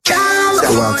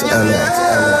Go out to LA.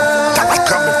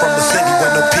 Coming from the city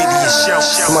where no pity is shown.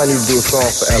 Somebody need to do a song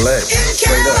for LA.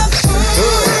 Straight up.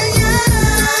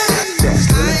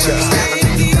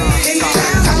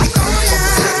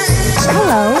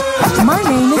 Hello, my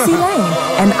name is Elaine,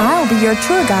 and I'll be your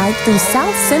tour guide through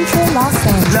South Central Los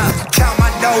Angeles. Look, count my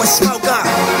dough and smoke up.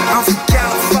 I'm from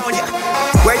California.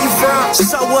 Where you from?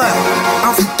 So what?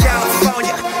 I'm from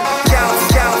California.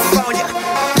 California.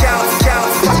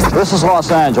 This is Los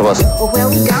Angeles. Well, where are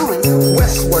we going?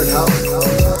 Westward,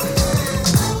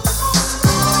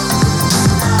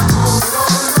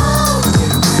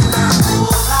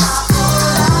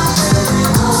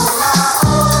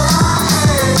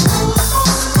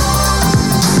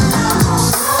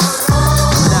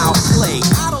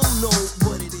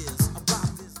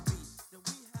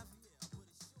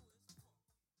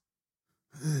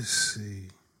 Let's see.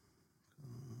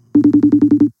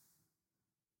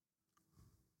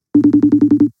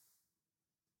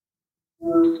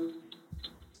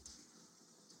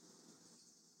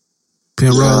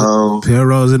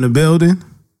 Penrose in the building.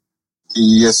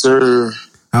 Yes, sir.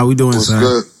 How we doing, What's sir?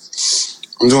 good?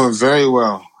 I'm doing very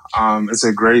well. It's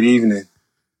a great evening.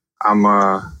 I'm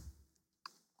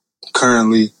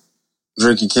currently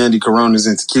drinking candy Coronas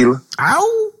and tequila.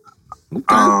 Ow.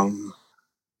 Okay.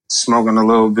 Smoking a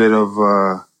little bit of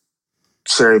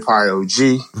cherry pie OG.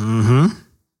 Mm-hmm.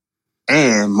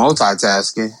 And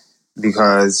multitasking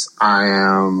because I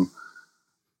am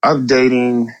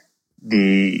updating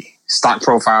the stock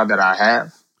profile that I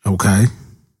have. Okay.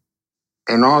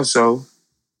 And also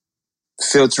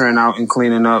filtering out and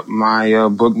cleaning up my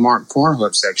bookmark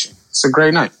Pornhub section. It's a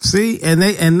great night. See, and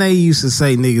they used to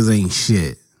say niggas ain't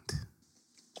shit.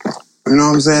 You know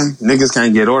what I'm saying? Niggas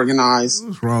can't get organized.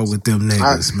 What's wrong with them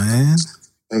niggas, man?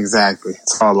 Exactly.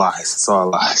 It's all lies. It's all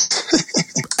lies.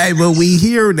 Hey, but we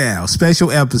here now. Special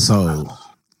episode.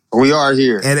 We are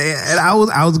here. And I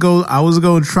was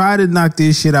going to try to knock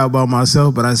this shit out by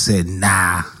myself, but I said,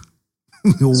 nah.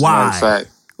 Why? Fact.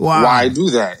 Why do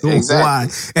that? Exactly. Why?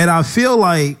 And I feel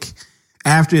like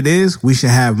after this, we should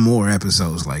have more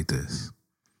episodes like this.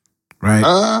 Right?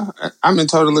 I'm in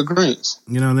total agreement.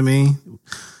 You know what I mean?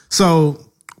 So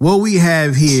what we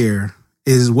have here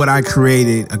is what I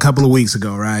created a couple of weeks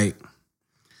ago, right?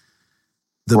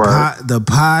 The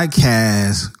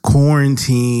podcast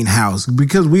Quarantine House,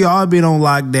 because we all been on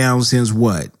lockdown since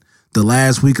what? The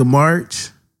last week of March?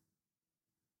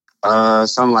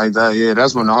 Something like that. Yeah,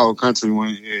 that's when the whole country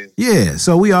went. Yeah.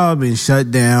 So we all been shut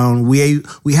down. We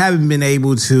haven't been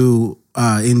able to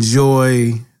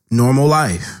enjoy normal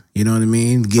life. You know what I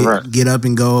mean? Get up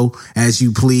and go as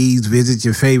you please. Visit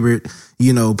your favorite,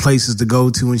 places to go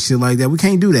to and shit like that. We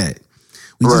can't do that.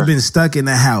 We just been stuck in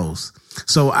the house.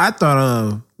 So I thought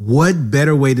of what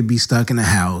better way to be stuck in the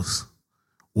house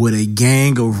with a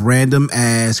gang of random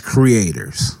ass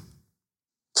creators.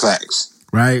 Facts.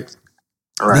 Right?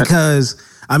 Because,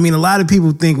 a lot of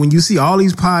people think when you see all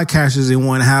these podcasters in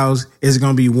one house, it's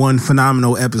going to be one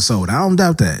phenomenal episode. I don't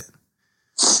doubt that.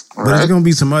 But there's going to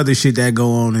be some other shit that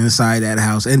go on inside that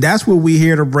house. And that's what we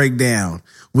here to break down.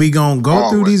 We going to go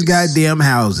through these goddamn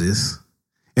houses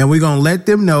and we're going to let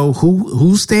them know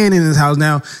who's staying in this house.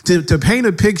 Now, to paint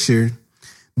a picture,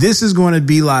 this is going to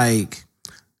be like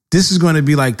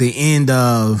the end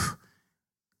of,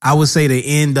 I would say the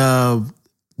end of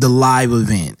the live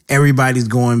event. Everybody's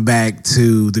going back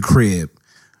to the crib.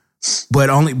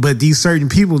 But these certain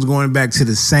people's going back to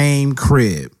the same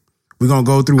crib. We're going to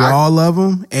go through all of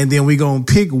them, and then we're going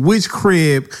to pick which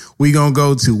crib we're going to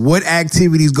go to, what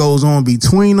activities goes on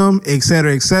between them, et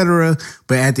cetera, et cetera.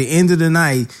 But at the end of the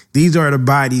night, these are the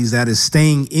bodies that are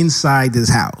staying inside this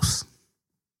house.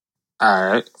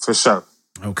 All right, for sure.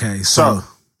 Okay, so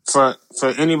for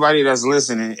anybody that's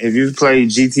listening, if you've played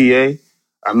GTA,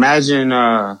 imagine,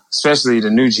 especially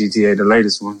the new GTA, the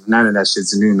latest one. None of that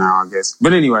shit's new now, I guess.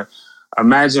 But anyway,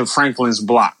 imagine Franklin's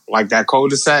block, like that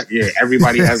cul-de-sac. Yeah,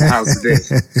 everybody has a house there.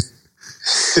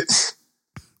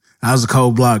 That was a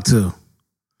cold block too.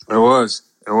 It was.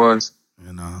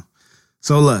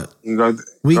 So look, you go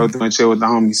through and chill with the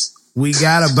homies. We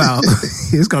got about.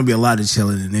 It's gonna be a lot of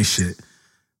chilling in this shit.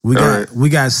 We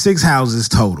got 6 houses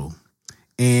total.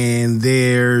 And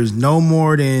there's no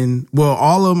more than,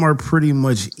 all of them are pretty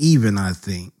much even, I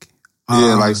think.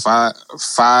 Yeah, like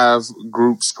five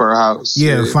groups per house.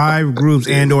 Yeah, 5 groups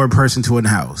and or a person to a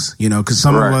house, because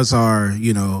some of us are,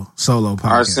 solo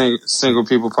podcasts. Our single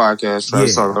people podcast, right?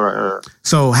 Yeah. Right.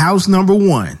 So house number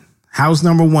one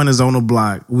is on the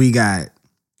block. We got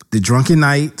the Drunken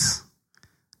Nights,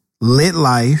 Lit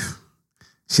Life,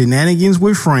 Shenanigans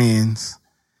with Friends,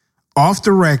 Off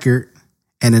the Record,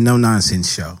 and a No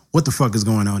Nonsense Show. What the fuck is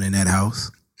going on in that house?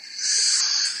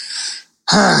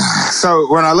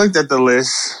 So when I looked at the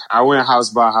list, I went house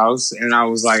by house, and I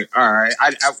was like, all right.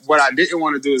 What I didn't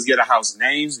want to do is get a house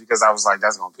names because I was like,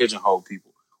 that's going to pigeonhole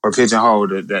people or pigeonhole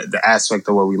the aspect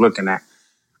of what we're looking at.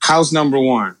 House number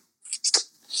 1.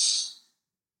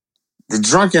 The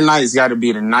Drunken Knights got to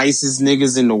be the nicest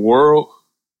niggas in the world,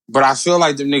 but I feel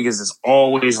like them niggas is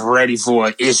always ready for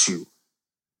an issue.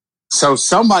 So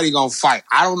somebody going to fight.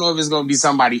 I don't know if it's going to be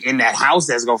somebody in that house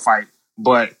that's going to fight.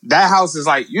 But that house is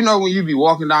like, you know, when you be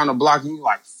walking down the block and you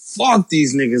like, fuck,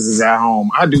 these niggas is at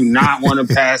home. I do not want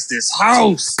to pass this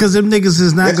house. Because them niggas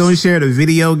is not going to share the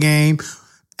video game.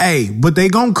 Hey, but they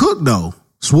going to cook, though.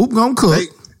 Swoop going to cook.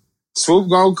 Swoop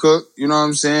going to cook. You know what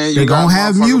I'm saying? They going to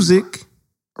have music.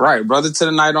 Right. Brother to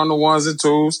the Night on the ones and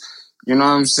twos. You know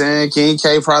what I'm saying? King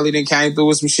K probably done came through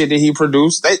with some shit that he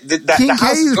produced. King K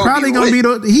is probably going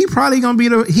to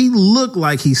be he look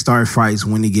like he start fights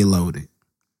when he get loaded.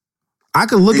 I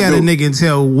could look at a nigga and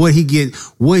tell what he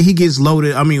gets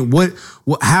loaded. I mean,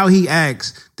 how he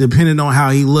acts depending on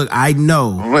how he look. I know,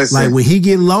 like when he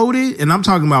get loaded, and I'm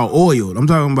talking about oil. I'm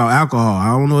talking about alcohol. I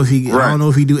don't know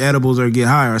if he do edibles or get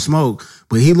high or smoke.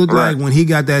 But he looked like when he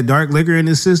got that dark liquor in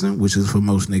his system, which is for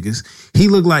most niggas, he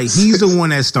looked like he's the one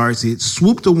that starts it.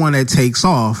 Swoop the one that takes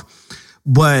off.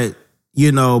 But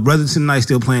you know, Brother Tonight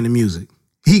still playing the music.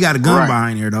 He got a gun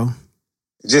behind here though.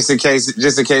 Just in case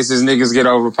his niggas get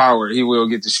overpowered, he will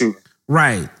get the shooting.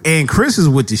 Right. And Chris is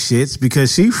with the shits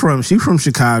because she from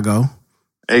Chicago.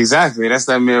 Exactly. That's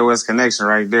that Midwest connection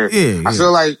right there. Yeah. I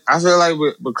feel like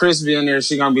with Chris being there,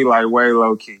 she gonna be like way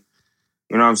low key.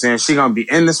 You know what I'm saying? She gonna be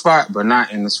in the spot, but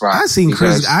not in the spot. I seen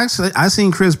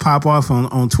Chris pop off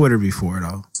on Twitter before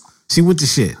though. She with the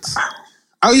shits.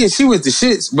 Oh yeah, she with the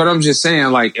shits. But I'm just saying,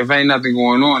 like, if ain't nothing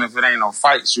going on, if it ain't no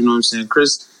fights, you know what I'm saying?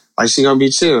 Chris, like, she gonna be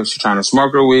chill. She trying to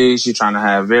smoke her weed. She trying to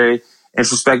have very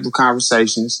introspective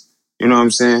conversations. You know what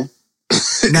I'm saying?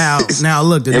 Now,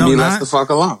 look, the the fuck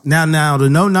alone. Now, the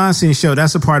No Nonsense Show.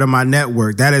 That's a part of my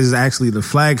network. That is actually the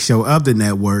flag show of the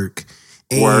network.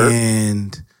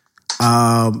 And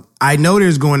I know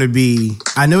there's going to be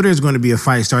a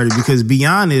fight started because, be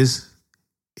honest,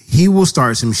 he will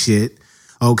start some shit.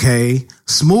 Okay,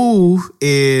 Smooth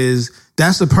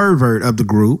that's the pervert of the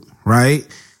group, right?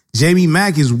 Jamie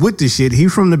Mack is with the shit. He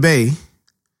from the Bay.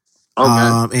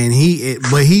 Okay. And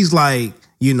he's like,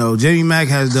 you know, Jamie Mack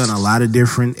has done a lot of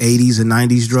different 80s and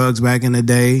 90s drugs back in the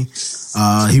day.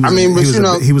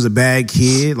 He was a bad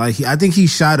kid. Like, I think he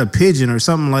shot a pigeon or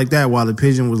something like that while the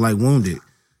pigeon was like wounded.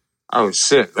 Oh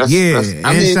shit! Shot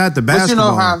the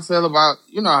basketball. But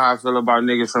you know how I feel about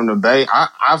niggas from the Bay.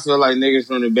 I feel like niggas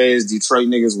from the Bay is Detroit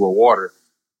niggas with water.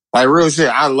 Like, real shit.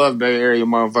 I love Bay Area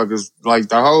motherfuckers. Like,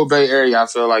 the whole Bay Area, I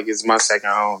feel like it's my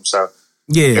second home. So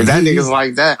yeah, if that nigga's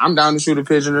like that, I'm down to shoot a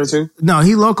pigeon or two. No,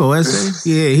 he loco. Yeah,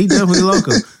 he definitely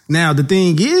loco. Now the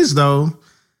thing is though,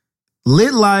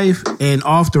 Lit Life and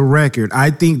Off the Record,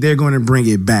 I think they're going to bring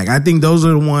it back. I think those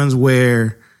are the ones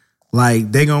where,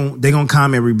 like, they gonna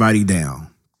calm everybody down.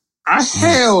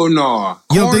 Hell no.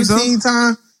 You don't think so? Quarantine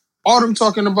time. Autumn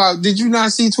talking about, did you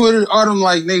not see Twitter? Autumn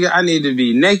like, nigga, I need to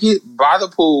be naked by the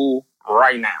pool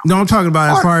right now. No, I'm talking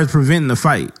about as far as preventing the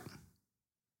fight.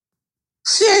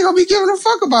 She ain't gonna be giving a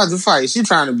fuck about the fight. She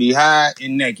trying to be high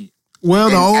and naked.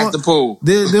 Well, at the pool.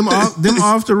 Them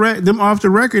off the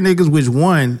record niggas, which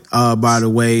one, by the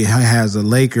way, has a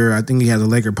Laker. I think he has a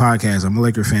Laker podcast. I'm a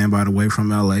Laker fan, by the way, from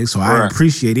LA. So I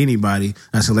appreciate anybody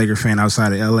that's a Laker fan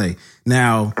outside of LA.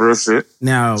 Now,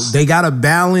 they got a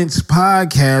balanced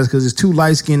podcast because it's 2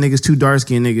 light skinned niggas, 2 dark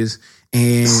skinned niggas,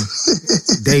 and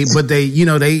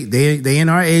they in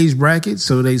our age bracket,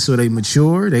 so they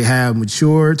mature. They have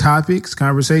mature topics,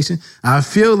 conversation. I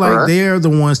feel like they're the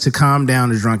ones to calm down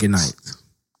the Drunken Knights.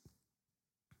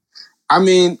 I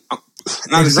mean,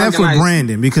 except for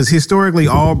Brandon, because historically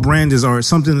all Brandons are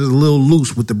something that's a little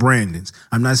loose with the Brandons.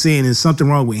 I'm not saying there's something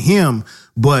wrong with him,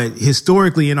 but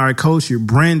historically in our culture,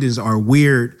 Brandons are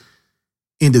weird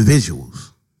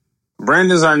individuals.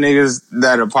 Brandons are niggas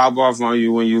that'll pop off on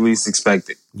you when you least expect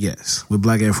it. Yes, with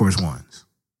black Air Force Ones.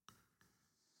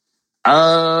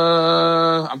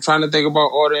 I'm trying to think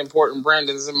about all the important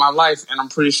Brandons in my life, and I'm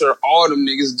pretty sure all them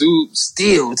niggas do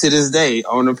still to this day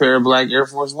own a pair of black Air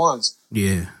Force Ones.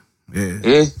 Yeah.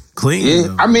 Clean. Yeah,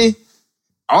 though. I mean,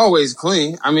 always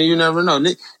clean. I mean, you never know.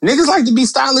 Niggas like to be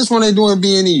stylish when they doing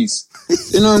B&Es.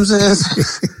 You know what I'm saying?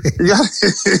 You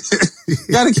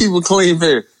gotta keep a clean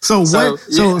pair. So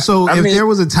if there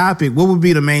was a topic, what would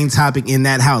be the main topic in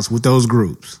that house with those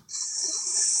groups?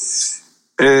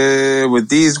 With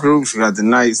these groups, you got the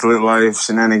Knights, Lit Life,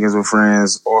 Shenanigans with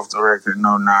Friends, Off the Record,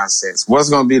 No Nonsense. What's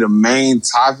gonna be the main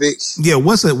topic? Yeah,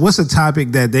 what's a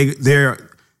topic that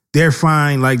they're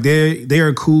fine. Like they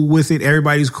are cool with it.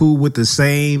 Everybody's cool with the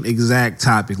same exact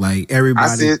topic. Like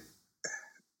everybody. I see it.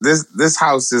 This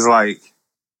house is like,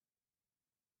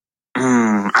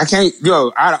 I can't,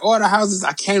 out of all the houses,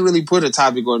 I can't really put a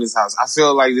topic on this house. I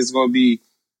feel like there's going to be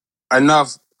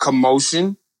enough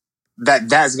commotion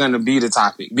that's going to be the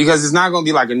topic, because it's not going to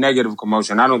be like a negative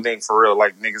commotion. I don't think for real,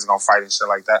 like niggas going to fight and shit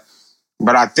like that.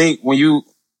 But I think when you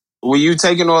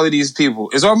taking all of these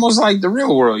people, it's almost like the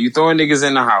real world. You throwing niggas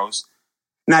in the house.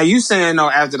 Now you saying no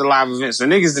after the live event, so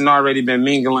niggas done already been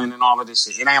mingling and all of this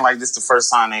shit. It ain't like this the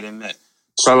first time they done met.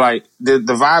 So like the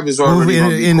vibe is already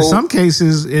gonna be cool. Some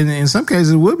cases, in some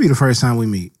cases, it would be the first time we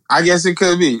meet. I guess it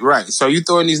could be, right. So you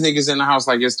throwing these niggas in the house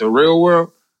like it's the real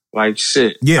world? Like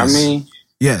shit. Yes. I mean,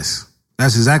 yes.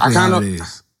 That's exactly how it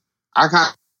is. I kind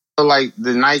of feel like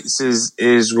the Knights is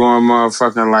going to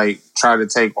motherfucking like try to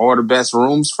take all the best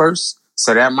rooms first.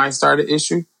 So that might start an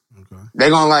issue. Okay. They're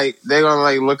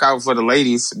gonna look out for the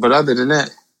ladies, but other than that,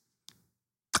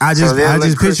 I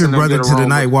just picture Brother to the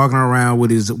Night walking around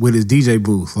with his DJ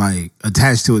booth like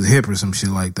attached to his hip or some shit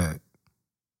like that.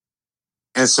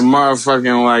 And some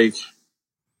motherfucking like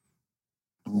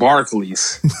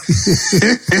Barclays.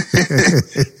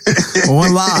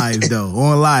 On live though.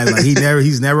 On live. Like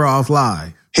he's never off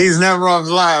live. He's never off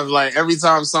live. Like every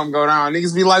time something go down,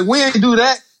 niggas be like, we ain't do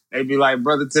that. They be like,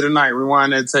 Brother to the Night,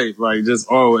 rewind that tape. Like just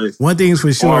always. One thing's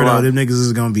for sure though, them niggas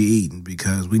is gonna be eating,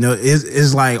 because we know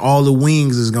it's like all the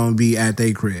wings is gonna be at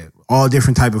their crib. All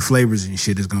different type of flavors and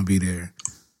shit is gonna be there.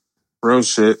 Real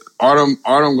shit. Autumn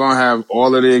gonna have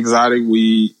all of the exotic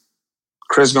weed.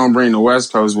 Chris gonna bring the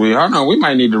West Coast weed. I don't know, we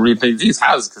might need to rethink these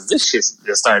houses, because this shit's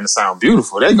just starting to sound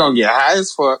beautiful. They gonna get high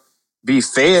as fuck, be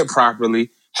fed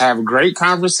properly, have great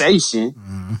conversation.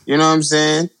 Mm-hmm. You know what I'm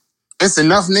saying? It's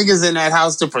enough niggas in that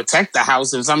house to protect the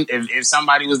house if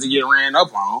somebody was to get ran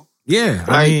up on. Yeah, like,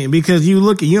 I mean, because you're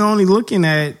looking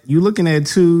at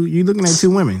two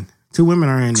women. Two women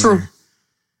are in true.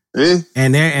 there. Yeah.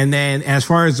 And then as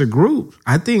far as the group,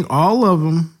 I think all of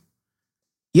them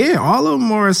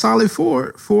are a solid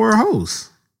four hosts.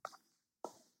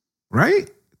 Right?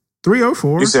 3 or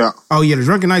 4. You said, the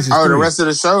Drunken Knights is 3. The rest of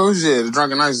the shows, yeah, the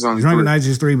Drunken Knights is only 3. Drunken Knights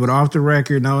is 3, but off the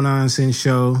record, no nonsense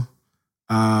show.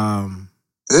 They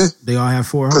all have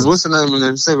 4 hosts. Because what's the name of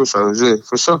them single shows? Yeah,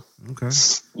 for sure. Okay.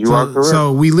 You are correct.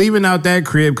 So we leaving out that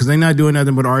crib because they're not doing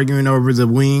nothing but arguing over the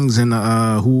wings and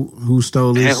who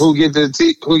stole this. And who get the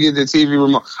TV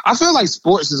remote. I feel like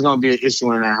sports is going to be an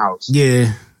issue in that house.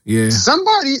 Yeah. Yeah.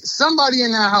 Somebody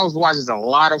in that house watches a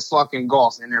lot of fucking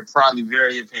golf, and they're probably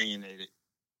very opinionated.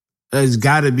 It's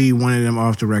got to be one of them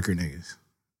off the record niggas.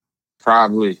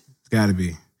 Probably. It's got to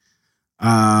be.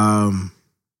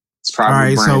 It's probably all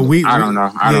right, Brandon. so I don't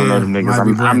know. I don't know them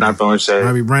niggas. I'm not throwing shade.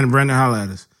 Might be Brandon, holla at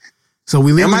us. So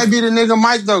it might be the nigga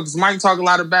Mike though, because Mike talk a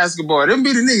lot of basketball. Them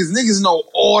be the niggas. Niggas know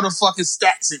all the fucking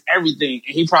stats and everything,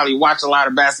 and he probably watch a lot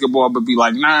of basketball, but be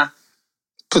like, nah,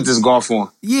 put this golf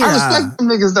on. Yeah, I respect them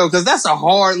niggas though, because that's a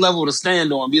hard level to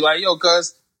stand on. Be like, yo,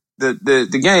 cuz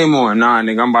the game on. Nah,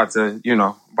 nigga, I'm about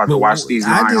to watch these.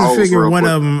 I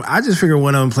just figure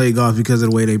one of them played golf because of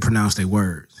the way they pronounce their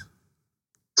words.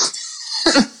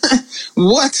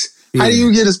 What? Yeah. How do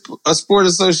you get a sport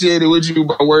associated with you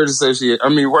by word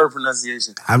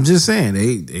pronunciation? I'm just saying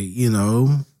they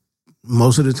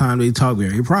most of the time they talk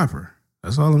very proper.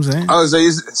 That's all I'm saying. Oh, so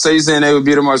you saying they would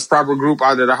be the most proper group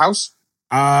out of the house?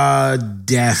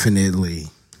 Definitely.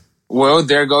 Well,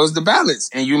 there goes the balance,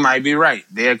 and you might be right.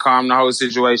 They'll calm the whole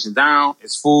situation down.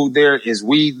 It's food there. It's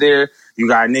weed there. You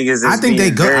got niggas. I think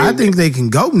they go. I think they can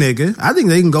go, nigga. I think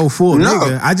they can go full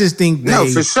nigga. I just think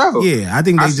for sure. Yeah, I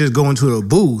think they just go into a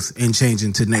booth and change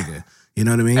into nigga. You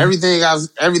know what I mean? Everything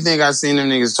I've seen them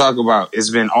niggas talk about, it's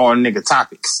been all nigga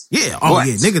topics. Yeah,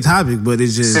 nigga topic, but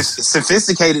it's just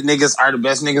sophisticated niggas are the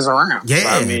best niggas around.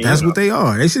 Yeah, so, that's what they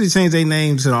are. They should have changed their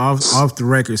name to off the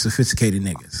record sophisticated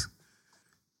niggas.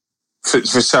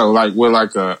 For sure, like with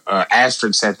like a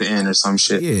asterisk at the end or some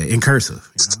shit. Yeah, in cursive.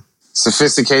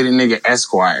 Sophisticated nigga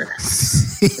Esquire.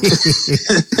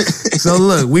 So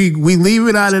look, we leave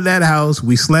it out of that house.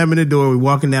 We slamming the door. We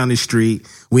walking down the street.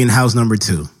 We in house number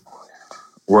 2.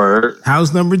 Word.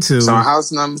 House number 2. So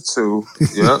house number 2.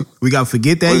 Yep. We got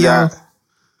Forget That Y'all.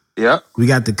 Yep. We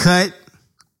got The Cut.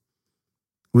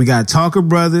 We got Talker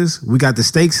Brothers. We got The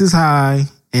Stakes Is High.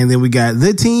 And then we got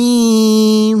The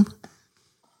Team.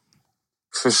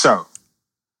 For sure.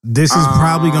 This is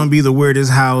probably going to be the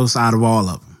weirdest house out of all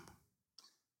of them.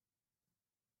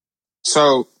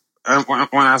 So, when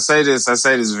I say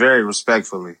this very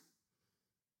respectfully.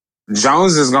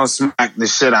 Jones is going to smack the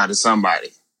shit out of somebody.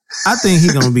 I think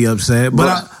he's going to be upset.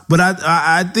 But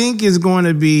I think it's going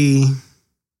to be...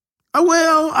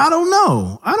 Well, I don't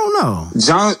know.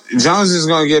 Jones is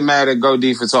gonna get mad at Go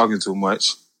D for talking too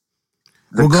much.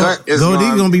 Go D's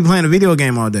gonna be playing a video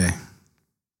game all day.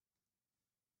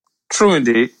 True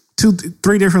indeed.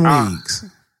 3 different leagues.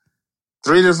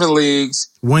 3 different leagues.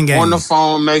 One game. On the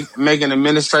phone, making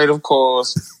administrative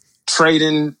calls,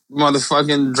 trading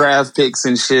motherfucking draft picks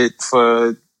and shit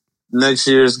for next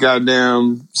year's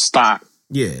goddamn stock.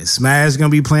 Yeah, Smash gonna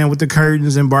be playing with the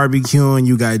curtains and barbecuing.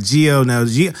 You got Gio now.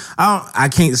 I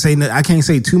can't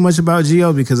say too much about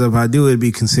Gio because if I do, it'd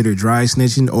be considered dry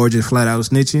snitching or just flat out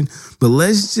snitching. But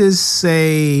let's just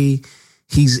say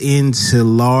he's into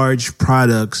large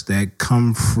products that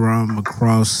come from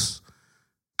across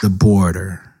the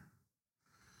border.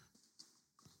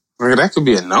 That could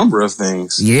be a number of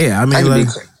things. Yeah, I mean,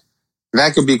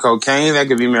 that could be cocaine. That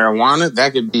could be marijuana.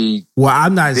 That could be. Well,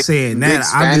 I'm not saying that.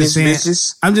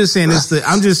 I'm just saying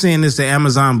it's the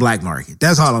Amazon black market.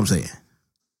 That's all I'm saying.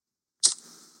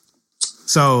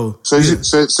 So I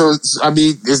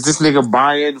mean, is this nigga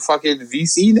buying fucking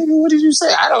VC, nigga? What did you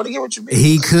say? I don't get what you mean.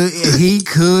 He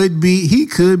could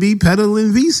be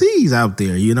peddling VCs out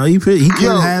there. You know, he could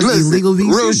have illegal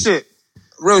VCs.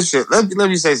 Real shit. Let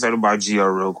me say something about Gio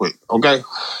real quick, okay?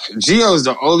 Gio is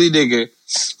the only nigga.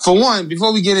 For one,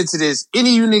 before we get into this, any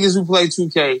of you niggas who play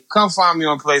 2K, come find me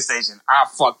on PlayStation. I'll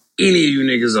fuck any of you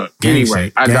niggas up.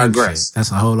 Anyway, I digress. Shit.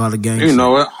 That's a whole lot of gang shit. You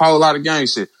know it. Whole lot of gang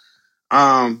shit.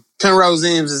 Penrose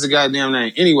Eames is the goddamn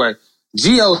name. Anyway,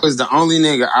 Gio is the only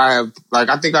nigga I have,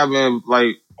 I think I've been,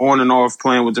 on and off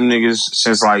playing with them niggas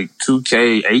since,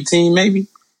 2K18, maybe.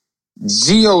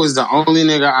 Gio is the only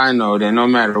nigga I know that no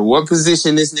matter what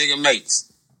position this nigga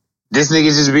makes, this nigga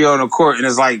just be on the court and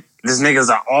it's like, this nigga's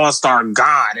an all-star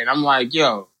god. And I'm like,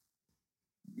 yo,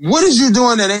 what is you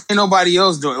doing that ain't nobody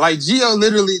else doing? Gio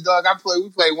literally, dog, we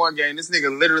played one game. This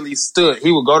nigga literally stood.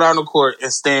 He would go down the court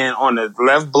and stand on the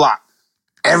left block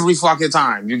every fucking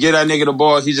time. You get that nigga the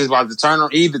ball, he just about to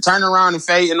either turn around and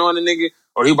fade on the nigga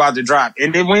or he about to drop.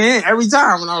 And it went in every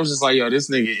time. And I was just like, yo, this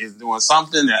nigga is doing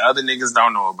something that other niggas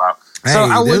don't know about. Hey, so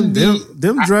I wouldn't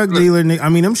them drug dealer niggas, I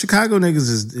mean, them Chicago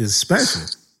niggas is special.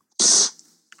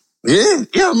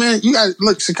 Yeah, man. You got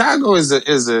look. Chicago is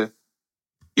a.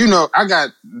 You know, I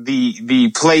got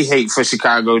the play hate for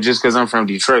Chicago just because I'm from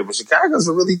Detroit, but Chicago's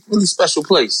a really really special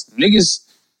place. Niggas,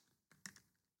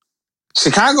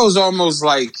 Chicago's almost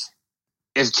like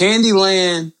if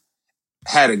Candyland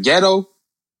had a ghetto,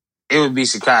 it would be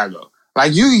Chicago.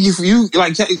 You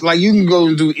can go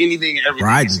and do anything and everything.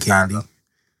 Riding candy.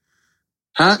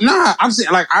 Huh? Nah, I'm saying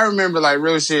I remember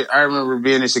real shit. I remember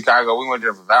being in Chicago. We went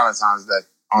there for Valentine's Day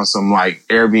on some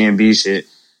Airbnb shit.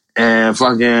 And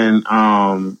fucking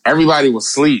everybody was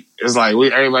asleep. It's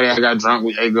everybody got drunk,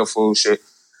 we ate good food shit.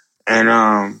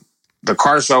 And the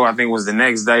car show I think was the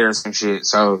next day or some shit.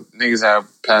 So niggas have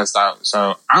passed out.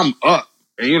 So I'm up.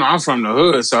 And I'm from the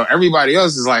hood. So everybody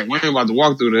else is we ain't about to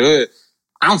walk through the hood.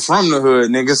 I'm from the hood,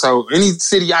 nigga. So any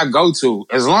city I go to,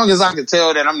 as long as I can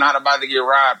tell that I'm not about to get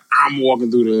robbed, I'm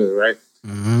walking through the hood, right?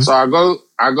 Mm-hmm. So I go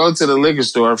to the liquor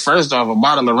store. First off, a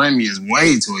bottle of Remy is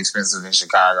way too expensive in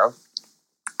Chicago.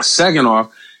 Second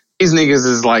off, these niggas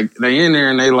is they in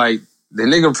there and they the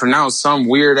nigga pronounced some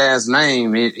weird ass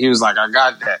name. He was like, I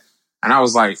got that. And I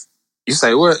was like, you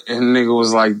say what? And the nigga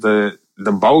was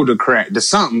the Boulder Crack, the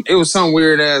something. It was some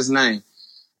weird ass name.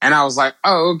 And I was like,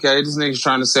 oh, okay, this nigga's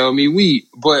trying to sell me weed.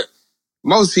 But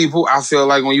most people, I feel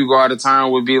when you go out of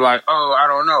town would be like, oh, I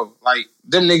don't know.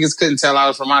 Them niggas couldn't tell I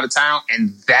was from out of town.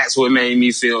 And that's what made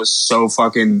me feel so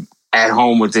fucking at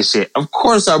home with this shit. Of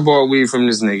course I bought weed from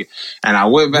this nigga. And I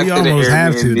went back to the Airbnb. You almost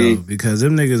have to, though, because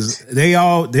them niggas,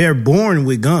 they're born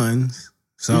with guns.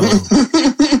 So,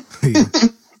 that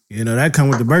come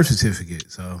with the birth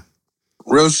certificate. So,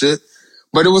 real shit.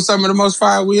 But it was some of the most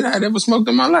fire weed I had ever smoked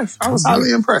in my life. I was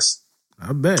highly impressed.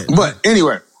 I bet. But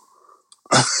anyway,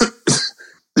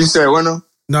 you said what?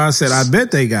 No, I said I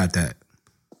bet they got that.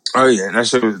 Oh yeah, that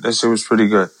shit was pretty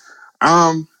good.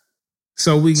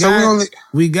 So we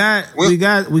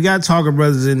got Talker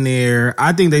Brothers in there.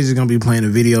 I think they just gonna be playing a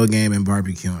video game and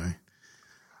barbecuing.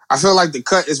 I feel like the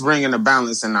cut is bringing a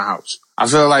balance in the house. I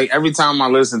feel like every time I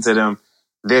listen to them,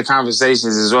 their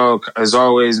conversations as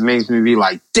always makes me be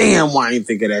like, damn, why I didn't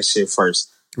think of that shit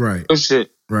first? Right. Good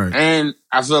shit. Right. And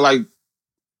I feel like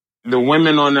the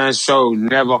women on that show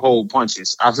never hold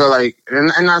punches. I feel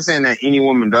and I'm not saying that any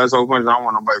woman does hold punches. I don't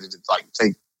want nobody to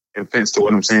take offense to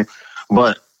what I'm saying.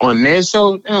 But on their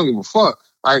show, they don't give a fuck.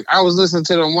 I was listening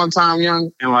to them one time,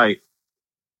 young, and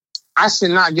I should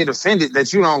not get offended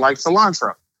that you don't like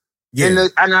cilantro. Yeah.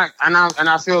 And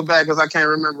I feel bad because I can't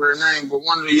remember her name, but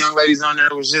one of the young ladies on there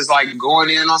was just like going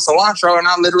in on cilantro, and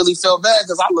I literally felt bad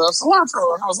because I love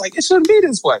cilantro, and I was like, it shouldn't be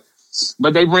this way.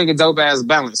 But they bring a dope ass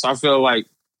balance. So I feel like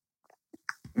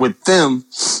with them,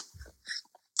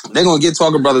 they're gonna get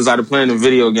Talker Brothers out of playing the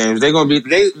video games. They're gonna be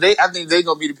I think they're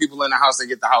gonna be the people in the house that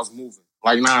get the house moving.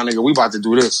 Like, nah, nigga, we about to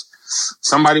do this.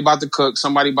 Somebody about to cook.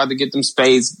 Somebody about to get them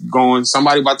spades going.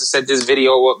 Somebody about to set this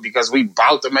video up because we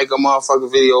about to make a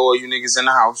motherfucking video of you niggas in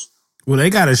the house. Well, they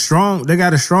got a strong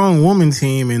woman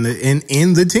team in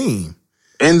the team.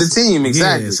 In the team,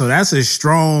 exactly. Yeah, so that's a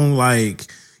strong, like,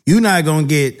 you're not gonna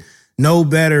get no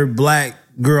better black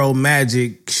girl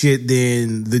magic shit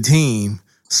than the team.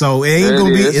 So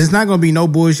it's not gonna be no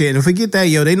bullshit. And forget that,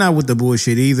 yo, they not with the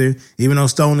bullshit either. Even though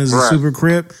Stone is a super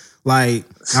crip. Like,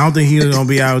 I don't think he's gonna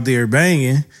be out there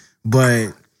banging, but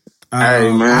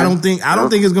hey, man. I don't think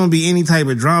it's gonna be any type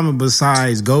of drama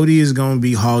besides Goldie is gonna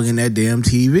be hogging that damn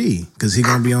TV because he's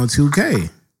gonna be on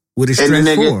 2K with his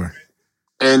stretch 4.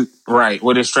 And right,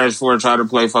 with his stretch 4 try to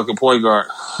play fucking point guard.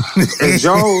 And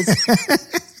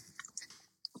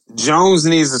Jones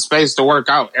needs a space to work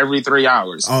out every 3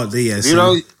 hours. Oh, yes.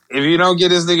 If you don't get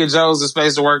this nigga Jones a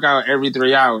space to work out every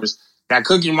 3 hours, that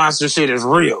Cookie Monster shit is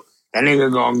real. That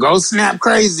nigga gonna go snap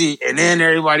crazy, and then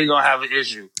everybody gonna have an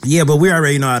issue. Yeah, but we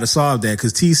already know how to solve that.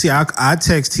 Because TC, I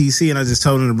text TC and I just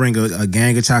told him to bring a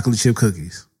gang of chocolate chip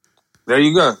cookies. There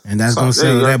you go. And that's gonna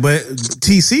settle that. But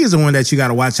TC is the one that you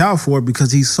gotta watch out for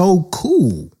because he's so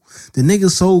cool. The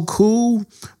nigga's so cool,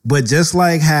 but just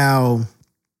like how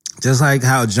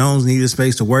Jones needed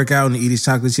space to work out and eat his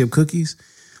chocolate chip cookies,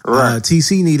 right.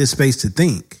 TC needed space to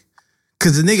think.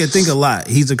 Because the nigga think a lot.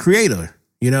 He's a creator.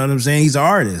 You know what I'm saying? He's an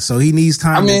artist, so he needs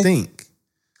time to think.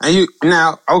 And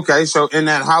so in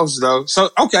that house though,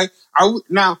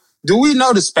 now do we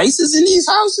know the spaces in these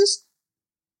houses?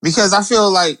 Because I feel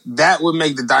like that would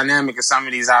make the dynamic of some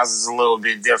of these houses a little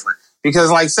bit different. Because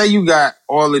like, say you got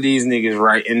all of these niggas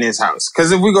right in this house.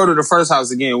 Because if we go to the first house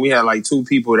again, we had like 2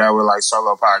 people that were like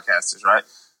solo podcasters, right?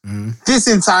 Mm-hmm. This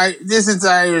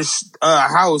entire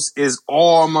house is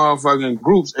all motherfucking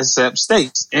groups except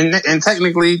States, and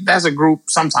technically that's a group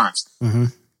sometimes.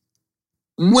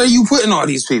 Mm-hmm. Where you putting all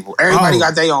these people? Everybody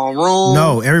got their own room.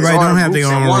 No, everybody don't have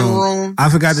their own room.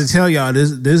 I forgot to tell y'all this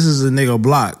is a nigga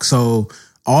block, so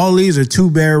all these are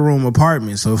 2-bedroom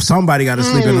apartments. So if somebody got to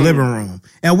sleep in the living room,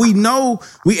 and we know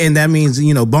and that means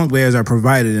bunk beds are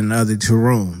provided in the other 2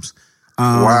 rooms.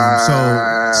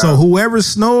 Wow. So whoever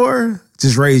snore,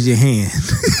 just raise your hand.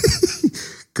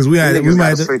 Because we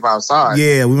might sleep outside.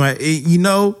 Yeah, we might,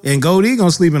 and Goldie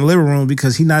gonna sleep in the living room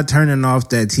because he's not turning off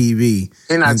that TV.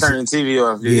 He's not turning the TV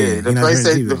off. Yeah, the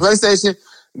PlayStation.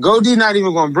 Goldie not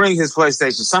even gonna bring his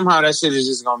PlayStation. Somehow that shit is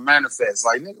just gonna manifest.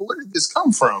 Like, nigga, where did this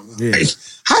come from? Yeah.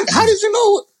 Like, how did you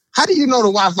know? How do you know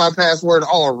the Wi-Fi password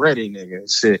already,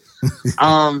 nigga? Shit.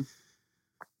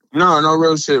 No,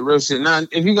 real shit. Now,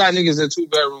 if you got niggas in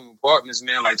 2-bedroom apartments,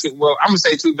 man, I'm gonna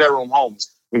say 2-bedroom homes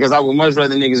because I would much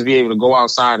rather niggas be able to go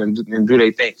outside and do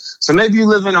their thing. So maybe you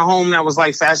live in a home that was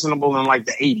like fashionable in like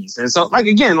the 80s. And so like,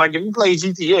 again, like if you play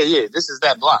GTA, this is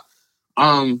that block.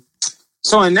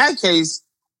 So in that case,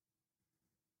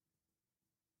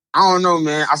 I don't know,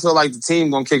 man. I feel like the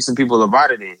team gonna kick some people up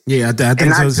out of there. Yeah, I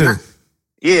think so too.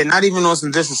 Not even on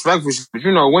some disrespectful shit. But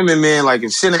women, man, like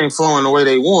if shit ain't flowing the way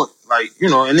they want, like,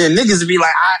 and then niggas would be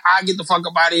like, I get the fuck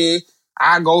up out of here.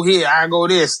 I go here, I go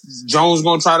this. Jones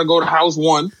gonna try to go to house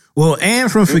 1. Well, and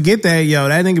forget that,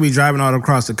 that nigga be driving all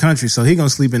across the country, so he gonna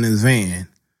sleep in his van.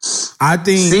 I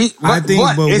think, but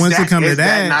once it comes to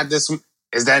that,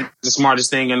 is that the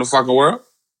smartest thing in the fucking world?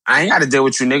 I ain't got to deal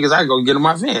with you niggas. I go get in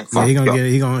my van. Yeah, he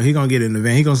gonna get in the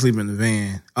van. He gonna sleep in the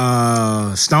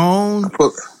van. Stone,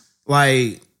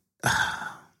 like,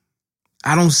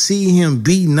 I don't see him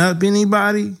beating up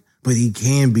anybody, but he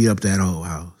can beat up that whole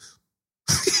house.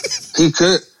 He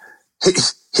could,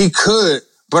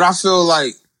 but I feel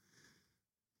like,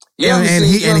 and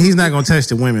he's not gonna touch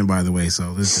the women, by the way.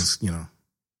 So let's just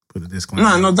put a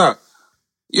disclaimer. No doubt.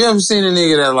 You ever seen a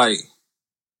nigga that like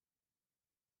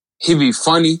he be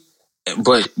funny,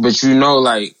 but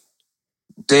like,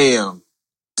 damn,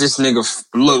 this nigga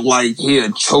look like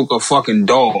he'll choke a fucking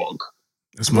dog.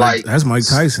 That's Mike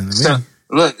Tyson to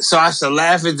me. So I should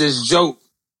laugh at this joke,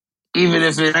 even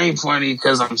if it ain't funny,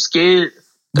 because I'm scared.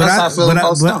 But I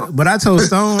told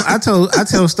Stone, I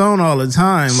tell Stone all the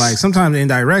time, like sometimes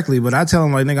indirectly, but I tell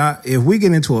him like, nigga, if we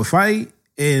get into a fight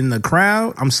in the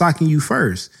crowd, I'm socking you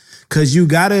first, because you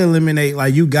gotta eliminate,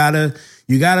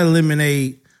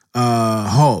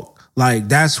 Hulk. Like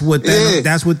that's what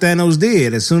Thanos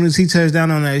did. As soon as he touched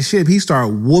down on that ship, he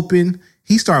started whooping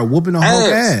he started whooping the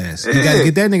whole ass. You got to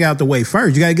get that nigga out the way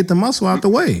first. You got to get the muscle out the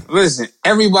way. Listen,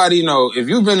 everybody know if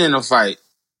you've been in a fight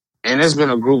and there's been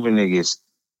a group of niggas,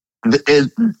 when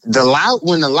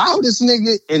the loudest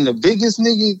nigga and the biggest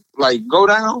nigga like go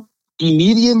down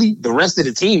immediately, the rest of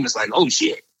the team is like, oh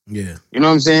shit. Yeah. You know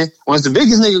what I'm saying? Once the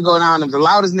biggest nigga go down, if the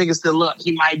loudest nigga still up,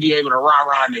 he might be able to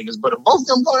rah-rah niggas. But if both of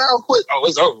them go down quick, oh,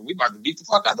 it's over. We about to beat the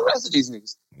fuck out the rest of these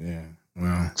niggas. Yeah.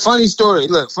 Well. Funny story.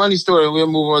 Look, funny story. We'll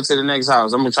move on to the next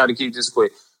house. I'm going to try to keep this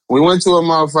quick. We went to a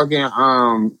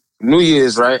motherfucking New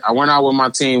Year's, right? I went out with my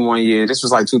team one year. This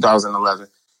was like 2011.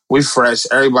 We fresh.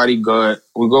 Everybody good.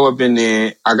 We go up in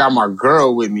there. I got my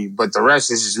girl with me, but the rest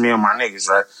is just me and my niggas,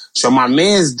 right? So my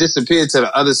man's disappeared to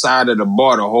the other side of the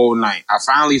bar the whole night. I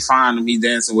finally find him. He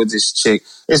dancing with this chick.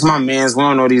 It's my man's. We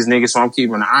don't know these niggas, so I'm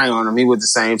keeping an eye on him. He with the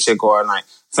same chick all night.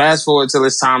 Fast forward till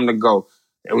it's time to go.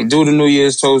 And we do the New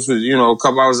Year's toast with, you know, a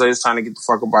couple hours later, it's time to get the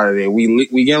fuck up out of there.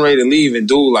 We getting ready to leave, and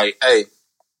dude like, hey,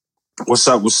 what's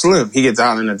up with Slim? He gets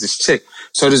hollering at this chick.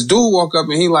 So this dude walk up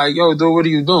and he like, yo, dude, what are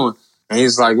you doing? And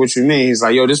he's like, what you mean? He's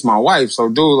like, yo, this is my wife. So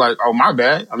dude like, oh, my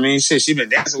bad. I mean, shit, she been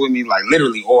dancing with me like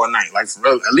literally all night. Like for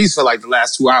real, at least for like the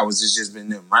last 2 hours, it's just been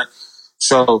them, right?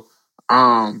 So,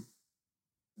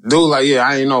 dude like, yeah,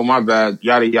 I ain't know, my bad,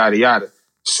 yada, yada, yada.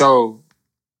 So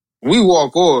we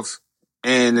walk off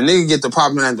and the nigga get to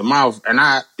popping at the mouth. And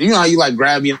you know how you like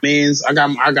grab your mans? I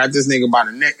got this nigga by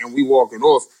the neck and we walking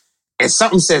off. And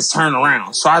something says turn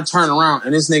around. So I turn around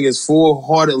and this nigga is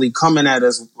full-heartedly coming at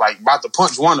us, like about to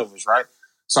punch one of us, right?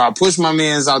 So I push my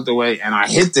mans out the way and I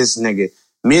hit this nigga.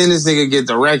 Me and this nigga get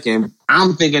the wrecking.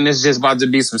 I'm thinking it's just about to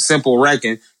be some simple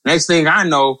wrecking. Next thing I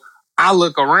know, I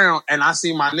look around and I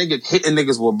see my nigga hitting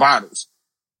niggas with bottles.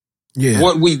 Yeah.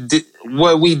 What we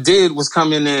did was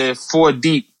come in there 4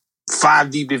 deep, 5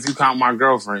 deep if you count my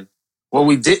girlfriend. What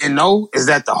we didn't know is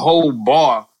that the whole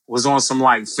bar was on some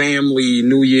like family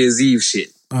New Year's Eve shit.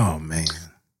 Oh, man.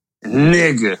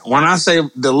 Nigga, when I say my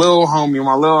little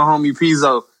homie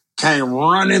Pizzo came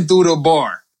running through the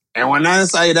bar. And when I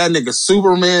say that nigga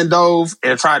Superman dove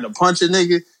and tried to punch a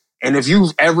nigga, and if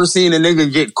you've ever seen a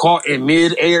nigga get caught in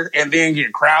midair and then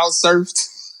get crowd surfed,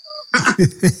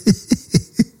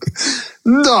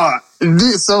 nah.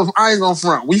 So I ain't gonna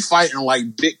front. We fighting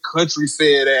like big country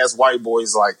fed ass white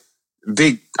boys, like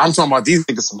big. I'm talking about these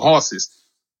niggas some horses.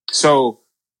 So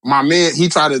my man, he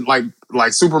tried to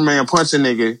like Superman punch a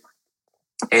nigga,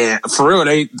 and for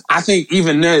real, I think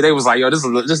even there they was like, yo, this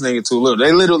nigga too little.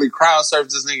 They literally crowd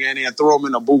surfed this nigga and then threw him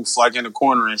in a booth like in the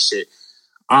corner and shit.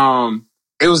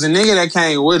 It was a nigga that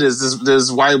came with us,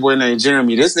 this white boy named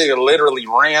Jeremy. This nigga literally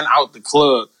ran out the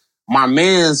club. My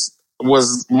man's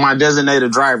was my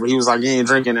designated driver. He was like, he ain't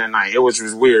drinking that night, which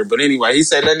was weird. But anyway, he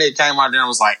said that nigga came out there and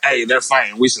was like, hey, they're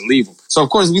fighting. We should leave them. So of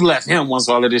course we left him once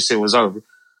all of this shit was over.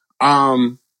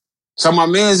 So my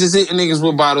man's just hitting niggas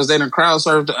with bottles. They done crowd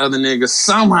surfed the other niggas.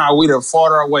 Somehow we done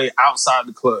fought our way outside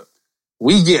the club.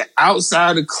 We get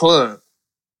outside the club.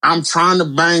 I'm trying to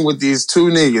bang with these 2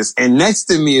 niggas. And next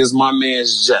to me is my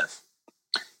man's Jeff.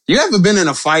 You ever been in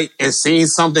a fight and seen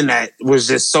something that was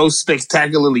just so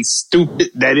spectacularly stupid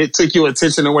that it took your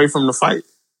attention away from the fight?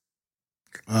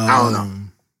 I don't know.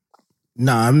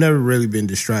 No, I've never really been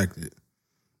distracted.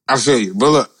 I feel you. But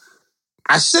look,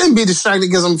 I shouldn't be distracted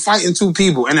because I'm fighting 2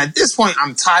 people. And at this point,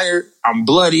 I'm tired. I'm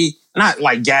bloody. Not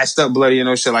like gassed up bloody and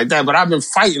no shit like that. But I've been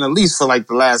fighting at least for like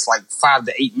the last like 5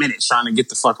 to 8 minutes trying to get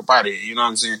the fuck up out of here. You know what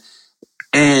I'm saying?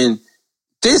 And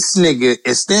this nigga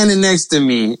is standing next to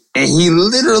me and he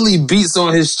literally beats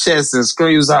on his chest and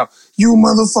screams out, you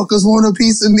motherfuckers want a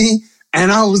piece of me?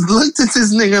 And I looked at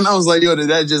this nigga and I was like, yo, did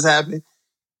that just happen?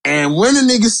 And when a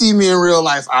nigga see me in real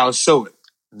life, I'll show it.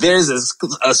 There's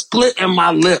a split in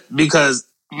my lip because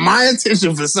my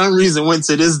attention for some reason went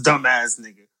to this dumbass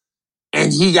nigga.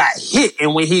 And he got hit.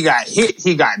 And when he got hit,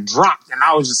 he got dropped. And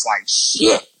I was just like,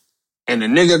 shit. And the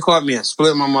nigga caught me and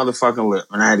split my motherfucking lip.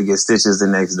 And I had to get stitches the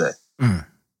next day. Mm.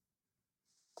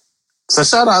 So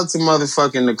shout out to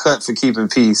motherfucking The Cut for keeping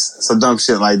peace. So dumb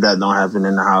shit like that don't happen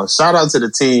in the house. Shout out to the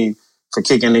team for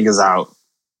kicking niggas out.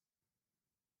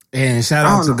 And shout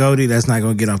out to Goldie that's not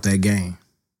going to get off that game.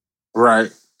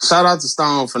 Right. Shout out to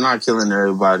Stone for not killing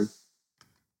everybody.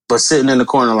 But sitting in the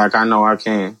corner like I know I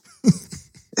can.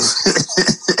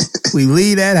 We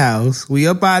leave that house. We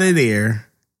up out of there.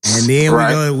 And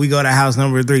then we go to house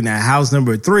number 3. Now, house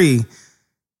number 3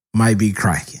 might be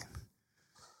cracking.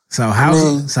 So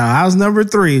house number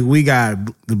 3, we got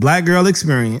the Black Girl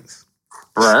Experience.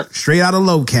 Right. Straight out of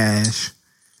Low Cash.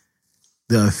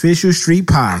 The Official Street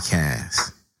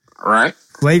Podcast. Right.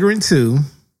 Flagrant 2.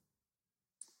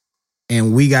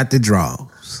 And we got the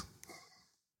draws.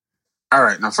 All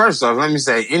right. Now, first off, let me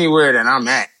say, anywhere that I'm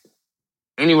at,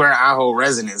 anywhere I hold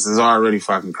residence is already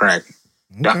fucking cracking.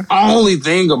 Okay. The only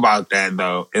thing about that,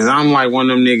 though, is I'm like one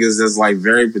of them niggas that's like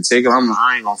very particular.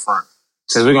 I ain't gonna front.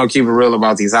 Since we're gonna keep it real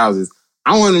about these houses,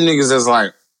 I'm one of them niggas that's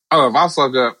like, oh, if I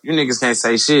fuck up, you niggas can't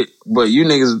say shit, but you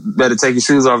niggas better take your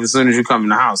shoes off as soon as you come in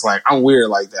the house. Like, I'm weird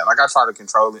like that. Like, I try to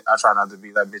control it. I try not to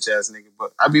be that bitch ass nigga,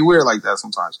 but I be weird like that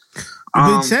sometimes.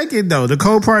 But check it though. The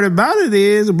cool part about it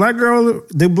is the black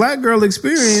girl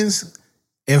experience.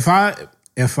 If I'm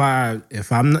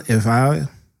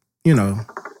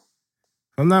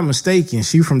not mistaken,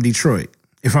 she from Detroit.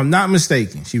 If I'm not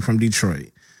mistaken, she from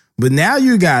Detroit. But now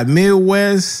you got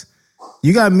Midwest.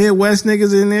 You got Midwest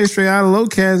niggas in there, straight out of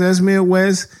Locast. That's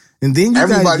Midwest. And then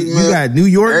you got New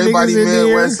York niggas in there.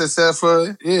 Midwest except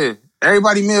for,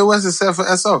 everybody Midwest except for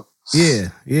SO. Yeah.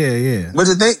 But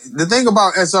the thing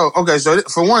about SO, okay, so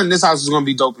for one, this house is going to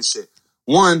be dope as shit.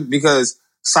 One, because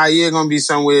Syed going to be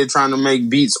somewhere trying to make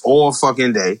beats all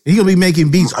fucking day. He going to be making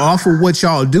beats off of what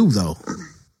y'all do, though.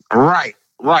 Right.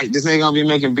 This nigga going to be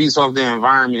making beats off the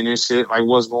environment and shit, like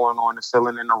what's going on and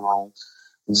feeling in the room.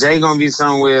 Jay gonna be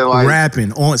somewhere like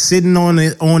rapping sitting on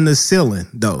the ceiling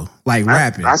though, like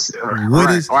rapping.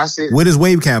 What is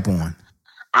wave cap on?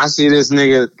 I see this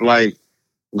nigga like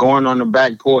going on the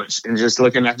back porch and just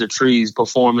looking at the trees,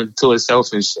 performing to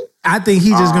himself and shit. I think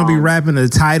he's just gonna be rapping the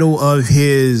title of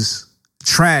his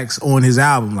tracks on his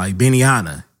album, like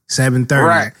Benihana 730.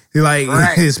 Right. He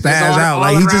his spaz out,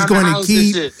 like he's just going to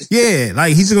keep, like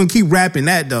he's just gonna keep rapping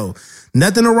that though.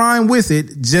 Nothing to rhyme with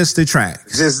it, just the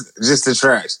tracks. Just the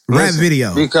tracks. Rap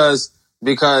video. Because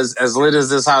as lit as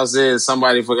this house is,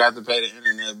 somebody forgot to pay the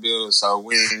internet bill, so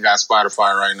we ain't got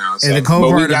Spotify right now. So. And the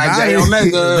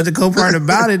cool part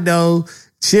about it though,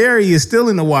 Cherry is still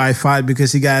in the Wi-Fi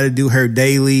because she got to do her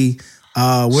daily. She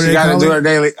got to do her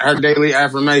daily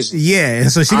affirmation. Yeah,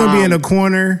 and so she gonna be in the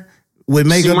corner with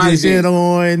makeup and shit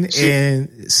on, and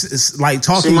like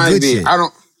talking good shit.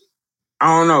 I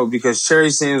don't know, because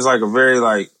Cherry seems like a very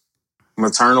like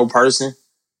maternal person.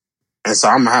 And so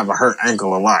I'm gonna have a hurt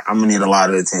ankle a lot. I'm gonna need a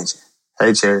lot of attention.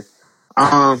 Hey Cherry.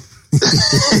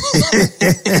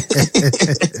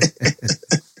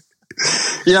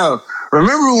 Yo,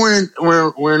 remember when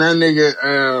that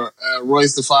nigga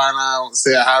Royce the Five Nine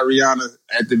said hi Rihanna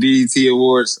at the BET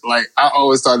Awards? Like, I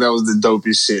always thought that was the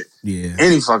dopest shit. Yeah.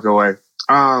 Any fucking way.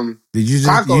 Did you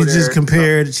just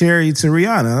compare Cherry to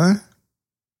Rihanna, huh?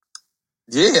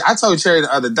 Yeah, I told Cherry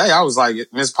the other day, I was like,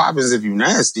 Miss Poppins, if you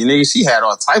nasty, nigga, she had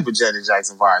all type of Janet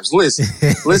Jackson vibes.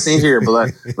 Listen here,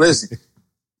 blood. Listen.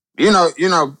 You know,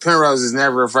 Penrose is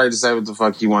never afraid to say what the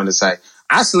fuck he wanted to say.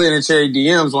 I slid in Cherry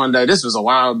DMs one day. This was a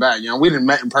while back. You know, we didn't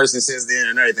met in person since then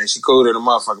and everything. She cool to the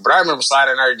motherfucker. But I remember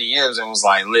sliding her DMs and was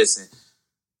like, listen,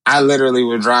 I literally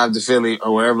would drive to Philly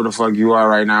or wherever the fuck you are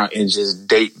right now and just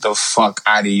date the fuck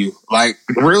out of you. Like,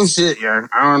 real shit, yeah.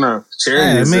 I don't know.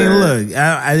 Cherry look,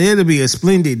 it'll be a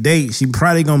splendid date. She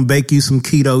probably gonna bake you some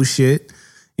keto shit.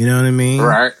 You know what I mean?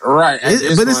 Right.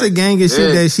 It's a gang of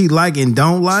shit that she like and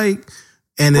don't like.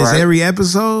 And it's every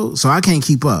episode. So I can't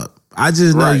keep up. I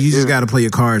just know you just got to play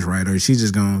your cards right, or she's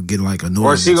just gonna get like annoyed.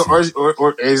 Or she gonna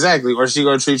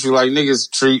treat you like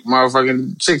niggas treat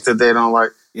motherfucking chicks that they don't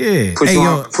like. Yeah. Put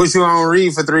you on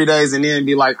read for 3 days and then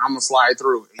be like, I'm gonna slide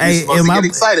through. You're supposed to get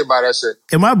excited by that shit.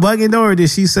 Am I bugging though, or did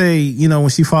she say, when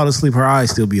she fall asleep, her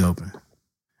eyes still be open?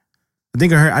 I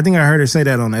think I heard her say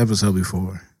that on the episode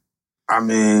before. I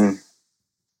mean,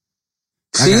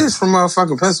 she is from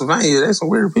motherfucking Pennsylvania. They some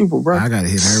weird people, bro. I gotta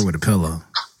hit her with a pillow.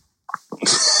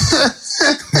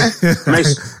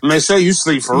 make sure you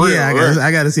sleep for real. Yeah,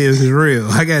 I gotta see if it's real.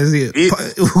 I gotta see it.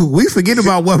 We forget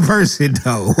about one person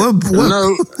though.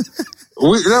 No,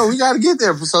 we gotta get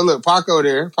there. So look, Paco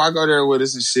there with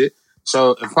us and shit.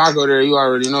 So if Paco there, you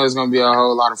already know there's gonna be a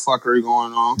whole lot of fuckery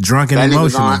going on. Drunk and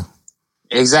emotional.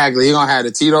 Exactly. He gonna have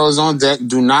the Tito's on deck.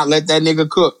 Do not let that nigga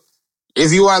cook.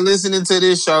 If you are listening to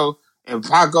this show and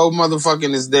Paco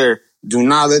motherfucking is there, do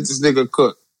not let this nigga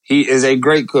cook. He is a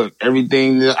great cook.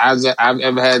 Everything that I've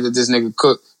ever had that this nigga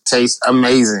cook tastes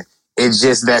amazing. It's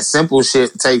just that simple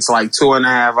shit takes like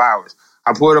 2.5 hours.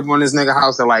 I pulled up on this nigga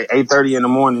house at like 8:30 in the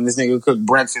morning. This nigga cooked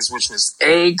breakfast, which was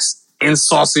eggs and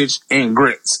sausage and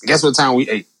grits. Guess what time we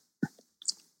ate?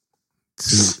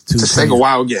 Just take a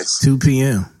wild guess. 2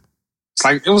 p.m. It's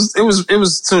like it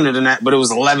was sooner than that, but it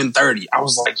was 11:30. I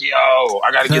was like, yo,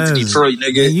 I gotta get to Detroit,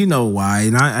 nigga. And you know why?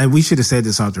 And we should have said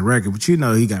this off the record, but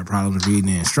he got problems reading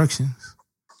the instructions.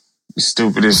 You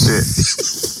stupid as shit.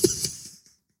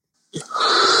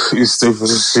 You stupid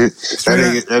as shit.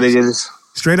 That nigga just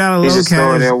straight out of low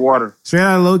cash. That water. Straight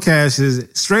out of low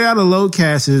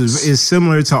cash is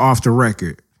similar to off the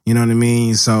record. You know what I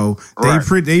mean? So Right.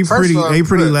 they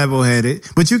pretty level headed.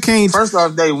 But you can't. First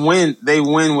off, they win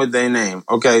with their name,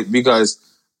 okay? Because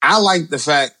I like the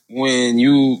fact when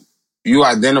you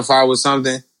identify with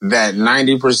something that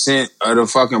 90% of the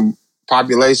fucking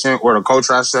population or the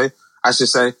culture, I should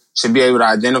say, should be able to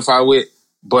identify with,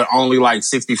 but only like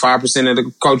 65% of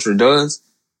the culture does.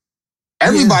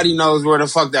 Everybody knows where the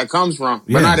fuck that comes from,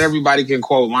 but not everybody can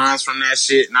quote lines from that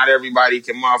shit. Not everybody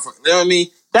can motherfucker. You know what I mean?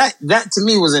 That to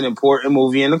me was an important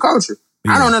movie in the culture.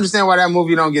 I don't understand why that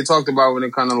movie don't get talked about when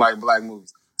it comes to like black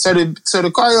movies. So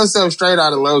to call yourself Straight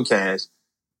Outta Lil Cash,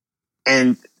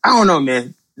 and I don't know,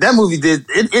 man, that movie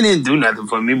it didn't do nothing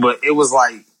for me, but it was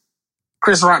like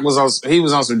Chris Rock was on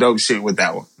some dope shit with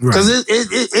that one. Because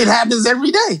it happens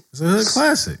every day. It's a hood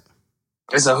classic.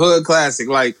 It's a hood classic.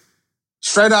 Like,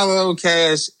 Straight Outta Lil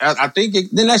Cash, I think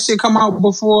didn't that shit come out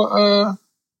before,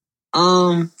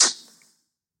 or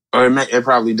it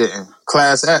probably didn't.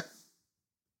 Class Act.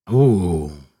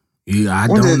 Ooh. Yeah, I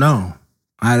don't know.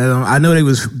 I know they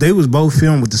was both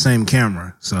filmed with the same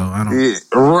camera, so I don't. Yeah,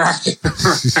 right.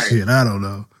 Shit, I don't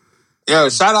know. Yo,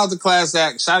 shout out to Class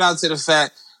Act. Shout out to the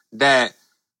fact that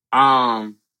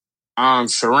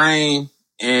Shireen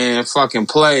and fucking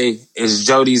Play is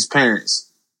Jody's parents.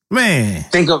 Man,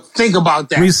 think about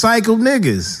that. Recycled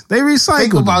niggas. They recycled.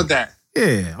 Think about that.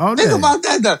 Yeah, all day. Think about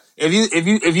that though.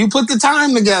 If you put the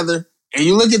time together and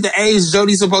you look at the age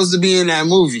Jody's supposed to be in that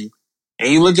movie,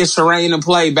 and you look at Shireen and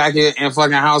Play back in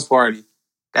fucking House Party,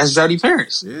 that's Jody's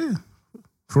parents. Yeah,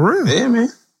 for real. Yeah, man.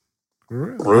 For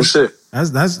real. Real shit.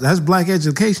 That's black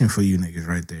education for you niggas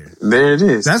right there. There it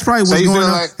is. That's probably what's going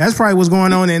on. That's probably what's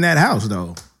going on in that house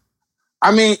though.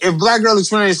 I mean, if Black Girl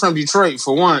Experience from Detroit,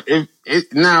 for one,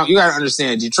 now you gotta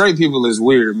understand, Detroit people is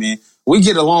weird, man. We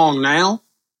get along now,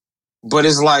 but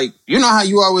it's like, you know how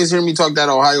you always hear me talk that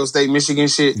Ohio State, Michigan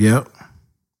shit? Yep.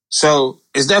 So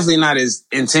it's definitely not as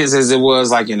intense as it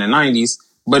was like in the 90s,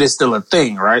 but it's still a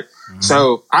thing, right? Mm-hmm.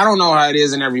 So I don't know how it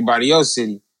is in everybody else's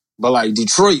city, but like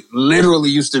Detroit literally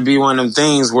used to be one of them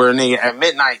things where nigga at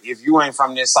midnight, if you ain't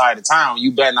from this side of town,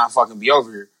 you better not fucking be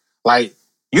over here. Like,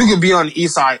 you could be on the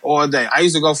east side all day. I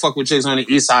used to go fuck with chicks on the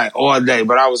east side all day,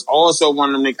 but I was also one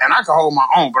of them niggas, and I could hold my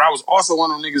own, but I was also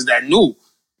one of them niggas that knew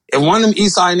if one of them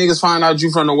east side niggas find out you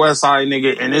from the west side,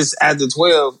 nigga, and it's after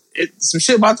 12, some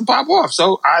shit about to pop off.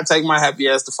 So I take my happy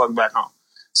ass to fuck back home.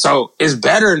 So it's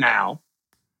better now,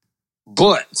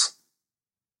 but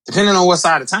depending on what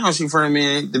side of town she from,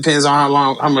 man, depends on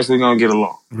how much we're gonna get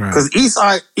along. Because east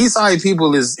side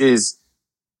people is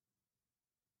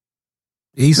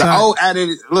the old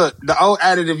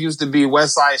additive used to be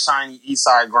West Side shiny, East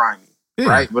Side grimy,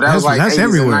 right? But that was like 80s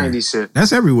everywhere. and 90s shit.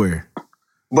 That's everywhere.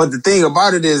 But the thing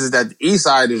about it is that the East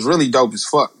Side is really dope as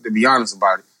fuck, to be honest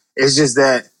about it. It's just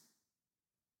that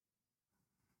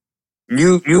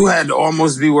you had to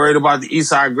almost be worried about the East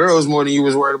Side girls more than you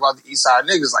was worried about the East Side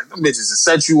niggas. Like, them bitches will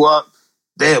set you up,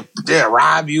 they'll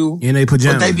rob you. In their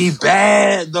pajamas. But they be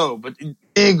bad, though. But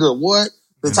nigga, what?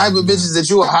 The type of bitches that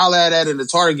you will holler at in the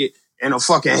Target and a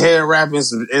fucking hair wrap and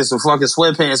some fucking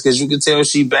sweatpants because you can tell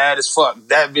she bad as fuck.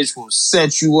 That bitch will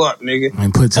set you up, nigga.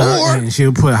 And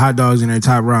she'll put hot dogs in her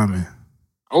top ramen.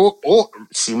 Or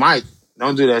she might.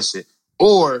 Don't do that shit.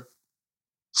 Or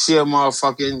she'll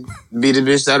motherfucking be the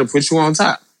bitch that'll put you on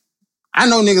top. I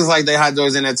know niggas like they hot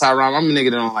dogs in that top ramen. I'm a nigga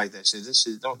that don't like that shit. This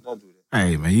shit, don't do that.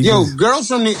 Hey, man. Girls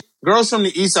from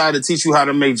the east side to teach you how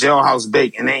to make jailhouse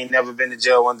bake and they ain't never been to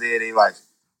jail one day of their life.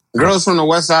 Girls from the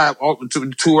west side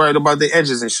too worried about their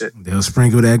edges and shit. They'll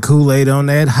sprinkle that Kool-Aid on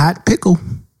that hot pickle.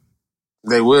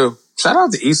 They will. Shout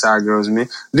out to east side girls, man.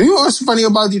 Do you know what's funny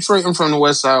about Detroit? I'm from the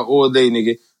west side all day,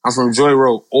 nigga. I'm from Joy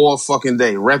Road all fucking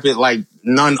day. Rep it like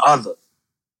none other.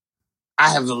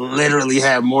 I have literally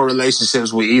had more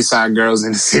relationships with east side girls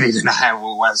in the city than I have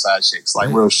with west side chicks. Like,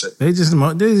 real shit. They're just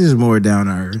more down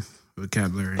to earth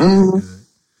vocabulary. Mm-hmm.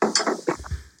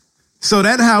 So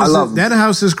that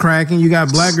house is cracking. You got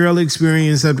Black Girl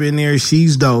Experience up in there.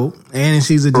 She's dope. And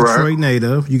she's a Detroit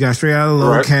native. You got Straight Outta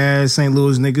Lil Cash, St.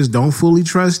 Louis niggas. Don't fully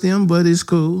trust them, but it's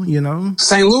cool, you know.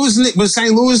 St. Louis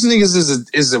niggas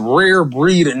is a rare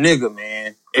breed of nigga,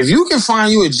 man. If you can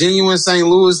find you a genuine St.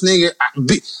 Louis nigga,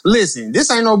 listen, this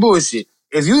ain't no bullshit.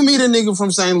 If you meet a nigga from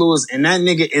St. Louis and that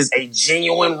nigga is a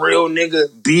genuine real nigga,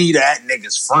 be that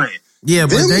nigga's friend. Yeah,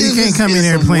 but they can't come in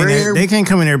here playing that. They can't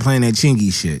come in here playing that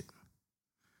chingy shit.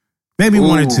 Maybe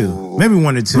one or two. Yeah. Maybe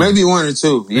one or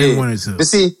two. But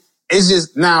see, it's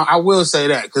just, now I will say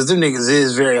that because them niggas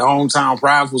is very hometown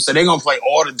prideful, so they gonna play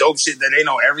all the dope shit that they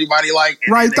know everybody like.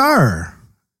 Right there.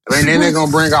 And then they're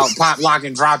gonna bring out Pop, Lock,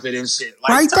 and Drop It and shit.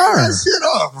 Like, right turn there. that shit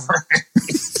up, right?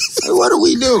 Like, what are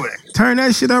we doing? Turn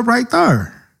that shit up right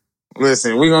there.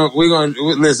 Listen, we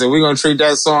gonna treat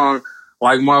that song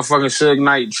like motherfucking Suge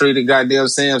Knight treated goddamn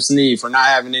Sam Snead for not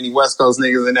having any West Coast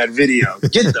niggas in that video.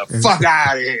 Get the fuck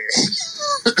out of here.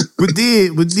 But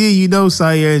then you know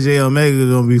Sire and J Omega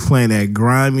gonna be playing that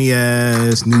grimy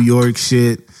ass New York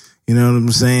shit. You know what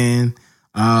I'm saying?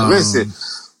 Listen,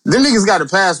 them niggas got to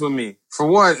pass with me. For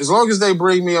one, as long as they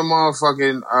bring me a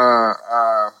motherfucking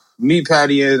meat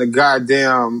patty and a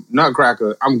goddamn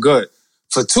nutcracker, I'm good.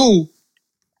 For two,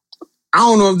 I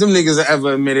don't know if them niggas have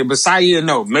ever admitted, but Sire,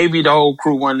 no. Maybe the whole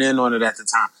crew wasn't in on it at the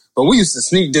time. But we used to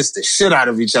sneak diss the shit out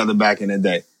of each other back in the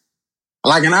day.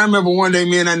 Like, and I remember one day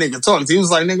me and that nigga talked. He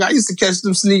was like, nigga, I used to catch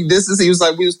them sneak disses. He was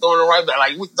like, we was throwing it right back.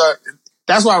 Like,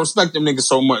 that's why I respect them niggas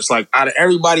so much. Like, out of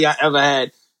everybody I ever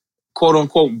had, quote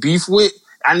unquote, beef with,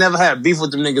 I never had beef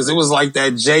with them niggas. It was like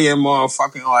that JM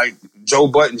fucking like Joe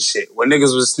Budden shit, where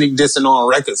niggas was sneak dissing on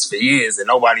records for years and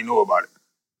nobody knew about it.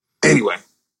 Anyway.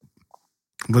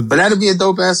 But that'd be a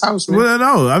dope ass house, man. Well,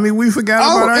 no, I mean we forgot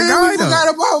about our guy. We forgot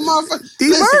about motherfucker.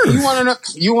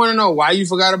 D-Murph. You wanna know why you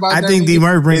forgot about that? I think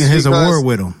D-Murph bringing his award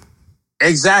with him.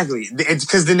 Exactly. It's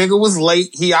because the nigga was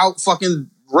late. He out fucking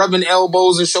rubbing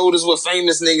elbows and shoulders with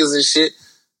famous niggas and shit.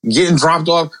 Getting dropped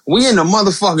off. We in the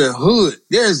motherfucking hood.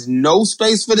 There's no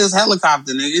space for this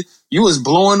helicopter, nigga. You was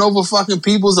blowing over fucking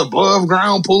people's above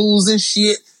ground pools and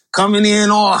shit. Coming in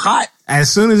all hot.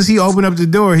 As soon as he opened up the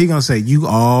door, he gonna say, "You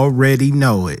already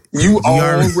know it. You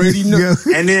already know."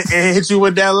 And then hit you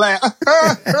with that laugh.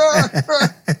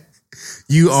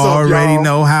 You already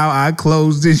know how I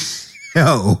close this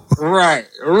show. Right.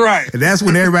 And that's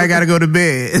when everybody got to go to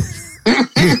bed.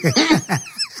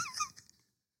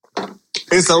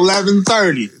 It's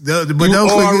 11:30. But you don't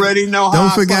already know how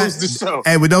I close the show.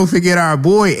 Hey, but don't forget our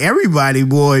boy, everybody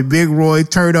boy, Big Roy,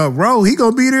 Turn Up Ro. He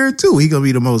gonna be there too. He gonna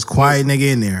be the most quiet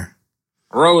nigga in there.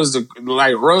 Ro is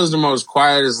the most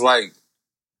quiet. Is like,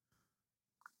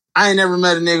 I ain't never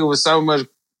met a nigga with so much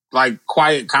like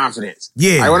quiet confidence.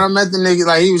 Yeah. Like when I met the nigga,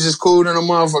 like he was just cool than a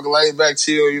motherfucker, laid back,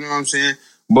 chill. You know what I'm saying?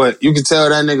 But you could tell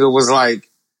that nigga was like,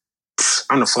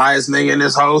 I'm the flyest nigga in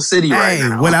this whole city right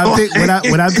now. When I picked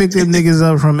them niggas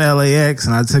up from LAX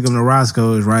and I took them to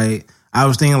Roscoe's, right, I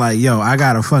was thinking like, yo, I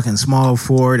got a fucking small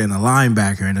forward and a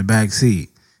linebacker in the back seat.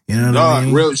 You know what I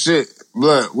mean? Real shit.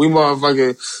 Look, we went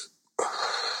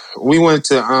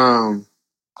to,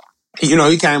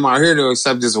 he came out here to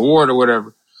accept this award or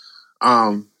whatever.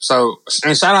 So,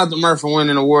 and shout out to Murph for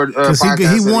winning the award. Because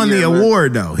he won the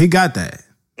award though. He got that.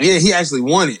 Yeah, he actually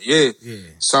won it. Yeah.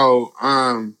 So,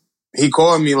 he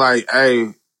called me like,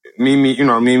 hey, meet me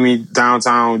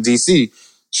downtown DC.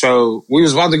 So we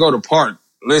was about to go to Park.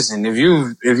 Listen, if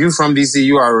you from DC,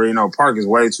 you already know Park is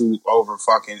way too over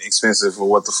fucking expensive for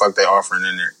what the fuck they offering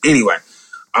in there. Anyway,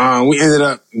 we ended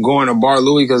up going to Bar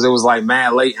Louie because it was like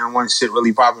mad late and one shit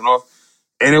really popping off.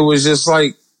 And it was just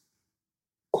like,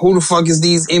 who the fuck is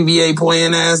these NBA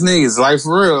playing ass niggas? Like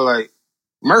for real, like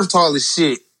Murph tall as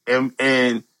shit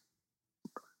and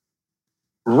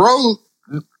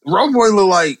Ro boy look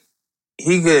like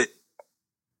he could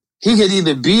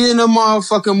either be in a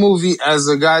motherfucking movie as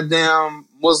a goddamn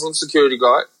Muslim security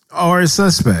guard. Or a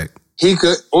suspect. He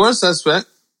could, or a suspect.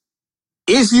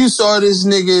 If you saw this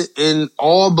nigga in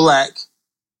all black,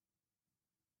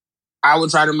 I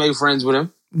would try to make friends with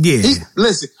him. Yeah.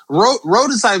 Listen, Ro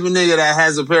the type of nigga that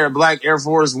has a pair of black Air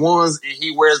Force Ones and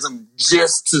he wears them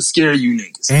just to scare you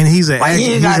niggas. And he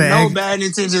ain't got no bad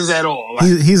intentions at all. Like,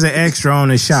 he's an extra on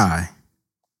the Shy.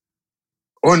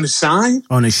 On the Shine?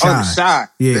 On the Shy. Oh, the Shy.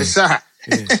 Yeah. The Shy.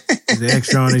 Yeah. He's an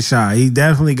extra on the Shy. He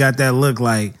definitely got that look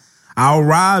like, I'll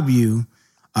rob you,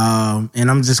 and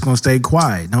I'm just going to stay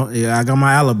quiet. No, I got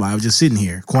my alibi. I was just sitting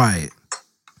here, quiet.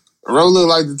 Ro look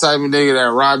like the type of nigga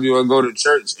that rob you and go to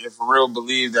church and for real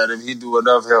believe that if he do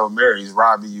enough Hail Marys,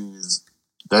 robbing you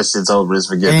that shit's over, it's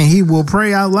forgiven. And he will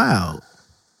pray out loud.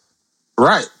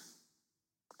 Right.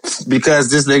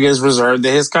 Because this nigga is reserved to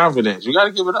his confidence. You got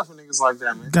to give it up for niggas like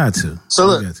that, man. Got to. So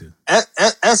look,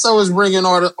 SO is bringing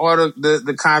all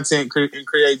the content and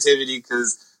creativity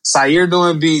because Sire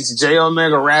doing beats, J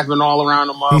Omega rapping all around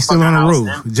the motherfucking He's still on the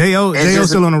house. roof. J.O.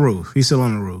 still on the roof. He's still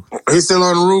on the roof. He's still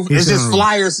on the roof. It's just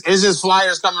flyers. It's just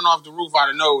flyers coming off the roof out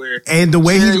of nowhere. And the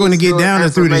way he's going to get down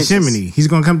is through the chimney. He's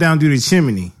going to come down through the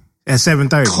chimney at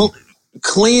 7:30.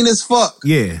 Clean as fuck.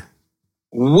 Yeah.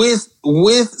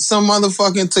 With some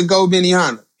motherfucking to-go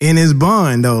Benihana. In his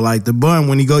bun though, like the bun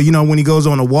when he goes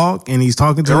on a walk and he's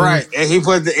talking to him. Right. And he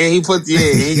got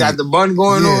the bun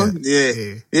going on.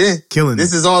 Yeah. Killing it.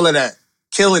 This is all of that.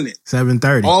 Killing it.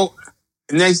 7:30. Oh,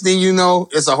 next thing you know,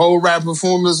 it's a whole rap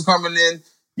performance coming in.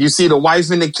 You see the wife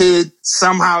and the kid,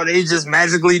 somehow they just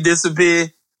magically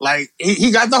disappear. Like,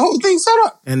 he got the whole thing set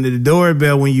up. And the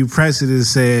doorbell, when you press it, it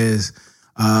says,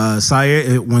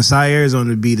 Sire, when Sire is on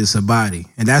the beat, it's a body.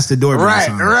 And that's the doorbell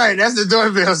sound. Right. That's the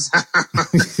doorbell sound.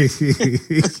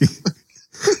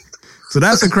 So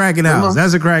that's a cracking house.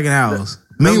 That's a cracking house.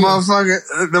 The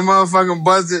motherfucking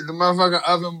buzzer, the motherfucking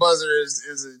oven buzzer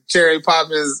is a Cherry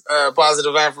Poppins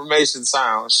positive affirmation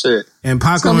sound. Shit. And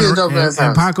Paco in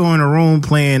the room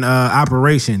playing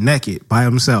Operation Naked by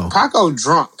himself. Paco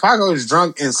drunk. Paco's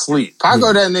drunk and sleep.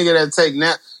 Paco that nigga that take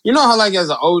naps. You know how like as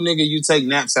an old nigga you take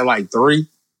naps at like 3?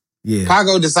 Yeah.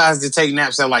 Paco decides to take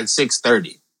naps at like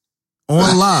 6:30.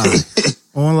 On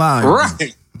live.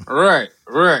 Right.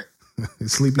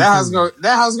 Sleepy. That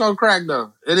house gonna crack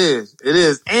though. It is.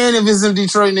 And if it's some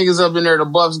Detroit niggas up in there, the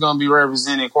Buffs gonna be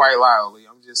represented quite loudly.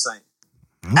 I'm just saying.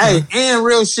 Okay. Hey, and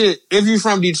real shit. If you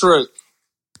from Detroit,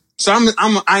 so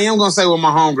I am gonna say what my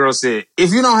homegirl said.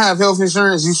 If you don't have health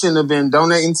insurance, you shouldn't have been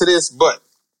donating to this. But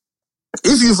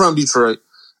if you from Detroit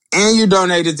and you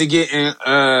donated to getting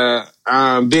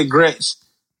Big Gretch,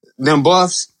 them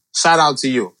Buffs, shout out to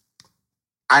you.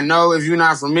 I know if you're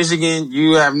not from Michigan,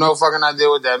 you have no fucking idea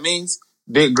what that means.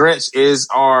 Big Gretch is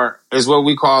what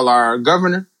we call our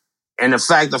governor. And the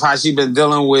fact of how she been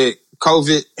dealing with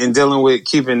COVID and dealing with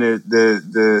keeping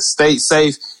the state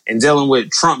safe and dealing with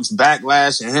Trump's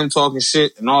backlash and him talking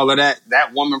shit and all of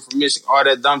that woman from Michigan, all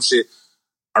that dumb shit.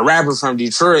 A rapper from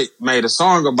Detroit made a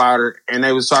song about her and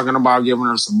they was talking about giving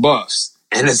her some buffs.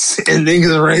 And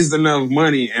niggas raised enough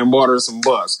money and bought her some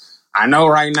buffs. I know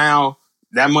right now,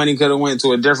 that money could have went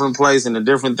to a different place and a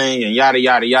different thing and yada,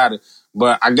 yada, yada.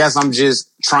 But I guess I'm just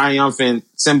triumphant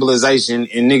symbolization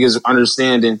and niggas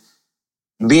understanding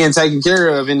being taken care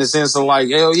of in the sense of like,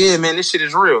 hell yeah, man, this shit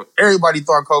is real. Everybody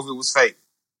thought COVID was fake.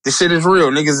 This shit is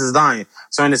real. Niggas is dying.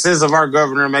 So in the sense of our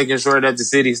governor making sure that the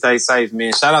city stays safe,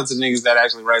 man, shout out to niggas that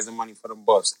actually raise the money for the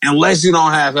buffs. Unless you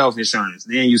don't have health insurance,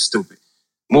 then you stupid.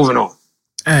 Moving on.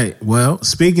 Hey, well,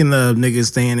 speaking of niggas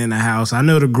staying in the house, I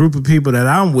know the group of people that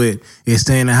I'm with is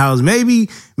staying in the house. Maybe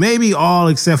all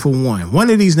except for one.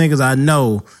 One of these niggas I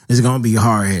know is going to be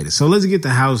hard-headed. So let's get to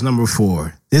house number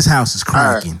 4. This house is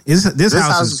cracking. Right. This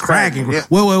house is cracking. Yeah.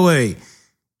 Wait.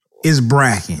 It's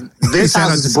bracking. This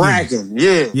house is bracking.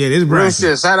 Yeah. Yeah, this bracking. Real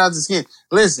shit. Shout out to Skin.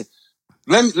 Listen,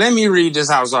 let me read this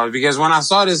house off because when I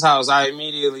saw this house, I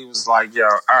immediately was like, yo,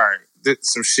 all right,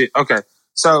 some shit. Okay.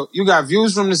 So you got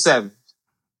Views from the 7.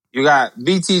 You got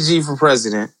BTG for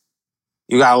president.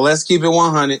 You got Let's Keep It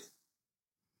 100.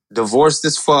 Divorced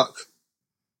as fuck.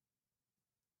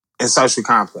 And Social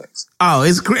Complex. Oh,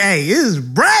 it's great. Hey, it's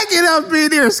bragging up in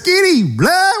there, Skinny.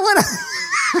 Blood. What?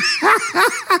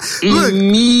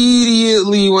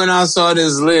 Immediately when I saw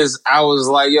this list, I was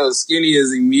like, yo, Skinny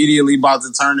is immediately about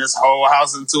to turn this whole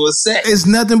house into a set. It's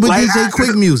nothing but like, DJ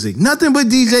Quick music. Nothing but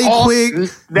DJ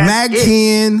Quick, Mac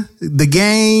 10, The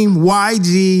Game,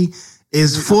 YG.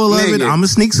 Is full of it. I'm going to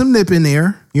sneak some Nip in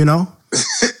there, you know?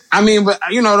 I mean, but,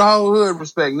 you know, the whole hood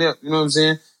respect Nip, you know what I'm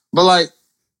saying? But, like,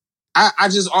 I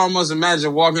just almost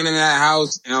imagine walking in that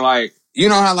house and, like, you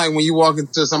know how, like, when you walk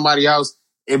into somebody's house,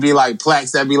 it'd be, like,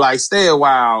 plaques that be, like, stay a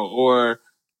while, or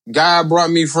God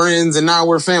brought me friends and now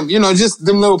we're family. You know, just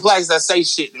them little plaques that say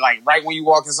shit, like, right when you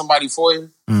walk in somebody's foyer.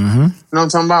 Mm-hmm. You know what I'm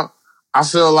talking about? I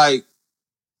feel like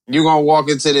you're going to walk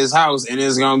into this house and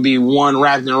there's going to be one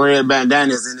wrapped in red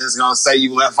bandanas and it's going to say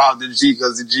you left out the G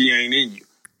because the G ain't in you.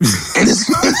 And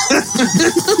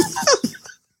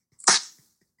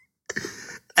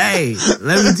hey,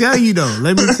 let me tell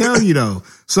you though.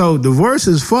 So Divorce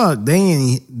as fuck.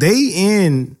 They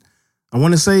in, I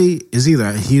want to say it's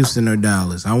either Houston or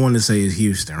Dallas. I want to say it's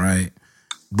Houston, right?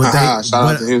 But shout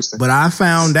out to Houston. But I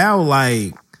found out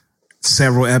like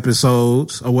several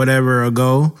episodes or whatever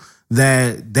ago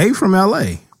that they from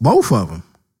LA, both of them.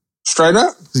 Straight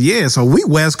up? Yeah, so we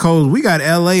West Coast, we got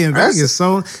LA and Vegas,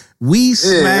 so we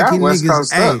smacking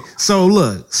niggas. Hey, so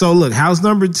look, house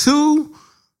number 2,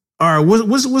 or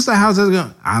what's the house that's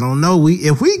going? I don't know.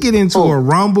 If we get into a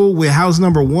rumble with house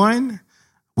number 1,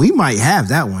 we might have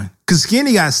that one. Cause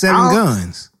Skinny got 7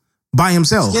 guns by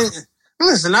himself.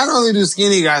 Listen, not only do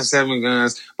Skinny got 7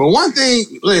 guns, but one thing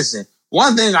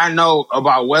I know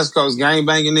about West Coast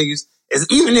gangbanging niggas is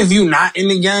even if you not in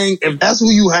the gang, if that's who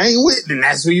you hang with, then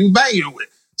that's who you banging with.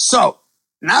 So,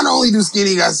 not only do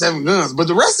Skinny got 7 guns, but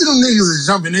the rest of them niggas is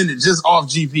jumping in it just off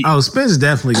GP. Oh, Spence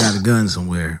definitely got a gun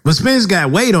somewhere. But Spence got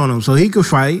weight on him, so he could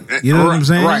fight. You know what I'm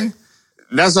saying? Right.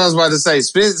 That's what I was about to say.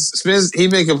 Spence, he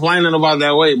been complaining about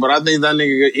that weight, but I think that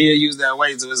nigga, he'll use that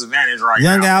weight to his advantage right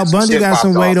now. Young now. Al Bundy got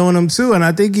some weight on him too, and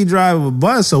I think he drive a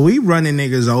bus, so we running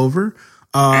niggas over.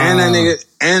 And that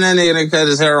nigga that cut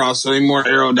his hair off, so he more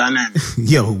aerodynamic.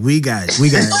 Yo, we got.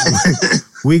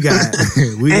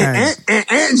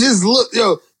 And just look,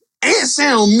 yo, Ant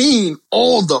sound mean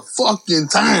all the fucking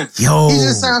time. Yo, he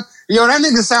just sound. Yo, that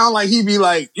nigga sound like he be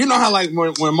like, you know how like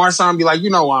when Marshawn be like, you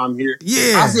know why I'm here.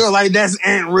 Yeah, I feel like that's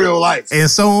Ant real life, and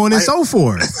so on and so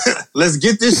forth. Let's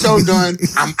get this show done.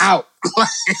 I'm out.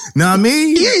 Know what I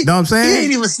mean? Know what I'm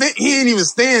saying? He ain't even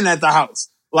staying at the house.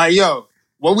 Like, yo,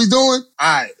 what we doing? All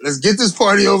right, let's get this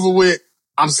party over with.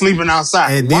 I'm sleeping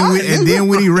outside. And then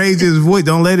when he raises his voice,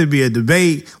 don't let it be a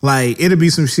debate. Like, it'll be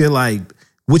some shit like,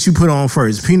 what you put on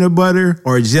first, peanut butter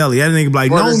or jelly? That nigga be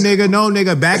like, no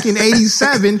nigga, back in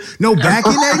 87, back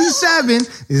in 87,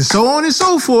 and so on and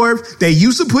so forth, they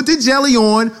used to put the jelly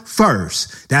on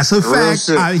first. That's a fact.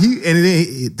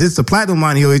 This is the platinum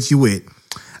line he'll hit you with.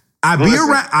 I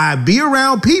be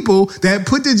around people that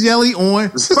put the jelly on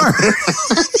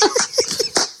first.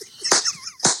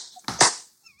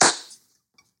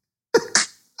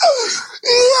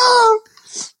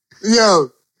 Yo,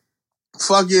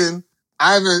 fucking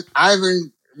Ivan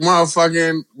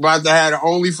motherfucking about to have the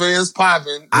OnlyFans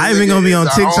popping. Ivan gonna be on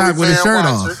TikTok with his shirt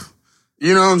off.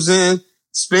 You know what I'm saying?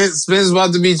 Spence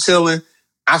about to be chilling.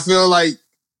 I feel like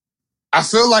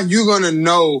you're gonna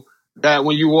know that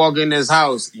when you walk in this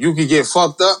house, you could get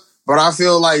fucked up. But I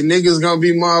feel like niggas gonna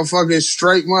be motherfucking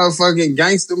straight motherfucking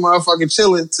gangster motherfucking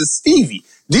chilling to Stevie.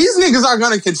 These niggas are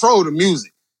gonna control the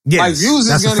music. Yes, like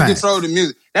music's gonna control the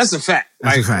music. That's a fact.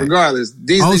 That's a fact. Regardless,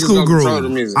 these old niggas school gonna groove. control the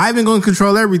music. Ivan gonna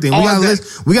control everything.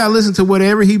 We gotta listen to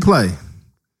whatever he play.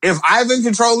 If Ivan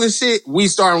controlling shit, we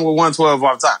starting with 112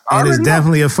 off top. And it's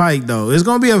definitely a fight though. It's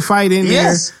gonna be a fight in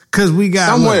there because we got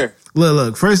somewhere.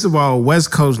 Look. First of all,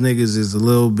 West Coast niggas is a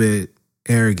little bit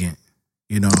arrogant,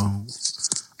 you know.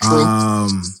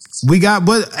 We got,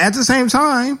 but at the same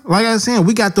time, like I was saying,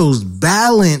 we got those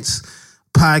balanced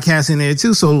podcasts in there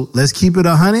too. So let's keep it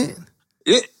 100.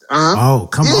 Yeah. Oh,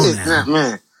 come on now,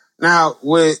 man. Now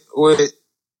with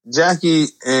Jackie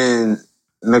and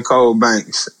Nicole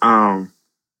Banks, I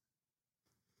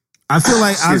feel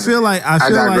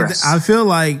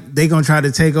like they gonna try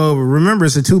to take over. Remember,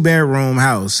 it's a 2-bedroom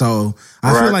house, so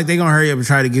I feel like they gonna hurry up and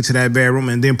try to get to that bedroom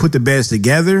and then put the beds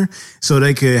together so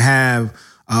they could have,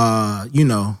 like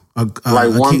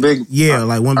one big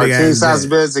king size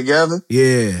bed together.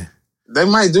 Yeah, they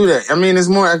might do that. I mean, it's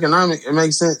more economic. It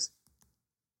makes sense.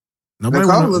 Nobody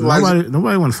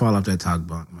want to fall off that top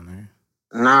bunk, man.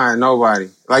 Nah,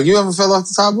 nobody. Like, you ever fell off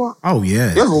the top bunk? Oh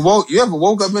yeah. You ever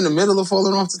woke up in the middle of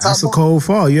falling off the top bunk? That's a cold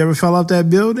fall. You ever fell off that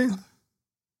building?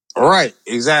 Right,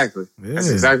 exactly. Yeah. That's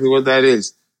exactly what that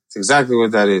is. It's exactly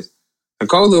what that is.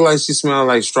 Nicole looked like she smelled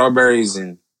like strawberries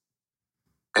and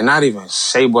not even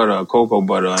shea butter or cocoa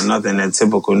butter or nothing that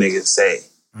typical niggas say.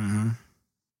 Mm-hmm.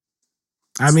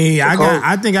 I mean,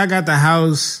 I think I got the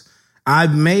house. I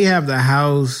may have the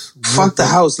house. Fuck the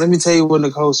house. Let me tell you what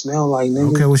Nicole smelled like,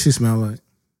 nigga. Okay, what she smell like?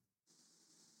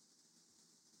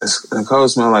 Nicole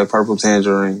smelled like purple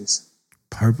tangerines.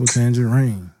 Purple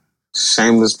tangerine.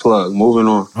 Shameless plug. Moving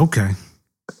on. Okay.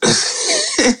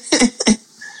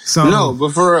 So no,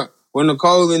 but for real, when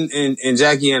Nicole and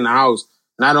Jackie in the house,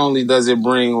 not only does it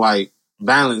bring like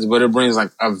balance, but it brings like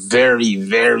a very,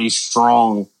 very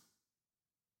strong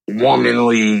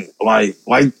womanly, like,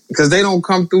 because they don't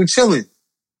come through chilling.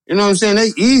 You know what I'm saying?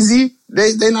 They easy.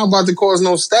 They not about to cause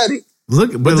no static.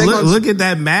 Look at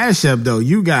that mashup though.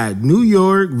 You got New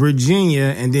York,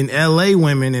 Virginia, and then LA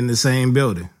women in the same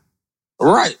building.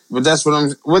 Right, but that's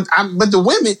what but the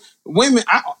women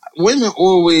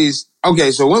always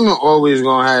so women always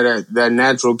gonna have that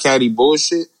natural catty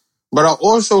bullshit. But I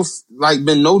also like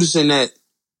been noticing that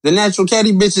the natural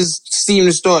catty bitches seem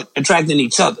to start attracting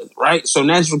each other, right? So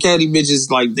natural catty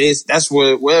bitches like this, that's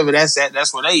wherever that's at,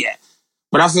 that's where they at.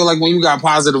 But I feel like when you got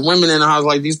positive women in the house,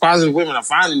 like these positive women are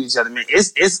finding each other, man.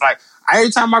 It's like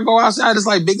every time I go outside, it's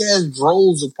like big ass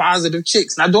droves of positive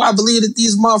chicks. Now, do I believe that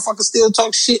these motherfuckers still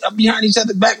talk shit up behind each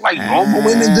other back like normal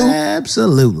women do?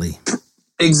 Absolutely.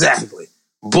 Exactly.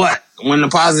 But when the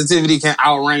positivity can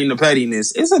outreign the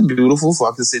pettiness, it's a beautiful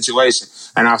fucking situation.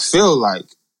 And I feel like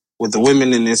with the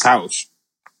women in this house,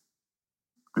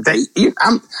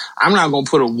 I'm not gonna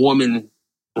put a woman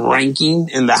ranking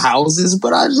in the houses,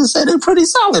 but I just say they're pretty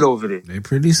solid over there. They're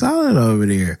pretty solid over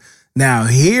there. Now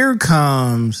here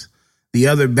comes the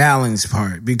other balance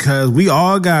part, because we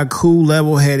all got cool,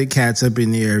 level-headed cats up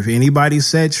in there. If anybody's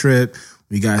set trip,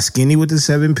 we got Skinny with the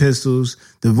 7 pistols.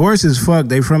 Divorce is fuck.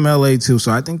 They from LA too,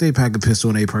 so I think they pack a pistol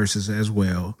in their purses as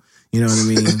well. You know what I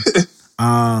mean?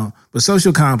 But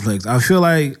Social Complex, I feel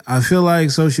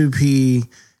like Social P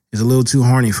is a little too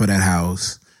horny for that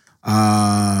house.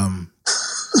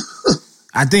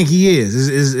 I think he is.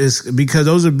 It's because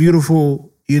those are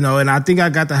beautiful, and I think I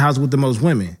got the house with the most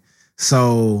women.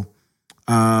 So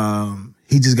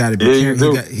he just got to be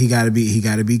careful. He got to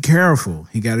be careful.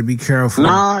 He got to be careful.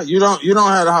 Nah, you don't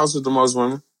have the house with the most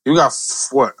women. You got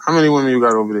what? How many women you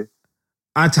got over there?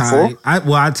 I tied.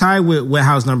 I tied with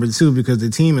house number 2 because the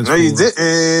team is 4. No, you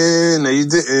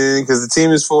didn't. Because the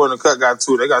team is 4 and the cut got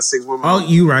 2. They got 6 women. Oh,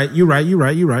 you right.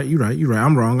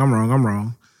 I'm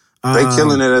wrong. They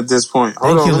killing it at this point.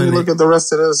 Hold on, let me look at the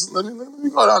rest of this. Let me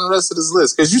go down the rest of this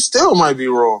list because you still might be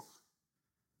wrong.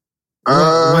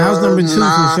 Well, house number 2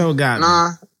 for sure got me.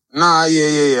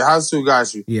 Yeah. House 2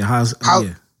 got you. Yeah,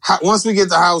 once we get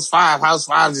to house 5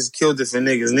 just killed it for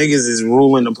niggas. Niggas is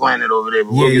ruling the planet over there.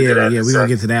 But we'll get to that. Yeah, we're gonna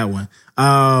get to that one.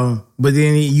 But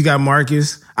then you got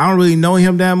Marcus. I don't really know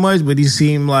him that much, but he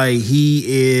seemed like he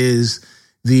is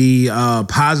the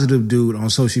positive dude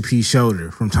on Social P's shoulder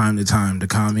from time to time to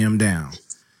calm him down.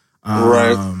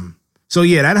 Right. So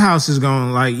yeah, that house is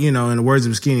going in the words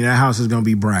of Skinny, that house is gonna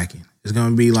be bracking. It's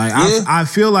gonna be like I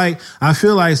feel like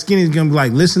Skinny's gonna be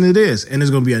like, listen to this, and there's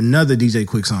gonna be another DJ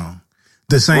Quick song.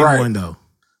 The same one though.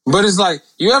 But it's like,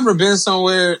 you ever been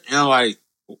somewhere and like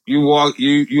you walk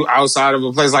you outside of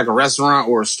a place like a restaurant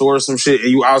or a store or some shit, and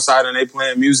you outside and they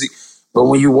playing music, but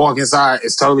when you walk inside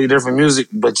it's totally different music,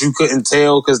 but you couldn't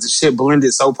tell because the shit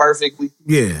blended so perfectly?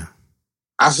 Yeah.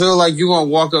 I feel like you're gonna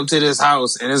walk up to this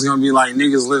house and it's gonna be like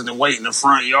niggas listening wait in the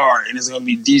front yard, and it's gonna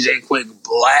be DJ Quick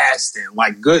blasting,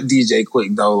 like good DJ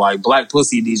Quick though, like Black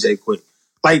Pussy DJ Quick.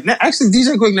 Like, actually,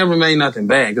 DJ Quick never made nothing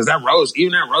bad because that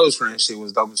Rosecrans shit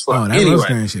was dope as fuck. Oh, that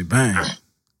Rosecrans shit bang.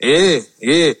 Yeah.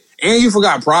 And you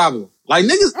forgot Problem. Like,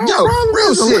 niggas,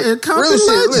 real shit.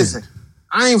 Listen,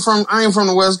 I ain't from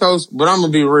the West Coast, but I'm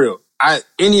gonna be real.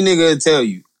 Any nigga will tell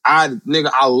you, I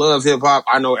love hip hop.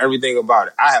 I know everything about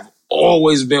it. I have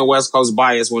always been West Coast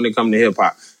biased when it comes to hip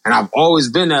hop, and I've always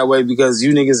been that way because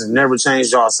you niggas have never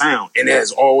changed y'all sound, and it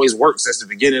has always worked since the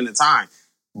beginning of time.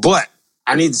 But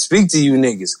I need to speak to you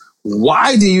niggas.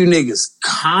 Why do you niggas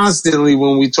constantly,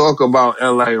 when we talk about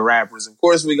LA rappers, of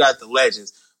course we got the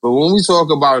legends, but when we talk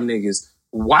about niggas,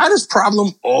 why does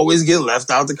Problem always get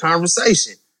left out the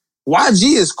conversation?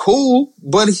 YG is cool,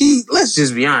 but let's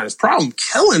just be honest, Problem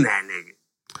killing that nigga.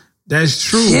 That's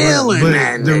true.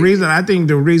 But the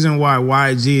reason why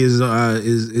YG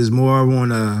is more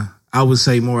on I would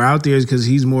say more out there is because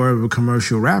he's more of a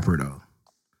commercial rapper though.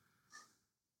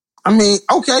 I mean,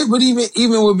 okay, but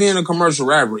even with being a commercial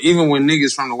rapper, even when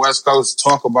niggas from the West Coast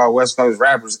talk about West Coast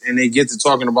rappers and they get to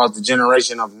talking about the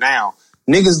generation of now,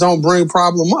 niggas don't bring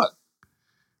Problem up.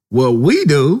 Well, we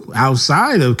do.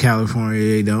 Outside of California,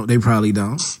 they don't. They probably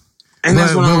don't. And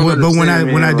that's what I'm But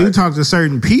when I do talk to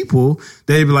certain people,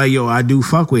 they be like, yo, I do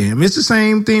fuck with him. It's the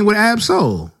same thing with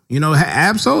Ab-Soul.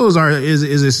 Ab-Soul is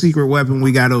a secret weapon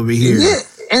we got over here. Yeah,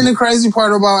 and the crazy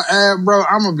part about Ab, bro,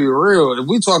 I'm going to be real. If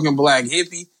we talking Black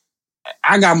Hippie,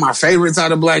 I got my favorites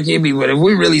out of Black Hippie, but if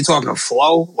we really talking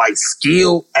flow, like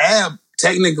skill, Ab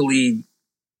technically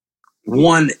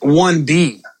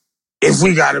 1B. If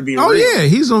we gotta be real. Oh yeah,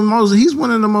 he's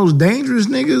one of the most dangerous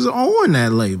niggas on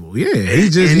that label. Yeah, he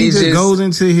just goes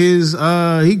into his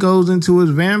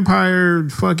vampire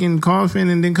fucking coffin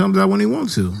and then comes out when he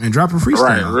wants to and drop a freestyle.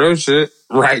 Right, real shit.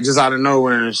 Right, just out of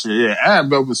nowhere and shit. Yeah, Ab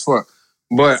dope as fuck.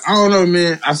 But I don't know,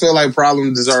 man. I feel like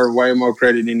Problem deserves way more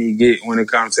credit than he get when it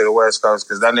comes to the West Coast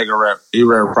because that nigga rap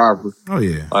proper. Oh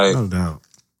yeah, like, no doubt.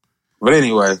 But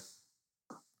anyway,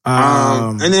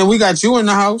 and then we got you in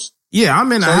the house. Yeah,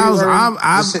 I'm in the house.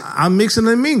 I'm mixing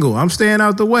and mingle. I'm staying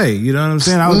out the way. You know what I'm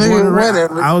saying? I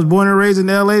was born and raised in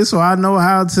LA, so I know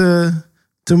how to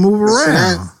move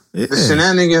around. The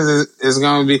shenanigans is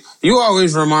gonna be. You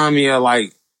always remind me of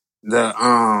like the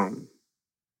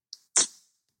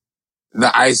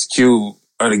Ice Cube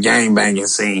of the gangbanging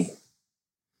scene.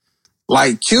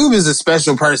 Like Cube is a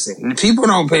special person. People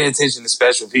don't pay attention to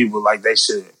special people like they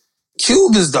should.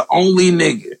 Cube is the only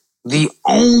nigga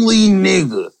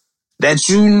that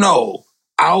you know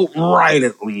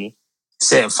outrightly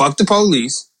said, fuck the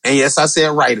police. And yes, I said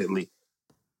rightly.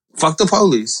 Fuck the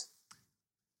police.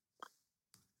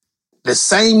 The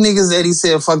same niggas that he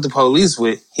said fuck the police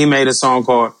with, he made a song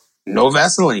called No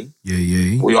Vaseline.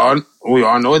 Yeah. We all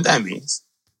know what that means.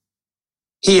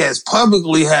 He has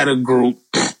publicly had a group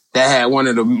that had one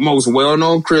of the most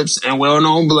well-known Crips and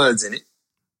well-known Bloods in it.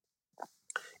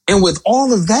 And with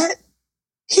all of that,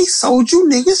 he sold you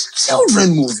niggas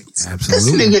children movies.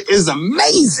 Absolutely. This nigga is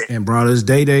amazing. And brought us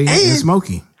Day Day and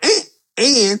Smokey.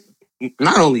 And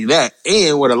not only that,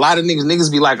 and what a lot of niggas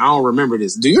be like, I don't remember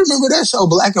this. Do you remember that show,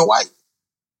 Black and White?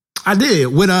 I did.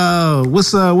 With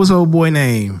what's old boy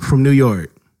name from New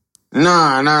York?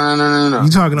 No. You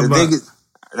talking about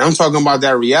I'm talking about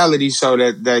that reality show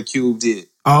that Cube did.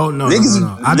 Oh no, niggas,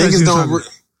 no. Niggas don't.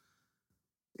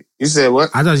 You said what?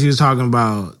 I thought you was talking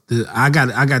about. I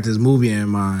got this movie in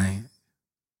mind.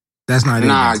 That's not it.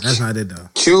 That's not it though.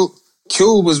 Cube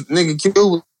was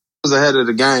ahead of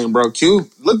the game, bro. Cube,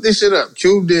 look this shit up.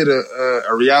 Cube did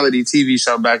a reality TV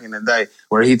show back in the day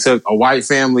where he took a white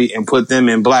family and put them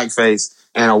in blackface,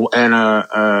 and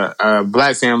a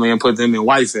black family and put them in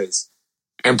whiteface,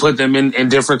 and put them in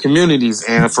different communities.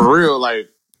 And for real, like,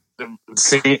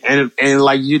 and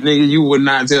like you would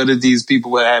not tell that these people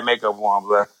would have makeup on,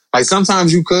 bro. Like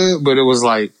sometimes you could, but it was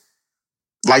like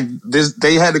this.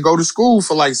 They had to go to school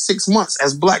for like 6 months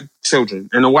as black children,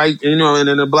 and the white, and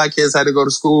then the black kids had to go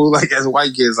to school like as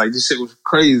white kids. Like this shit was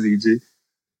crazy, G.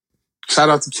 Shout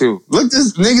out to Q. Look,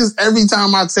 this niggas, every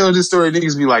time I tell this story,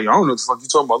 niggas be like, I don't know what the fuck you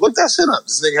talking about. Look that shit up.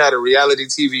 This nigga had a reality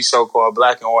TV show called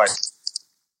Black and White.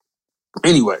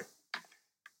 Anyway,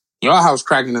 y'all house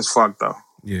cracking as fuck though.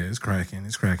 Yeah, it's cracking.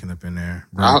 It's cracking up in there.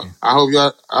 I hope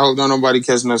don't nobody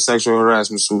catch no sexual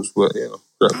harassment suits, but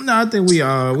No, I think we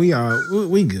good.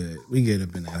 We good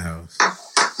up in that house.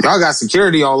 Y'all got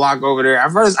security on lock over there.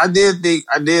 At first, I did think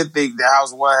the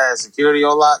house one had security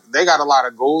on lock. They got a lot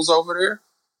of ghouls over there.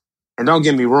 And don't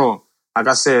get me wrong. Like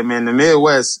I said, man, the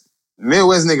Midwest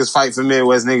niggas fight for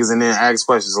Midwest niggas and then ask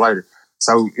questions later.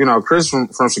 So, Chris from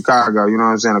Chicago, you know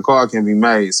what I'm saying? A call can be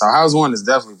made. So House 1 is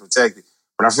definitely protected.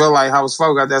 But I feel like House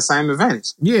 4 got that same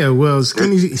advantage. Yeah, well,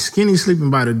 Skinny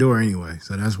sleeping by the door anyway,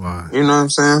 so that's why. You know what I'm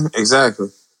saying? Exactly.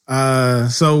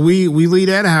 So we leave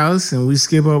that house and we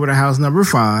skip over to house number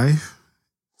 5.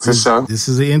 For sure. This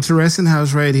is an interesting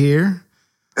house right here.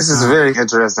 This is a very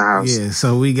interesting house. Yeah,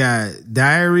 so we got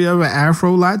Diary of an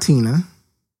Afro Latina.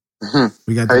 Mm-hmm.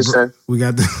 We got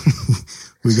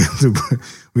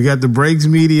the Breaks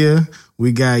Media.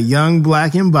 We got Young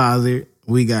Black and Bothered.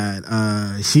 We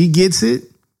got She Gets It,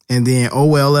 and then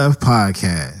OLF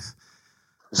Podcast.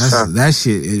 That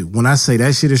shit. When I say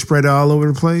that shit is spread all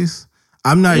over the place,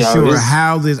 I'm not sure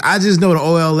how this. I just know the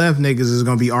OLF niggas is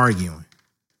gonna be arguing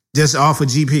just off of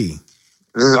GP.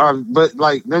 But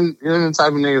like them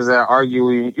type of niggas that argue.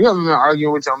 You ever been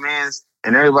arguing with your mans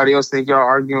and everybody else think y'all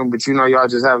arguing, but y'all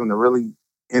just having a really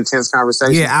intense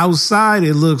conversation? Yeah, outside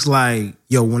it looks like,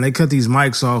 when they cut these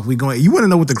mics off, we going. You want to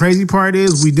know what the crazy part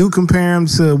is? We do compare them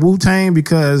to Wu-Tang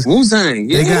because Wu-Tang,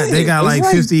 they got like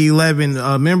 50,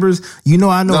 11 members. I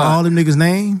know all them niggas'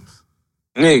 names.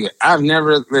 Nigga, I've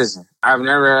never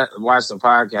watched a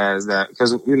podcast that,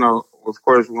 because of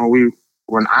course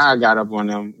when I got up on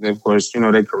them, of course,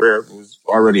 their career was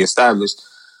already established.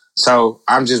 So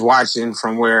I'm just watching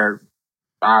from where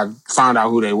I found out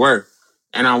who they were.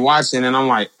 And I'm watching and I'm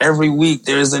like, every week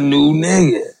there's a new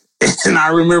nigga. And I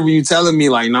remember you telling me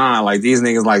like, nah, like these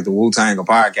niggas like the Wu-Tang of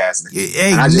podcasting.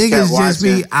 Hey, niggas just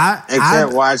be,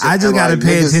 I just got to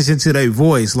pay attention to their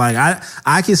voice. Like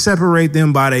I can separate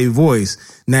them by their voice.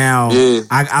 Now,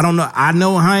 I don't know. I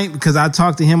know Hank because I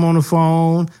talked to him on the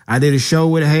phone. I did a show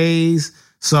with Hayes.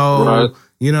 So,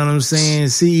 you know what I'm saying?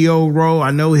 CEO Rowe, I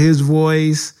know his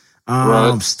voice.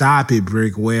 Stop it,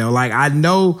 Brickwell. Like I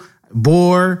know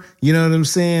Boar, you know what I'm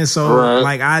saying? So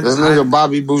like this nigga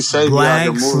Bobby Boucher Black, be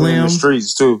out there moving in the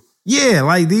streets too. Yeah,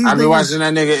 like these. I be watching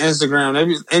that nigga Instagram.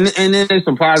 And then there's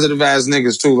some positive ass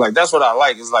niggas too. Like that's what I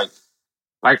like. It's like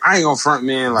I ain't gonna front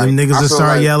man. Like them niggas will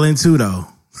start yelling too though.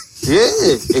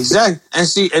 Yeah,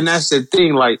 exactly. And that's the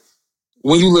thing. Like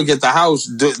when you look at the house,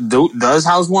 does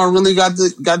House 1 really got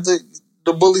the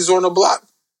bullies on the block?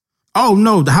 Oh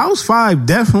no, the House 5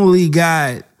 definitely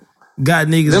got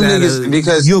niggas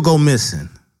because you'll go missing.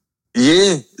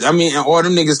 Yeah, I mean, and all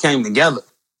them niggas came together.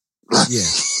 Yeah,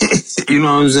 you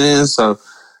know what I'm saying. So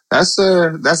that's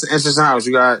an interesting house.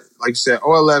 You got, like you said,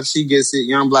 OLF, She Gets It,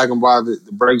 Young Black and Bothered,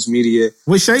 the Breaks Media.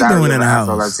 What's Shay doing in the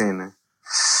house?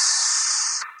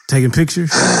 Taking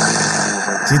pictures.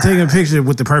 She's taking a picture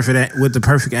with the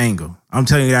perfect angle. I'm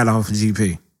telling you that off of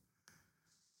GP.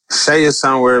 Shay is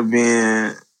somewhere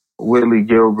being Whitley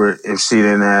Gilbert if she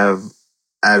didn't have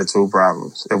attitude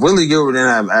problems. If Whitley Gilbert didn't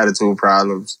have attitude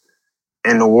problems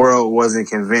and the world wasn't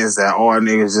convinced that all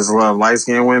niggas just love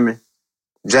light-skinned women,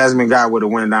 Jasmine Gott would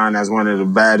have went down as one of the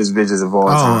baddest bitches of all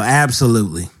time. Oh,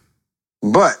 absolutely.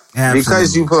 But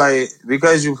because you play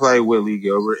Whitley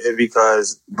Gilbert and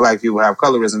because black people have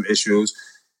colorism issues,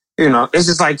 it's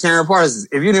just like Karen Parsons.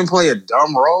 If you didn't play a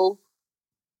dumb role,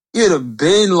 you'd have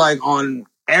been like on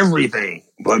everything.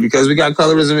 But because we got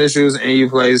colorism issues and you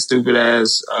play stupid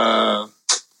ass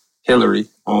Hillary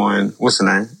on what's the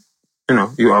name?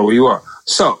 You are where you are.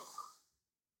 So,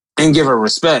 and give her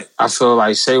respect. I feel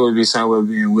like Shay would be somewhere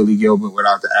being Whitley Gilbert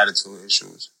without the attitude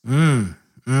issues.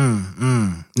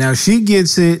 Now She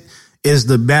Gets It is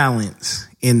the balance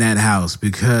in that house,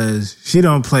 because she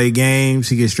don't play games.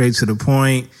 She gets straight to the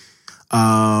point.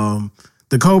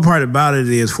 The cool part about it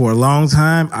is, for a long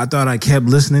time, I thought I kept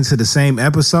listening to the same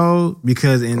episode,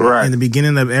 because in the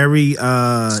beginning of every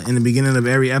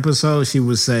episode, she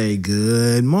would say,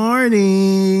 "Good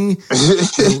morning."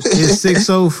 It's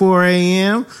 6:04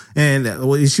 a.m. and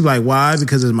she'd be like, "Why?"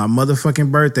 Because it's my motherfucking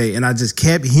birthday, and I just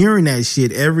kept hearing that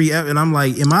shit and I'm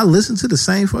like, "Am I listening to the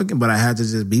same fucking?" But I had to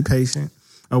just be patient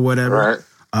or whatever. Right.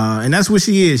 And that's what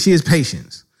she is. She is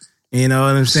patience. You know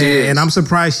what I'm saying? And I'm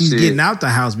surprised she's getting out the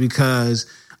house, because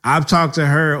I've talked to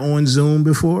her on Zoom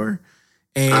before,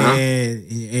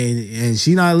 and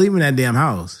she not leaving that damn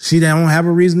house. She don't have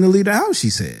a reason to leave the house, she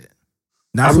said.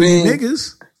 Not for you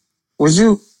niggas.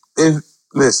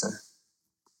 Listen.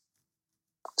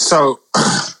 So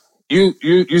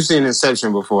you seen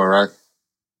Inception before, right?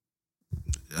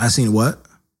 I seen what?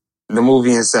 The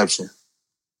movie Inception.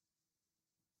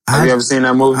 Have you ever seen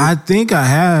that movie? I think I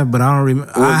have, but I don't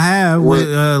remember. I have with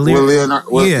Leonardo.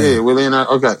 With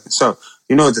Leonardo. Okay, so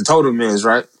you know what the totem is,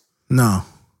 right? No.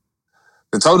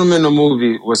 The totem in the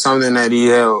movie was something that he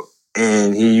held,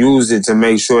 and he used it to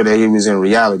make sure that he was in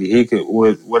reality. He could,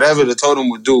 whatever the totem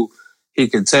would do, he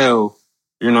could tell,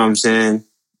 you know what I'm saying,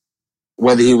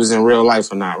 whether he was in real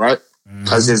life or not, right?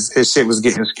 Because his shit was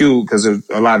getting skewed because of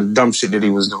a lot of dumb shit that he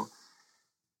was doing.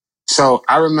 So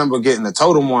I remember getting the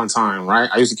totem one time, right?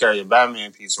 I used to carry a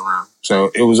Batman piece around.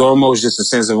 So it was almost just a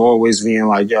sense of always being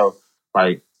like, yo,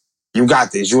 like, you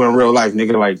got this. You in real life,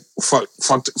 nigga. Like, fuck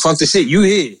the shit. You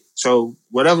here. So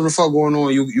whatever the fuck going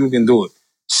on, you can do it.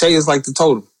 Shay is like the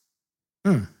totem.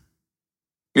 You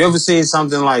ever seen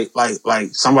something like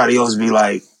somebody else be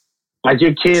like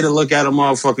your kid to look at a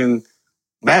motherfucking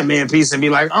Batman piece and be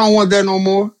like, I don't want that no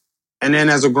more. And then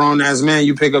as a grown-ass man,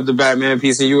 you pick up the Batman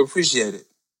piece and you appreciate it.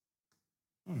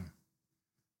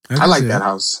 I like that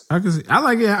house. I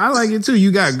like it. I like it too.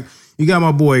 You got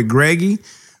my boy Greggy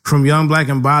from Young Black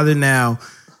and Bothered. Now,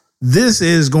 this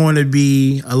is going to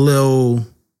be a little.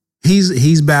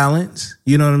 He's balanced.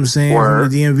 You know what I'm saying? From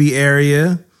the DMV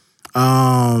area,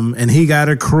 and he got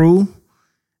a crew.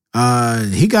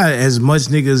 He got as much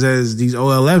niggas as these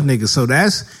OLF niggas. So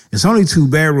it's only 2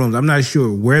 bedrooms. I'm not sure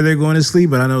where they're going to sleep,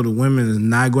 but I know the women is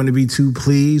not going to be too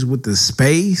pleased with the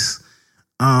space.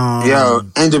 Depending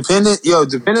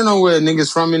on where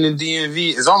niggas from in the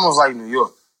DMV, it's almost like New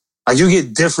York. Like, you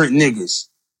get different niggas.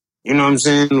 You know what I'm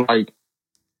saying? Like,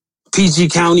 PG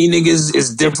County niggas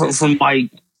is different from,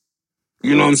 like,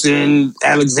 you know what I'm saying,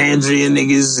 Alexandria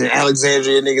niggas and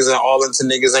Arlington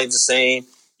niggas ain't the same.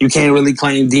 You can't really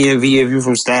claim DMV if you're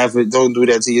from Stafford. Don't do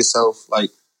that to yourself.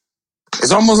 Like,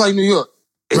 it's almost like New York.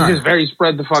 It's just very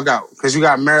spread the fuck out. Because you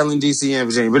got Maryland, DC, and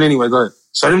Virginia. But anyway, go ahead.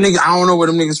 So them niggas, I don't know where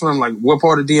them niggas from. Like, what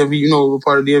part of DMV? You know what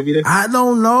part of DMV they? I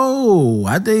don't know.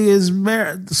 I think it's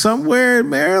somewhere in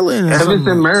Maryland. If it's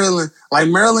in Maryland, like,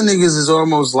 Maryland niggas is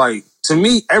almost like, to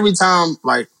me, every time,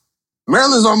 like,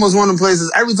 Maryland's almost one of the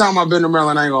places, every time I've been to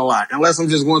Maryland, I ain't gonna lie, unless I'm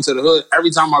just going to the hood,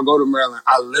 every time I go to Maryland,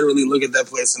 I literally look at that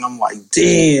place and I'm like,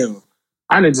 damn,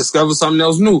 I didn't discover something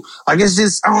else new. Like, it's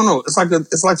just, I don't know, it's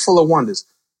like full of wonders.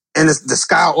 And the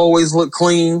sky always look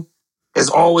clean. It's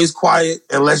always quiet,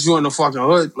 unless you're in the fucking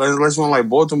hood, unless you're in like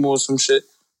Baltimore or some shit.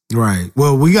 Right.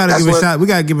 Well, we gotta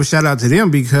give a shout out to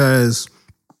them, because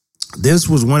this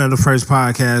was one of the first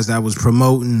podcasts that was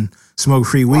promoting Smoke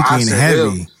Free Weekend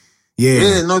heavy.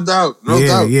 Yeah, no doubt.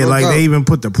 They even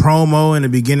put the promo in the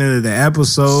beginning of the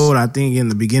episode. I think in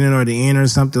the beginning or the end or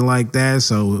something like that.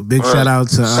 So big shout out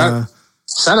to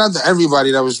shout out to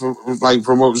everybody that was like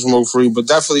promoting Smoke Free, but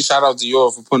definitely shout out to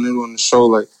y'all for putting it on the show.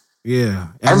 Like, yeah,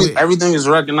 everything is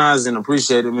recognized and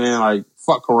appreciated, man. Like,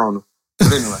 fuck Corona.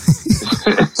 But anyway.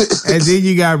 And then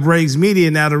you got Breaks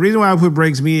Media. Now, the reason why I put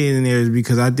Breaks Media in there is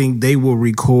because I think they will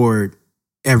record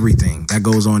everything that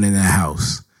goes on in that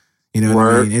house. You know what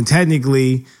I mean? And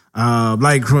technically,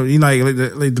 like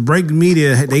the Break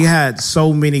Media, they had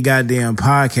so many goddamn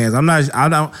podcasts.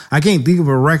 I can't think of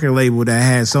a record label that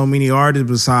had so many artists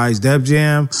besides Def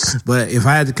Jam. But if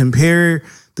I had to compare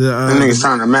the niggas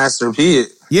trying to Master P it.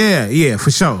 Yeah,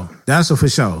 for sure. That's for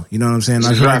sure. You know what I'm saying?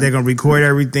 I feel like they're gonna record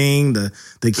everything. The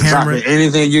camera,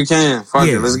 anything you can. Fuck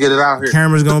it, let's get it out here. The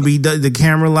camera's gonna be the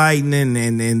camera lighting and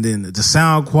then the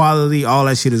sound quality. All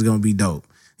that shit is gonna be dope.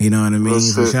 You know what I mean?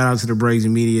 So shout out to the Breaks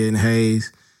Media and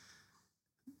Hayes.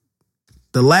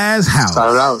 The Last House.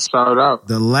 Shout out.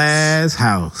 The Last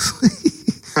House.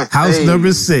 House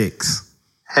number 6.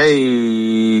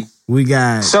 Hey. We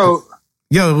got. So.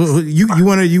 Yo, you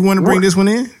want to bring this one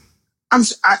in? I'm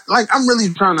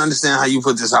really trying to understand how you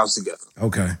put this house together.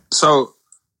 Okay. So,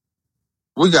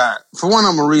 we got, for one,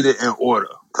 I'm going to read it in order.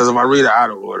 Because if I read it out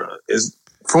of order,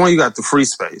 for one, you got the free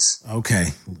space. Okay.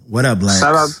 What up, Lex?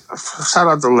 Shout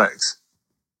out to Lex.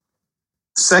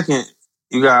 Second,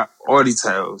 you got Audie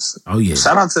Tales. Oh, yeah.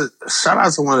 Shout out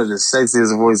to one of the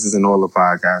sexiest voices in all of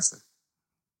podcasting.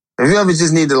 If you ever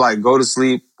just need to like go to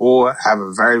sleep or have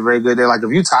a very, very good day, like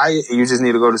if you're tired and you just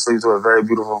need to go to sleep to a very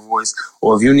beautiful voice,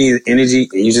 or if you need energy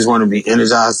and you just want to be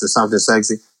energized to something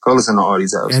sexy, go listen to Audie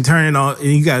Tales. And turn it on, and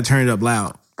you gotta turn it up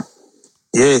loud.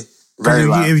 Yeah, very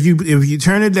loud. If you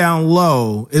turn it down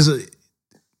low,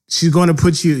 she's going to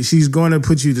put you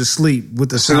to sleep with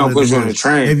the sound. She's gonna put you in a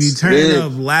trance. If you turn it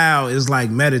up loud, it's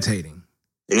like meditating.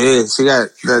 Yeah, she got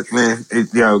that,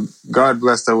 man. God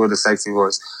blessed her with a sexy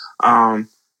voice.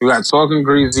 You got Talking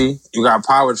Greasy, you got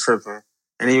Power Tripping,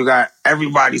 and then you got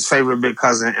everybody's favorite big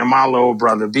cousin and my little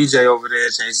brother, BJ, over there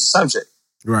changed the subject.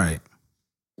 Right.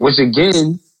 Which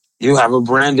again, you have a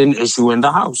branding issue in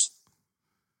the house.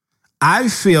 I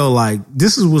feel like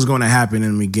this is what's going to happen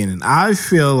in the beginning. I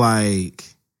feel like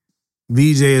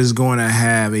BJ is going to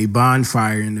have a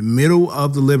bonfire in the middle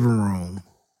of the living room.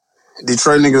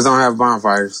 Detroit niggas don't have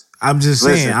bonfires. I'm just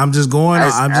saying. Listen, I'm just going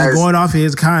off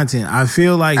his content. I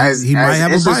feel like he might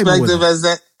have a Bible with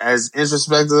him. As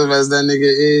introspective as that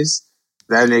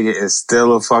nigga is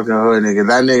still a fucking hood nigga.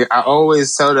 That nigga, I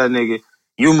always tell that nigga,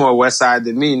 you more west side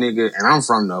than me, nigga, and I'm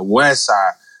from the west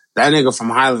side. That nigga from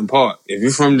Highland Park. If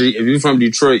you're from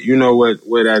Detroit, you know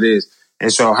where that is.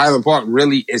 And so Highland Park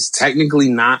really is technically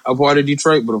not a part of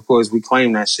Detroit, but of course we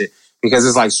claim that shit because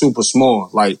it's like super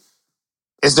small. Like,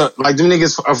 it's them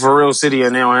niggas are for real city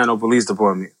and they don't have no police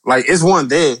department. Like, it's one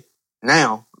there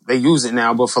now. They use it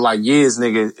now, but for like years,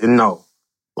 nigga, no.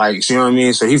 Like, you know what I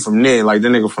mean? So he from there, like the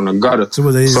nigga from the gutter. So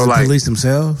were they just police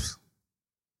themselves?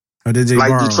 Or did they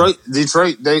borrow?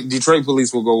 Detroit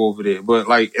police will go over there. But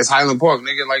like, it's Highland Park,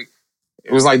 nigga. Like,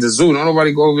 it was like the zoo. Don't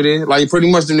nobody go over there. Like,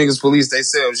 pretty much them niggas police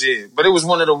themselves, yeah. But it was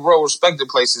one of the real respected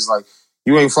places. Like,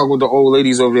 you ain't fuck with the old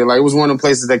ladies over there. Like, it was one of the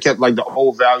places that kept like the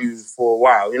old values for a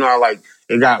while. You know how like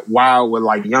it got wild with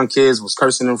like young kids was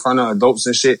cursing in front of adults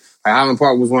and shit. Like Highland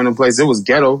Park was one of the places. It was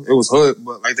ghetto. It was hood,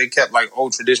 but like they kept like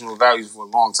old traditional values for a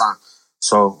long time.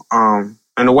 So,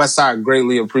 and the West Side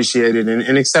greatly appreciated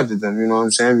and accepted them. You know what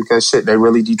I'm saying? Because shit, they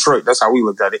really Detroit. That's how we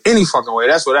looked at it. Any fucking way.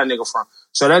 That's where that nigga from.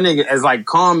 So that nigga as like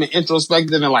calm and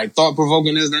introspective and like thought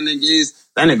provoking as that nigga is,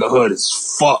 that nigga hood as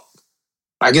fuck.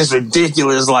 Like it's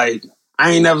ridiculous. Like,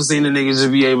 I ain't never seen a nigga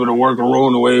just be able to work a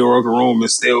room the way he work a room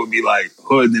and still be like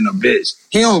hood than a bitch.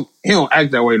 He don't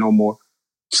act that way no more.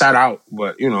 Shout out,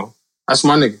 but you know, that's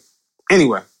my nigga.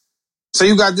 Anyway, so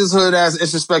you got this hood ass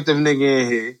introspective nigga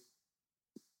in here.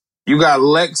 You got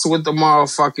Lex with the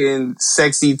motherfucking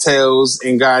sexy tales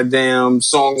and goddamn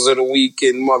songs of the week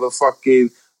and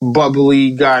motherfucking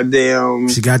bubbly goddamn.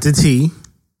 She got the tea.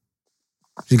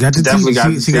 She got the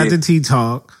tea. She got the tea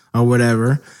talk or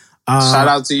whatever. Shout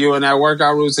out to you in that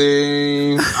workout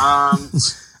routine.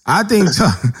 I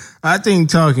think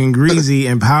talking greasy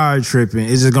and power tripping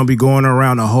is just gonna be going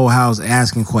around the whole house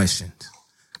asking questions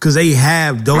because they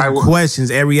have dope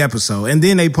questions every episode, and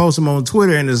then they post them on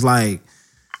Twitter, and it's like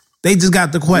they just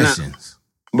got the questions.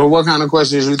 But what kind of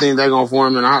questions you think they're gonna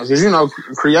form in the house? Because you know,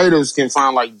 creatives can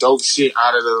find like dope shit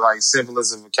out of the like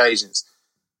simplest of occasions.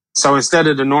 So instead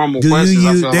of the normal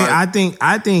questions, I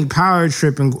think power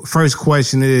tripping first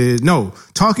question is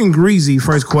talking greasy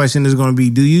first question is going to be,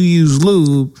 do you use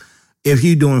lube if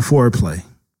you doing foreplay?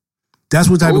 That's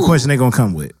what type of question they're going to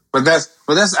come with. But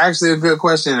that's actually a good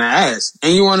question to ask.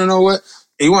 And you want to know what?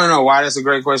 You want to know why that's a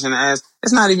great question to ask?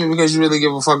 It's not even because you really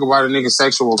give a fuck about a nigga's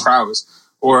sexual prowess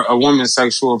or a woman's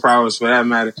sexual prowess for that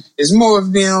matter. It's more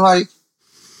of being like,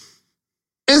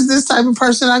 is this type of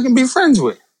person I can be friends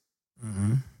with?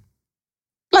 Mm-hmm.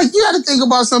 Like, you gotta think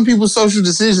about some people's social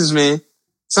decisions, man.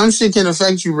 Some shit can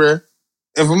affect you, bruh.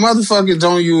 If a motherfucker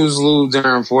don't use lube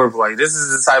during foreplay, this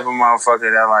is the type of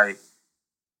motherfucker that,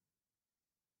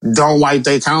 like, don't wipe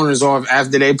their counters off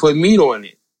after they put meat on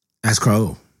it. That's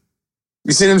cool.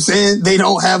 You see what I'm saying? They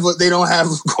don't have a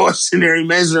cautionary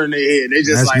measure in their head. They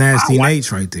just that's like, nasty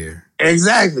Nate's right there.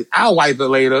 Exactly. I'll wipe it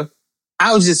later.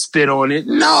 I'll just spit on it.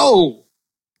 No!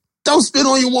 Don't spit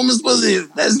on your woman's pussy.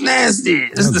 That's nasty.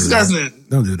 It's disgusting.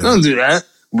 Don't do that. Don't do that.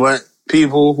 But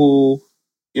people who,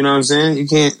 you know what I'm saying? You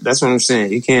can't, that's what I'm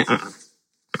saying. You can't,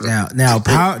 Now,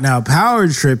 power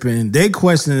tripping, their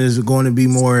question is going to be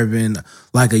more of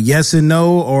like a yes and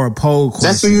no or a poll question.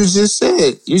 That's what you just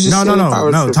said.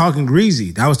 No. Talking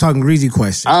greasy. I was talking greasy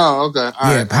question. Oh, okay.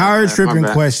 All right. Power tripping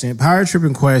question. Power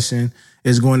tripping question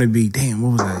is going to be, damn,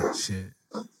 what was that shit?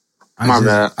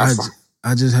 Bad.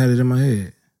 I just had it in my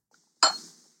head.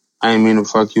 I didn't mean to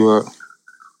fuck you up.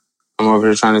 I'm over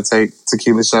here trying to take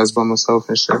tequila shots by myself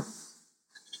and shit.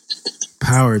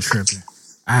 Power tripping.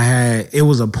 It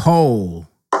was a poll.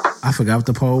 I forgot what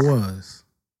the poll was.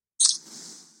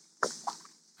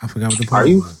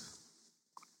 Was.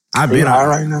 I've been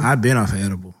off of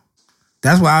edible.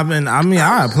 That's why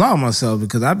I applaud myself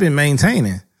because I've been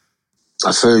maintaining.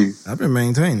 I feel you. I've been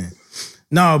maintaining.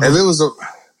 No, but if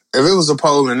it was a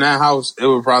poll in that house, it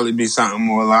would probably be something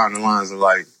more along the lines of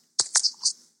like,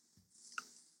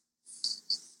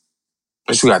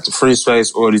 but you got the free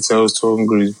space, already tells 12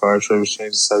 degrees, power tripping,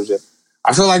 change the subject.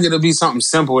 I feel like it'll be something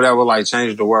simple that would like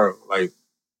change the world. Like,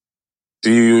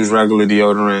 do you use regular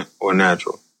deodorant or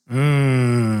natural?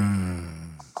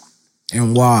 And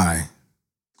why?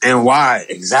 And why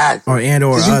exactly? Or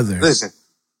other. Listen,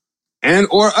 and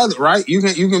or other, right? You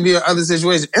can be in other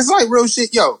situations. It's like real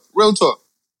shit, yo. Real talk.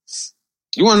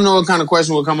 You want to know what kind of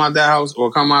question will come out that house or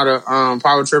come out of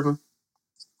power tripping?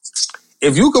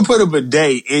 If you could put a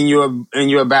bidet in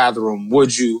your bathroom,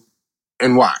 would you,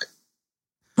 and why?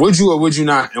 Would you or would you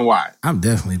not, and why? I'm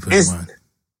definitely putting one.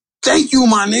 Thank you,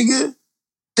 my nigga.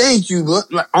 Thank you.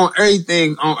 Like on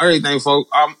everything, folks.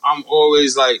 I'm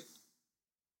always like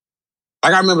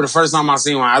I remember the first time I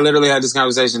seen one. I literally had this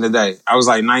conversation today. I was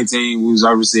like 19. We was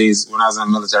overseas when I was in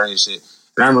the military and shit.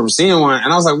 And I remember seeing one,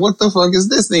 and I was like, "What the fuck is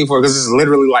this thing for?" Because it's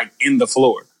literally like in the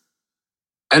floor.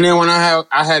 And then when I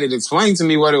had it explained to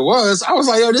me what it was, I was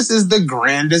like, "Yo, this is the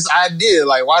grandest idea.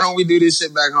 Like, why don't we do this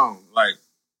shit back home?" Like,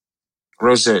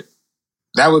 real shit.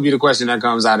 That would be the question that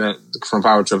comes from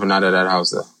power tripping out of that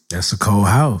house, though. That's a cold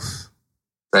house.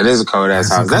 That is a cold ass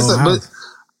house. But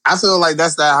I feel like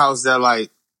that's that house that,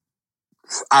 like,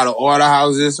 out of all the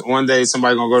houses, one day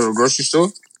somebody gonna go to the grocery store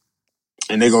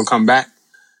and they gonna come back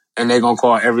and they gonna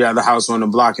call every other house on the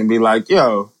block and be like,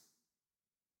 "Yo,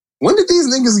 when did these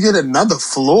niggas get another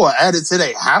floor added to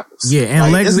their house?" Yeah,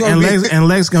 and like,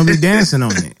 Lex gonna be dancing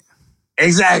on it.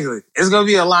 Exactly. It's gonna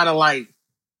be a lot of like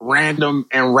random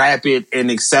and rapid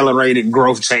and accelerated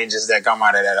growth changes that come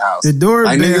out of that house.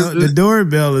 The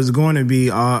doorbell is going to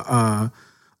be All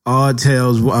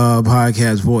Tales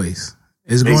podcast voice.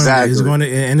 It's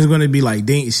going to be like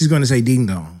ding. She's going to say ding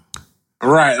dong.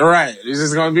 Right. It's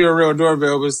just going to be a real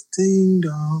doorbell, but it's ding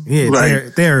dong. Yeah,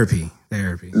 right. Therapy.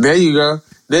 There you go.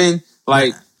 Then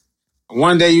like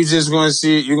one day you're going to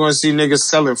see niggas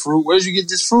selling fruit. Where'd you get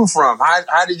this fruit from?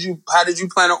 How did you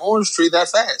plant an orange tree that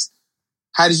fast?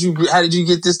 How did you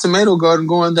get this tomato garden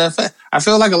going that fast? I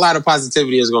feel like a lot of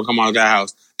positivity is going to come out of that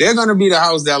house. They're going to be the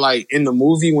house that, like, in the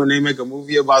movie, when they make a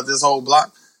movie about this whole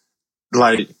block,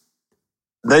 like,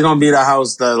 they're going to be the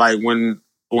house that, like, when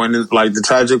like, the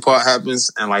tragic part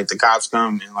happens and, like, the cops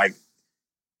come and, like,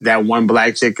 that one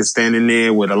black chick is standing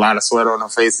there with a lot of sweat on her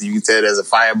face and you can tell there's a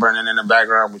fire burning in the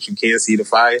background, but you can't see the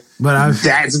fire. But I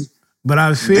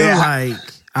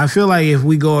feel like if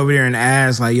we go over there and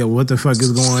ask, like, yo, what the fuck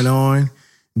is going on?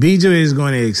 BJ is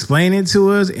going to explain it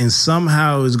to us and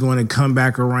somehow is going to come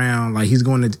back around. Like, he's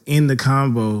going to end the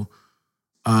combo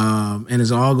and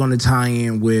it's all going to tie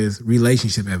in with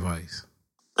relationship advice.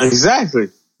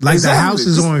 Exactly. Like, the house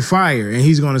is on fire and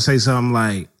he's going to say something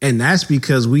like, and that's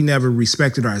because we never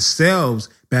respected ourselves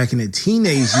back in the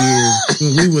teenage years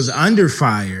when we was under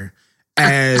fire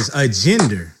as a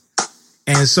gender.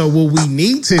 And so what we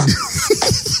need to do...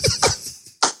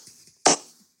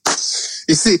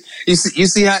 You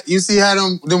see how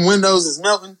them windows is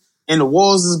melting and the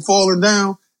walls is falling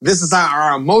down? This is how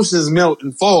our emotions melt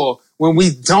and fall when we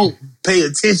don't pay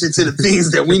attention to the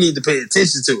things that we need to pay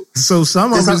attention to. So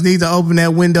some of us need to open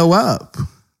that window up.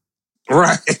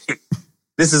 Right.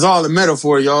 This is all a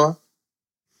metaphor, y'all.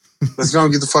 Let's go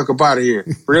and get the fuck up out of here.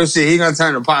 Real shit, he gonna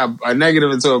turn a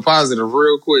negative into a positive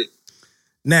real quick.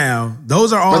 Now,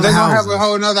 those are all but the houses. But they're gonna have a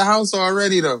whole nother house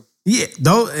already, though. Yeah,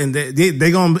 and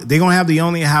they gonna have the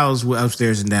only house with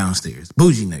upstairs and downstairs.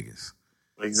 Bougie niggas.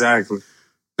 Exactly.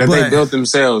 They built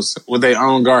themselves with their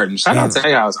own garden. Shout out to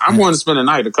A-House. I'm going to spend the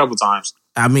night a couple times.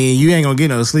 I mean, you ain't gonna get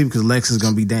no sleep because Lex is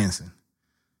gonna be dancing.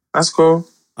 That's cool.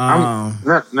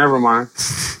 Never mind.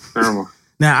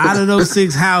 Now, out of those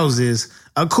 6 houses,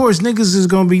 of course, niggas is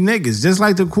gonna be niggas. Just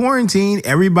like the quarantine,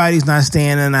 everybody's not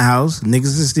staying in the house.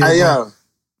 Niggas is still. Hey, yo,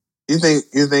 you think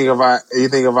if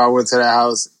I went to that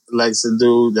house, Lex to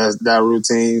do that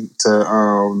routine to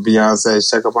Beyonce's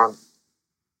check up on?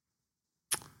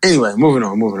 Anyway, moving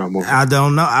on. I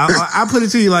don't know. I put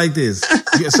it to you like this.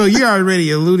 So you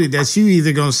already alluded that you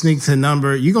either gonna sneak to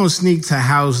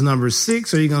house number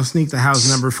 6 or you're gonna sneak to house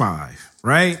number 5,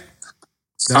 right?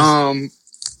 So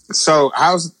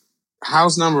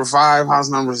house number 5, house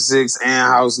number 6, and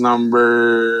house number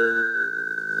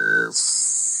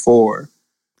 4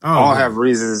 all have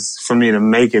reasons for me to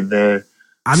make it there.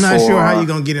 I'm not sure how you're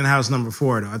gonna get in house number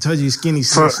 4 though. I told you Skinny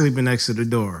sleeping next to the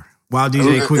door while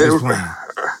DJ Quick is playing.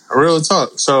 Real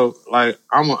talk. So like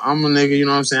I'm a nigga, you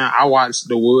know what I'm saying? I watch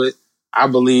The Wood. I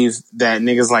believe that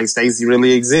niggas like Stacey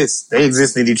really exist. They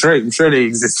exist in Detroit. I'm sure they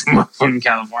exist in motherfucking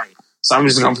California. So I'm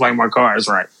just gonna play my cards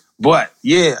right. But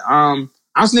yeah, I'm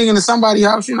sneaking to somebody's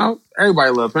house, you know.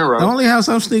 Everybody love Penrose. The only house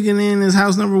I'm sneaking in is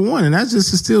house number 1, and that's just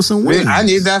to steal some wings. I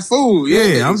need that food.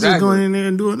 Yeah, I'm just going in there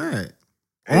and doing that.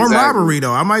 Armed robbery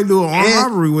though. I might do an armed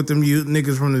robbery with them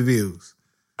niggas from the Views.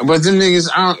 But them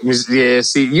niggas,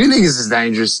 see, you niggas is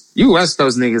dangerous. You West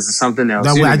Coast niggas is something else.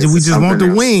 No, we just want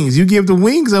the wings. You give the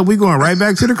wings up, we going right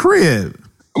back to the crib.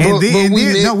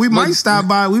 We might stop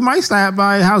by. We might stop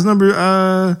by house number 2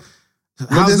 to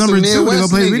go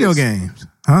play video games.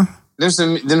 Huh? Them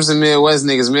some Midwest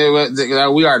niggas.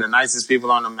 Midwest, we are the nicest people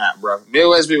on the map, bro.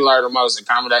 Midwest people are the most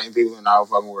accommodating people in the whole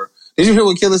fucking world. Did you hear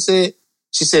what Killer said?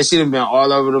 She said she done been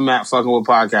all over the map fucking with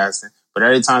podcasting. But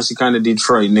every time she come to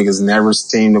Detroit, niggas never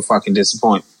seem to fucking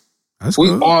disappoint. That's we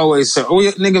cool. Always show.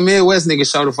 Nigga, Midwest niggas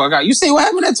show the fuck out. You see what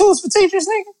happened at Tools for Teachers,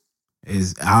 nigga? Did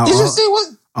you see what?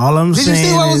 All I'm saying is... Did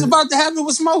you see what was about to happen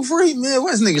with Smoke Free?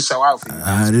 Midwest niggas show out for you.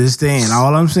 I understand.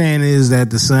 All I'm saying is that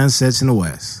the sun sets in the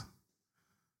west.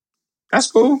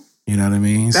 That's cool. You know what I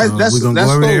mean? So we're going to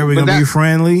go over there. We're going to be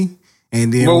friendly.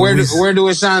 And then... But where do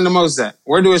it shine the most at?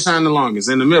 Where do it shine the longest?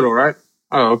 In the middle, right?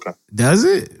 Oh, okay. Does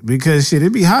it? Because shit,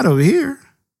 it be hot over here.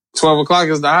 12 o'clock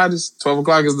is the hottest. 12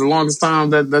 o'clock is the longest time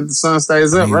that the sun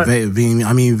stays up, right?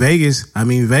 Vegas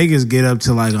get up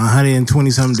to like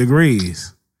 120 something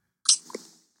degrees.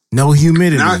 No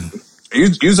humidity.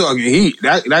 You talking heat?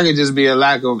 That could just be a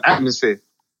lack of atmosphere.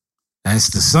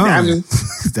 That's the sun.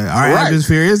 Our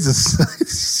atmosphere is the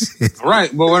sun.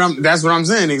 Right, but that's what I'm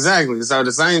saying exactly. So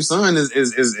the same sun is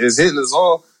hitting us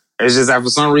all. It's just that for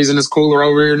some reason it's cooler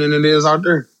over here than it is out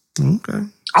there. Okay.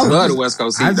 I love the West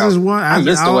Coast heat. I miss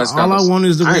the West Coast. All I want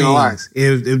is the wings.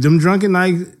 If them drunken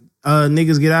night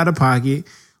niggas get out of pocket,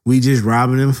 we just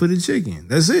robbing them for the chicken.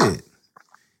 That's it.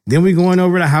 Then we going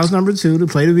over to house number 2 to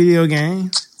play the video game.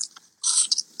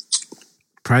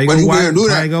 Probably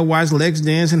go watch Lex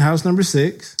dance in house number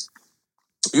 6.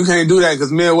 You can't do that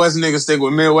because Midwest niggas stick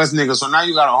with Midwest niggas. So now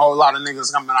you got a whole lot of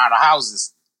niggas coming out of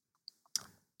houses.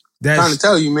 I'm trying to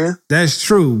tell you, man. That's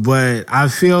true, but I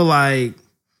feel like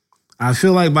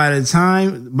by the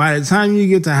time you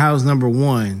get to house number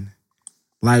 1,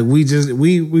 like we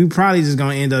probably just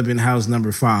gonna end up in house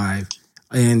number 5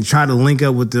 and try to link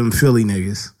up with them Philly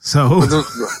niggas. So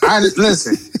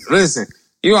listen.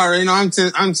 You already know I'm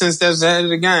 10 steps ahead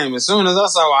of the game. As soon as I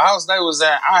saw a house they was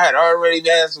at, I had already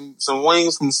had some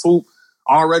wings from Swoop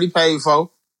already paid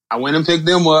for. I went and picked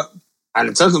them up. I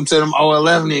took them to them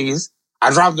OLF niggas.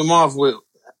 I dropped them off with,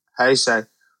 hey Shay.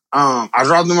 I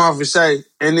dropped them off with Shay,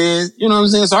 and then you know what I'm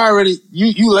saying. So already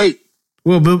you late.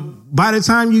 Well, but by the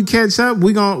time you catch up,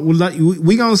 we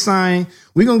gonna sign.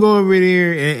 We gonna go over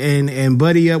there and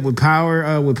buddy up with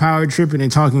Power Tripping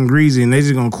and Talking Greasy, and they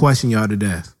just gonna question y'all to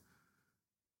death.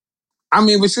 I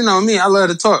mean, but you know me, I love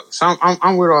to talk, so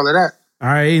I'm with all of that. All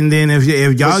right, and then if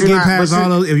y'all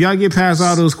get past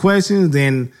all those questions,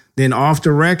 then off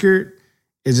the record,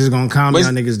 it's just gonna calm y'all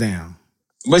niggas down.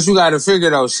 But you got to figure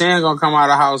though, Shan gonna come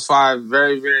out of house 5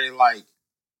 very, very like,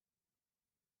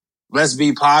 let's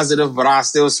be positive, but I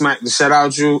still smack the shit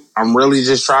out you. I'm really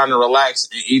just trying to relax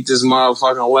and eat this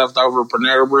motherfucking leftover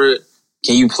Panera bread.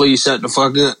 Can you please shut the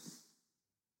fuck up?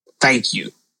 Thank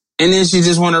you. And then she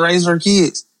just want to raise her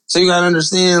kids. So you got to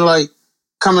understand, like,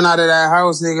 coming out of that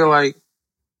house, nigga, like,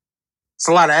 it's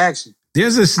a lot of action.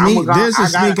 There's a sneak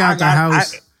out the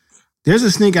house. There's a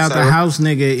sneak out the house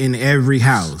nigga in every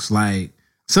house. Like,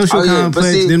 Social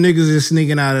Complex, them niggas is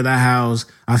sneaking out of the house.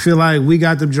 I feel like we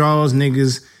got the draws,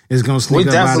 niggas is gonna sneak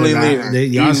up out of the house.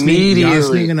 Y'all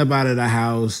sneaking up out of the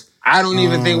house. I don't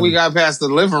even think we got past the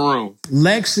living room.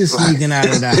 Lex is sneaking out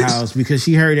of the house because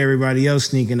she heard everybody else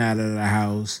sneaking out of the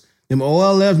house. Them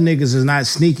OLF niggas is not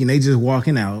sneaking, they just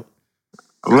walking out.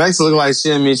 Lex look like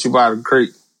she'll meet you by the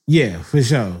creek. Yeah, for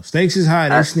sure. Stakes is high,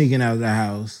 they're sneaking out of the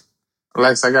house.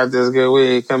 Lex, I got this good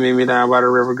weed. Come meet me down by the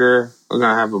river, girl. We're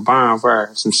gonna have a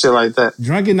bonfire, some shit like that.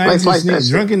 Drunken Nice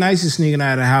is sneaking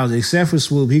out of the house, except for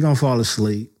Swoop. He gonna fall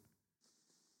asleep.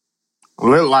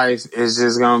 Lit life is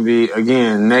just gonna be,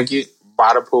 again, naked,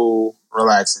 by the pool,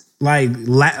 relaxing.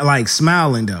 Like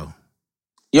smiling though.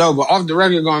 Yo, but off the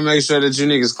record, gonna make sure that you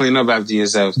niggas clean up after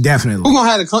yourselves. Definitely. Who gonna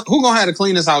have the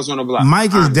cleanest house on the block?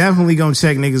 Mike is definitely gonna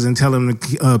check niggas and tell them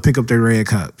to pick up their red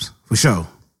cups for sure.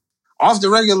 Off the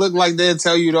record, look like they'll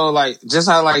tell you though, like just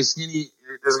how like Skinny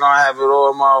is gonna have it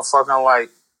all, motherfucking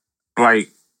like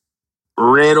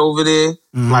red over there,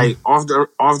 like off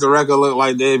the record, look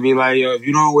like they'd be like, yo, if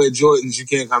you don't wear Jordans, you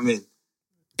can't come in.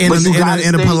 In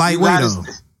a polite way, though.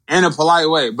 In a polite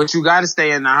way. But you got to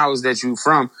stay in the house that you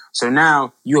from. So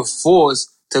now you're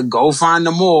forced to go find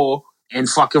the mall in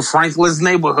fucking Franklin's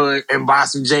neighborhood and buy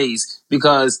some J's.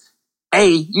 Because, A,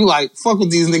 you like, fuck what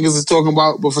these niggas is talking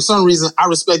about. But for some reason, I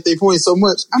respect their point so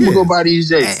much, I'm going to go buy these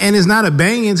J's. And it's not a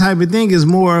banging type of thing. It's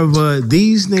more of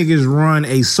these niggas run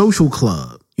a social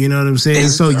club. You know what I'm saying?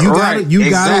 So you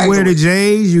gotta wear the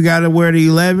J's, you gotta wear the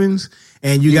 11s,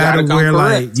 and you gotta wear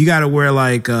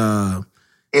like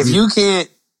if you can't,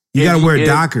 you gotta wear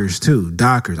Dockers too.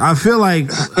 Dockers. I feel like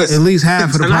at least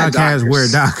half of the podcast wear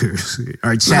Dockers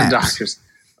or chaps. Dockers.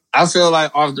 I feel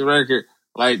like off the record,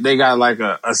 like they got like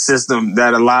a system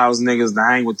that allows niggas to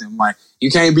hang with them. Like you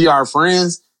can't be our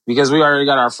friends because we already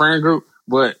got our friend group,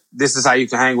 but this is how you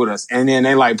can hang with us. And then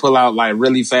they like pull out like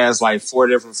really fast like 4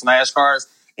 different flashcards.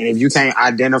 And if you can't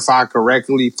identify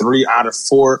correctly 3 out of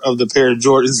 4 of the pair of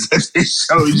Jordans that they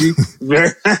showed you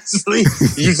very nicely,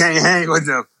 you can't hang with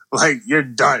them. Like, you're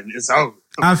done. It's over.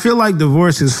 I feel like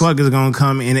divorce as fuck is going to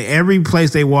come in. Every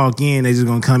place they walk in, they just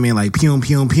going to come in like, pium,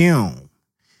 pium, pium.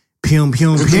 Pium,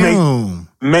 pium, pium.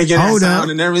 Making that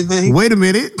sound and everything. Wait a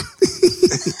minute.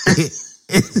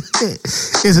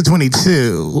 It's a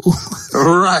 22.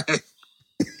 Right.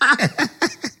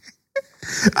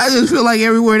 I just feel like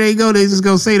everywhere they go, they just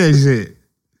gonna say that shit.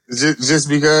 Just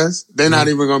because? They're not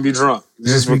even gonna be drunk.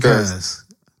 Just because.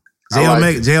 J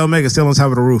Omega's still on top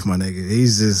of the roof, my nigga.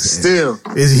 He's just still.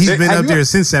 He's been up there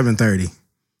since 7:30.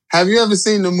 Have you ever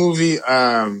seen the movie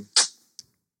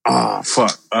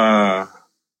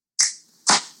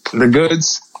The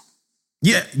Goods?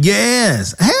 Yeah,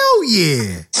 yes. Hell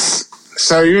yeah.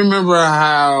 So you remember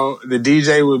how the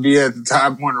DJ would be at the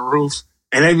top on the roof?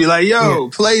 And they'd be like, yo,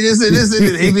 play this and this and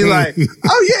this. He'd be like,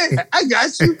 oh yeah, I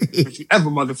got you. Don't you ever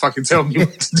motherfucking tell me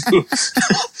what to do.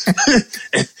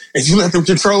 If you let them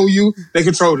control you, they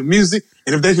control the music.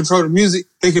 And if they control the music,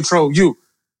 they control you.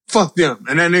 Fuck them.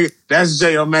 And that nigga, that's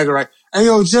J Omega, right? Hey,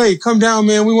 yo, Jay, come down,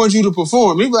 man. We want you to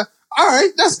perform. He'd be like, all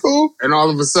right, that's cool. And all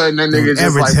of a sudden, that nigga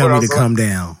just like, tell me to come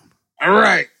down. All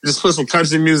right. Just put some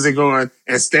country music on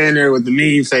and stand there with the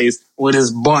mean face with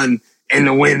his bun in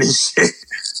the wind and shit.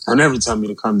 Don't ever tell me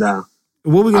to come down.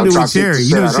 What are we going to do with Cherry?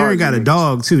 You know, Cherry got a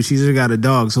dog, too. She just got a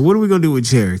dog. So what are we going to do with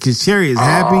Cherry? Because Cherry is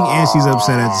happy and she's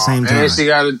upset at the same time. And she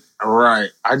got it. Right.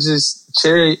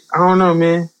 Cherry, I don't know,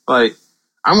 man. Like,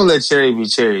 I'm going to let Cherry be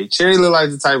Cherry. Cherry look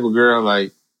like the type of girl,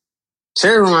 like,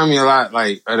 Cherry remind me a lot,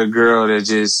 like, of the girl that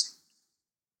just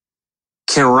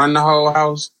can run the whole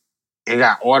house and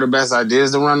got all the best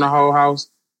ideas to run the whole house.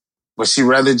 But she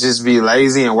rather just be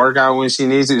lazy and work out when she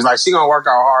needs to. It's like she gonna work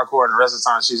out hardcore and the rest of the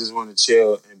time she just want to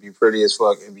chill and be pretty as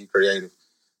fuck and be creative.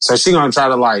 So she gonna try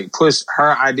to like push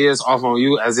her ideas off on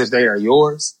you as if they are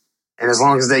yours. And as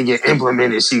long as they get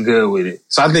implemented, she good with it.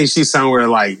 So I think she's somewhere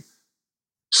like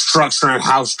structuring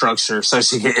house structure so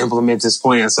she can implement this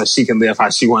plan so she can live how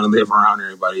she want to live around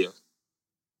everybody else.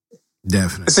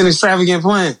 Definitely. It's an extravagant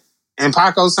plan. And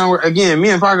Paco somewhere, again, me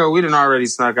and Paco, we done already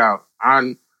snuck out.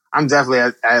 I'm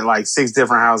definitely at like 6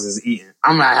 different houses eating.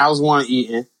 I'm at house 1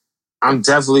 eating. I'm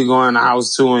definitely going to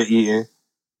house 2 and eating.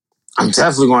 I'm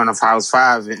definitely going to house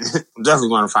 5 and I'm definitely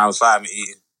going to house 5 and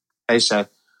eating. Hey, Shay.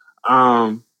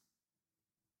 I'm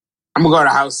gonna go to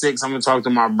house 6. I'm gonna talk to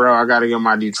my bro. I gotta get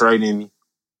my Detroit in me.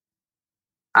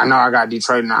 I know I got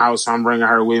Detroit in the house, so I'm bringing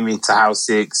her with me to house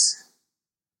 6.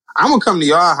 I'm gonna come to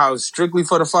y'all house strictly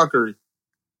for the fuckery.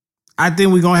 I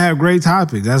think we're gonna have great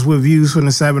topics. That's what Views from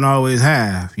the 7 always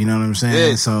have. You know what I'm saying?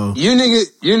 Yeah. So you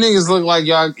niggas look like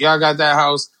y'all got that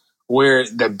house where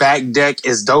the back deck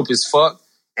is dope as fuck,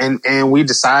 and we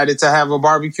decided to have a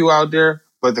barbecue out there,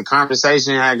 but the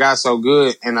conversation had got so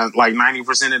good, and like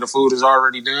 90% of the food is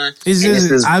already done.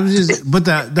 But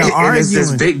the argument, it's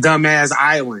this big dumbass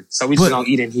island, so we just gonna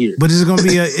eat in here. But it's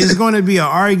gonna be an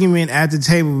argument at the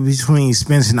table between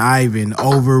Spence and Ivan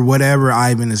over whatever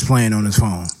Ivan is playing on his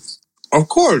phone. Of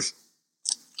course.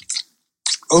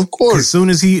 As soon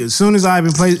as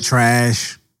Ivan plays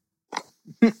trash,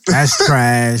 that's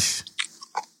trash.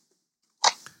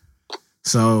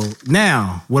 So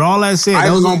now, with all that said,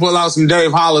 Ivan's gonna pull out some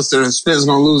Dave Hollister and Spence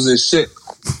gonna lose his shit.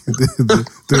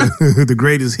 the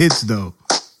greatest hits, though.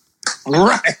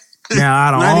 Right.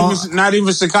 Now, not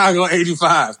even Chicago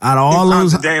 '85. Out of all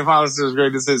those, Dave Hollister's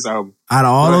greatest hits album. Out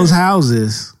of all those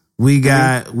houses. We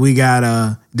got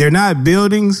they're not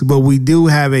buildings, but we do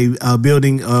have a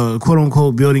building, quote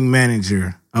unquote building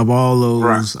manager of all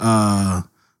those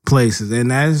places.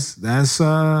 And that's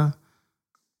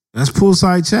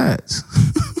poolside chats.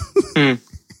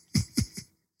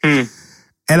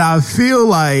 And I feel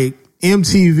like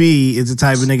MTV is the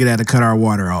type of nigga that'll cut our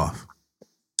water off.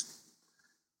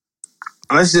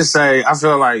 Let's just say I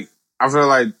feel like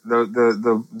the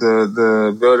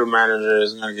building manager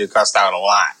is gonna get cussed out a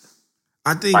lot.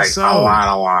 I think like, so. A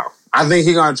lot. I think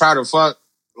he's gonna try to fuck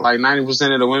like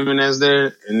 90% of the women that's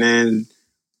there, and then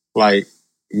like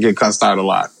get cussed out a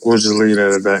lot. We'll just leave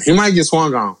it at that. He might get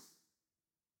swung on.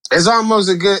 It's almost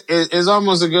a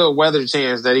good weather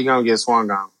chance that he gonna get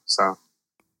swung on. So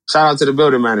shout out to the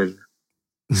building manager.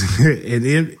 And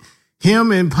then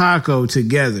him and Paco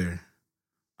together.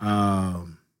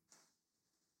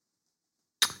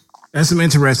 That's some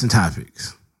interesting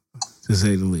topics, to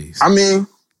say the least. I mean,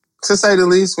 to say the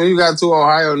least, when you got two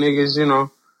Ohio niggas, you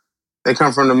know, they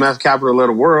come from the meth capital of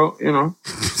the world, you know,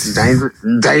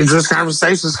 dangerous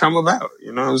conversations come about.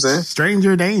 You know what I'm saying?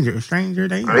 Stranger danger.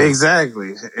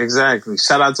 Exactly.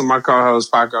 Shout out to my co-host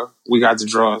Paco. We got the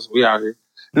draws. We out here.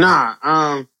 Nah,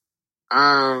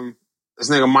 this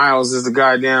nigga Miles is the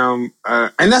goddamn,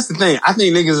 and that's the thing. I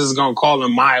think niggas is gonna call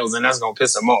him Miles, and that's gonna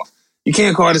piss him off. You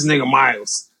can't call this nigga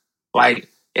Miles. Like,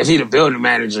 if he the building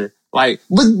manager. Like,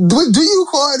 but do you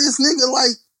call this nigga,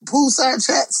 like, poolside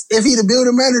chats if he the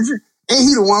building manager? Ain't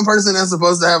he the one person that's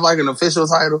supposed to have, like, an official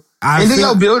title? And then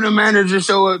your building manager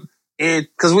show up, and,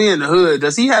 cause we in the hood,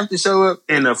 does he have to show up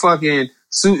in a fucking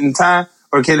suit and tie?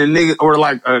 Or can a nigga, or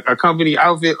like a company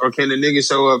outfit, or can a nigga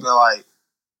show up in, like,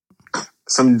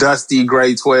 some dusty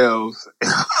gray 12s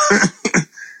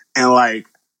and, like,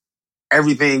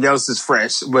 everything else is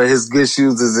fresh, but his good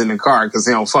shoes is in the car because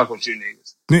he don't fuck with you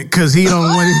niggas. Because he don't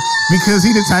want it, because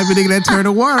he the type of nigga that turn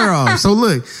the water off. So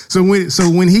look, so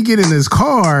when he get in his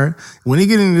car,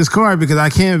 because I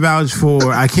can't vouch for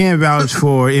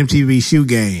MTV shoe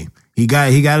game. He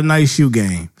got a nice shoe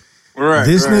game. Right.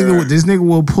 This nigga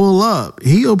will pull up.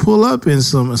 He'll pull up in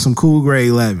some cool gray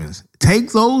 11s.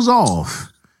 Take those off.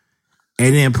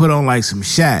 And then put on like some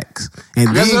Shacks.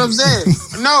 And that's what I'm saying.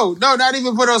 No, not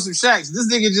even put on some Shacks. This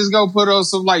nigga just go put on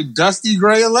some like dusty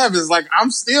gray 11s. Like, I'm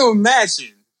still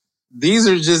matching. These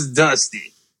are just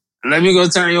dusty. Let me go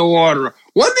turn your water on.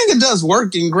 What nigga does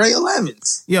work in gray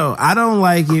 11s? Yo, I don't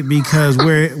like it because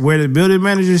where the building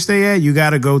manager stay at, you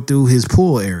got to go through his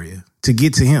pool area to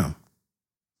get to him.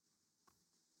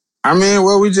 I mean,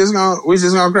 well, we just gonna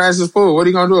crash his pool. What are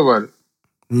you gonna do about it?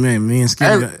 Man, me and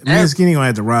Skinny gonna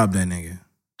have to rob that nigga.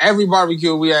 Every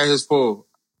barbecue we at his pool.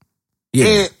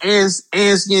 Yeah. And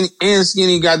Skinny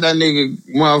got that nigga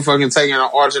motherfucking taking an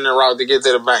alternate route to get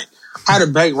to the bank. How the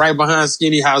bank right behind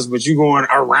Skinny house, but you going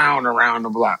around the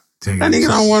block. That nigga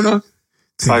don't want to.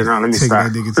 Like, no, let me stop.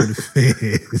 That nigga to the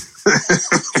feds.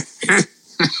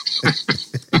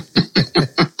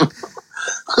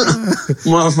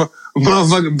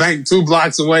 Motherfucking bank 2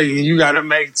 blocks away, and you got to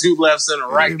make 2 lefts and a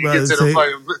right to get to the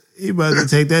fucking. He about to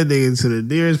take that nigga to the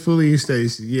nearest police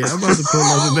station. Yeah, I'm about to pull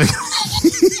up the bank.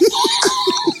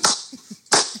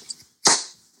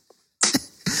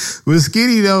 But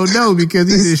Skinny don't know because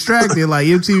he's distracted. Like,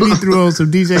 MTV threw on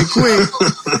some DJ Quick.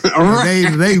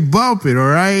 Right. They bumping, all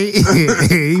right?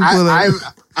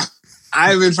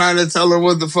 I've been trying to tell her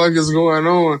what the fuck is going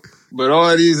on. But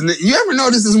all these, you ever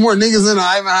notice there's more niggas than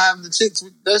I even have the chicks?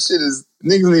 That shit is,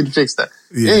 niggas need to fix that.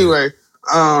 Yeah. Anyway,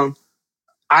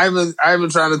 I've been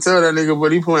trying to tell that nigga,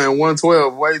 but he playing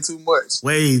 112 way too much.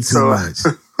 Way too much.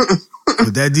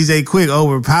 But that DJ Quick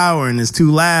overpowering is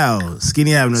too loud.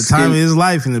 Skinny having the time of his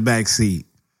life in the back seat.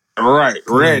 All right,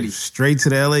 ready. Straight to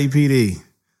the LAPD.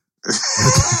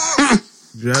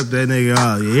 Drop that nigga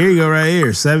off. Yeah, here you go right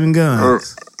here. 7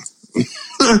 guns.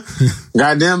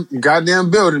 Goddamn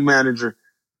building manager.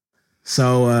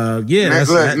 So yeah.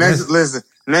 Listen.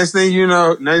 Next thing you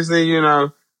know,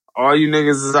 all you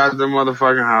niggas is out the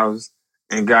motherfucking house,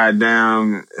 and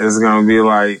goddamn, it's gonna be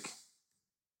like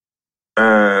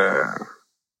a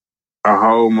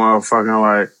whole motherfucking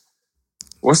like.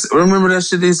 Remember that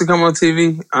shit that used to come on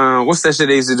TV? What's that shit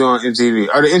they used to do on MTV?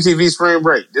 Or the MTV Spring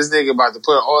Break. This nigga about to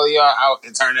put all y'all out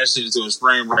and turn that shit into a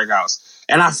spring break house.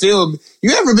 And I feel,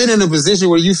 you ever been in a position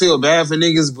where you feel bad for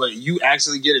niggas, but you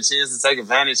actually get a chance to take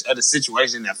advantage of the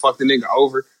situation that fucked the nigga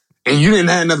over, and you didn't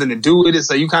have nothing to do with it,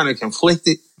 so you kind of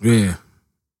conflicted? Yeah.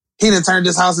 He done turned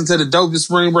this house into the dopest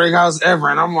spring break house ever,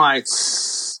 and I'm like,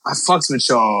 I fucks with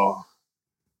y'all,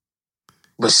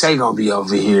 but Shay gonna be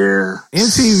over here.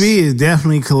 MTV is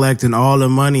definitely collecting all the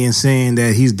money and saying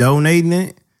that he's donating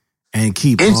it and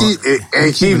keeping all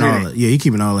that. Yeah, he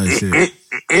keeping all that shit.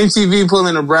 MTV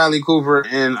pulling a Bradley Cooper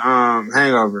in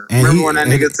Hangover. And remember when that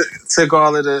nigga took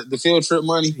all of the field trip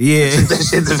money? Yeah. Took that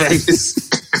shit to Vegas.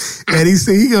 And he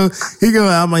said, he go,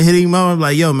 I'm like hitting him up. I'm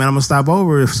like, yo, man, I'm gonna stop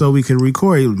over so we can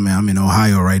record. Man, I'm in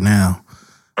Ohio right now.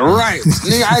 Right.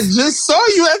 Nigga, I just saw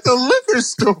you at the liquor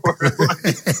store.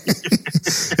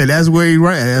 And that's where he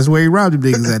robbed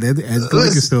the niggas at the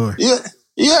liquor store. Yeah.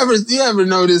 You ever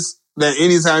notice that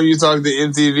anytime you talk to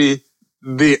MTV,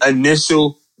 the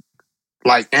initial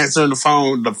like answering the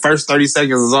phone, the first 30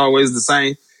 seconds is always the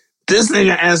same? This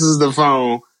nigga answers the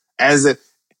phone as if,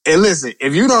 and listen,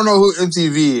 if you don't know who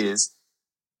MTV is,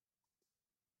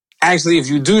 actually, if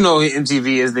you do know who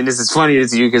MTV is, then this is funnier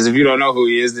to you, because if you don't know who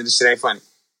he is, then this shit ain't funny.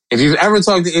 If you've ever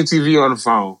talked to MTV on the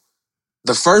phone,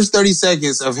 the first 30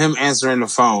 seconds of him answering the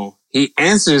phone, he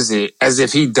answers it as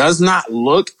if he does not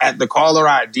look at the caller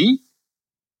ID.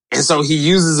 And so he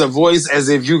uses a voice as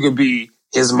if you could be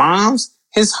his mom's,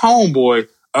 his homeboy,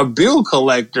 a bill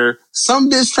collector, some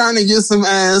bitch trying to get some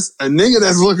ass, a nigga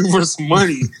that's looking for some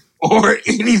money, or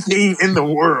anything in the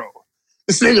world.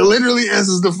 This nigga literally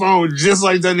answers the phone just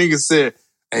like that nigga said.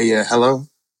 Hey, hello?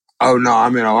 Oh no,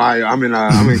 I'm in Ohio. I'm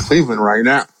in Cleveland right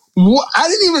now. What? I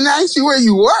didn't even ask you where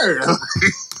you were.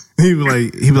 He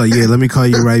be like, yeah, let me call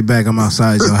you right back. I'm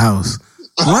outside your house.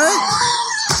 What?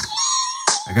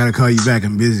 I gotta call you back.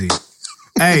 I'm busy.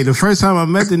 Hey, the first time I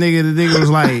met the nigga was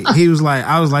like,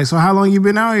 I was like, so how long you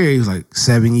been out here? He was like,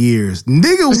 7 years.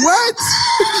 Nigga, what?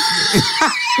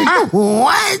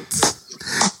 What?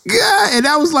 Yeah, and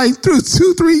that was like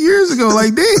 2-3 years ago.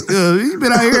 Like, damn, you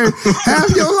been out here half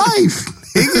your life,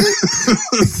 nigga.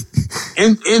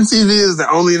 MTV is the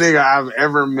only nigga I've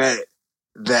ever met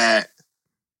that.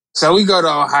 So we go to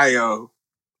Ohio.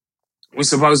 We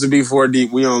supposed to be 4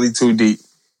 deep. We only 2 deep.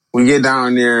 We get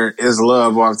down there. It's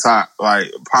love off top. Like,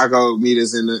 Paco meet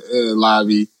us in the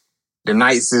lobby. The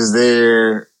Knights is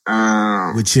there.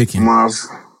 With chicken.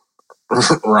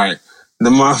 Right. The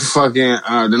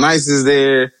motherfucking, the Knights is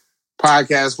there.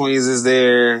 Podcast Queens is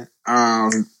there.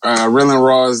 Real and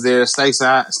Raw is there. Stakes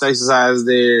Eye is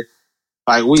there.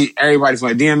 Like, everybody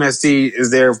from DMST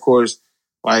is there, of course.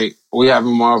 Like, we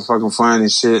having motherfucking fun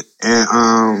and shit.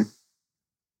 And,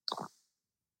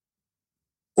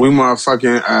 we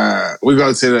motherfucking, we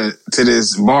go to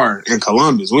this bar in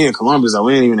Columbus. We in Columbus, though.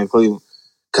 We ain't even in Cleveland.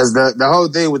 Cause the whole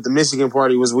thing with the Michigan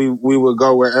party was we would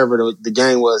go wherever the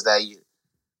game was that year.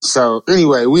 So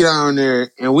anyway, we down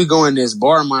there and we go in this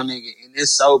bar, my nigga, and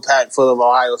it's so packed full of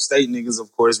Ohio State niggas,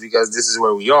 of course, because this is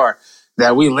where we are,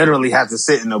 that we literally have to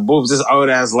sit in the booths. This old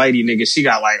ass lady, nigga, she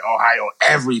got like Ohio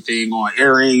everything on,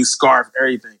 earrings, scarf,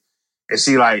 everything. And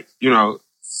she like,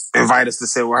 invite us to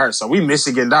sit with her. So we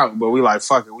Michigan'd out, but we like,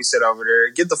 fuck it. We sit over there,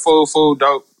 get the food,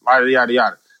 dope, yada, yada,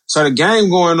 yada. So the game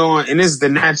going on, and this is the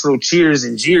natural cheers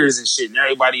and jeers and shit, and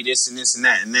everybody this and this and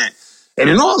that and that. And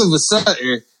then all of a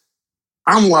sudden,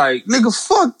 I'm like, nigga,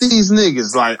 fuck these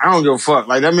niggas. Like, I don't give a fuck.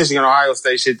 Like, that Michigan Ohio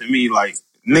State shit to me, like,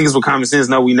 niggas with common sense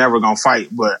know we never gonna fight,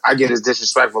 but I get as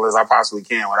disrespectful as I possibly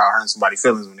can without hurting somebody's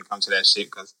feelings when it comes to that shit,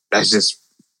 because that's just,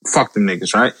 fuck them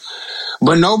niggas, right?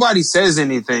 But nobody says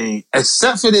anything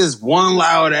except for this one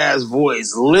loud ass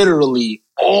voice, literally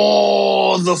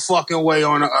all the fucking way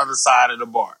on the other side of the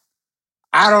bar.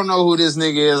 I don't know who this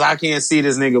nigga is. I can't see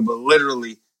this nigga, but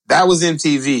literally, that was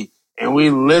MTV. And we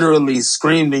literally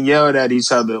screamed and yelled at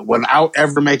each other without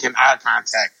ever making eye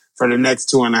contact for the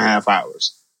next 2.5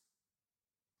 hours.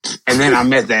 And then I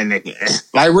met that nigga.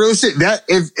 Like, real shit.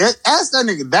 Ask that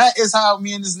nigga. That is how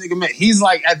me and this nigga met. He's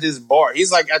like at this bar.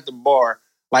 He's like at the bar,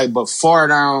 like, but far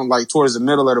down, like towards the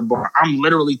middle of the bar. I'm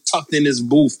literally tucked in this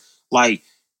booth. Like,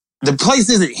 the place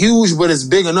isn't huge, but it's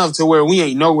big enough to where we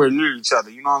ain't nowhere near each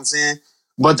other. You know what I'm saying?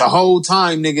 But the whole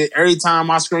time, nigga, every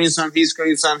time I scream something, he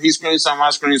screams something, he screams something,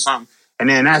 I scream something. And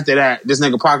then after that, this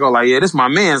nigga Paco like, yeah, this my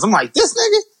mans. I'm like, this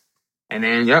nigga? And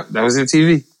then, yep, that was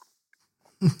MTV.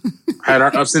 Had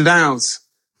our ups and downs.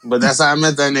 But that's how I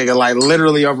met that nigga, like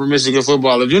literally over Michigan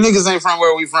football. If you niggas ain't from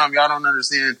where we from, y'all don't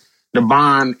understand the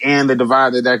bond and the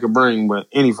divide that could bring, but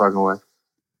any fucking way.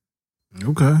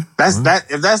 Okay.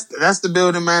 If that's the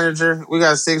building manager, we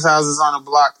got 6 houses on the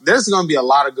block. There's gonna be a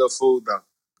lot of good food though.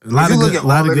 A lot of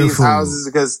good food. Houses,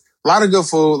 because a lot of good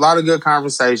food, a lot of good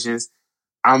conversations.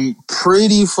 I'm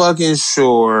pretty fucking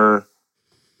sure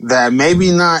that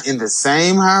maybe not in the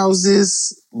same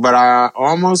houses, but I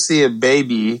almost see a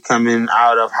baby coming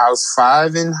out of house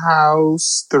 5 and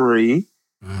house 3.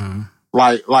 Mm-hmm.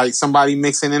 Like somebody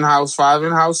mixing in house 5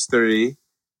 and house 3.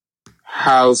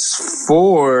 House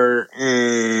 4 and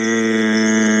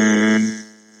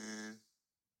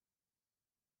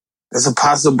there's a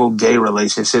possible gay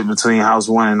relationship between house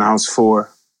 1 and house 4.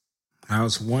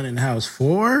 House 1 and house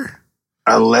 4?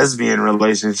 A lesbian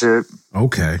relationship.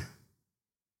 Okay.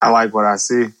 I like what I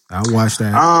see. I'll watch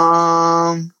that.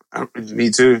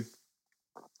 Me too.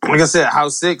 Like I said,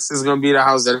 house 6 is going to be the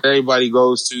house that everybody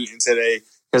goes to until they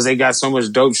because they got so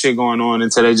much dope shit going on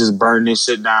until they just burn this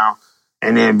shit down.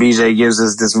 And then BJ gives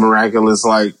us this miraculous,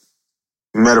 like,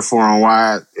 metaphor on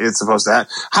why it's supposed to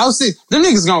happen. House 6, them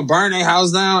niggas gonna burn their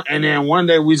house down, and then one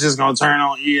day we just gonna turn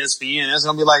on ESPN. It's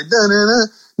gonna be like,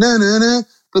 da-na-na.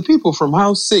 The people from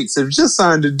House 6 have just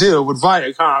signed a deal with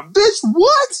Viacom. Bitch,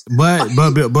 what?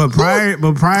 But prior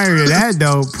to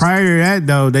that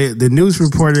though, the news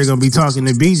reporter is gonna be talking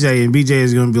to BJ, and BJ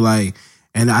is gonna be like,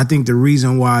 and I think the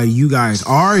reason why you guys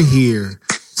are here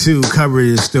to cover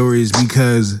this story is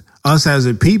because us as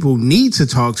a people need to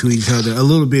talk to each other a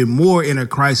little bit more in a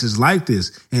crisis like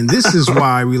this. And this is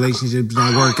why relationships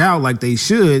don't work out like they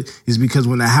should, is because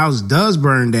when the house does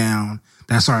burn down,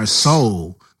 that's our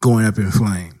soul going up in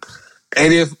flames.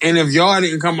 And if y'all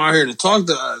didn't come out here to talk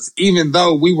to us, even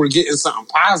though we were getting something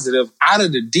positive out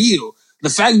of the deal, the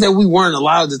fact that we weren't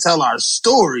allowed to tell our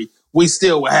story, we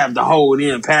still would have to hold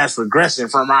in past regression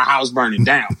from our house burning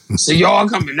down. So y'all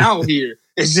coming out here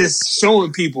is just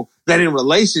showing people that in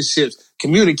relationships,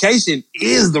 communication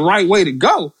is the right way to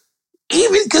go.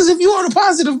 Even because if you on a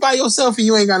positive by yourself and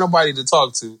you ain't got nobody to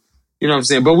talk to, you know what I'm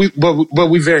saying? But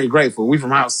we very grateful. We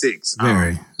from House 6.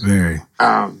 Very.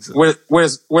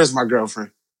 Where's my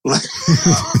girlfriend?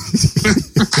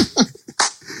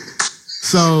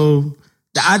 So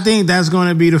I think that's going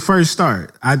to be the first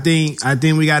start. I think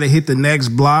we got to hit the next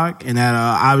block, and that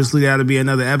obviously that'll be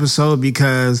another episode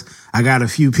because I got a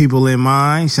few people in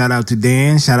mind. Shout out to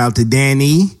Dan. Shout out to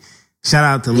Danny. Shout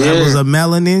out to Levels of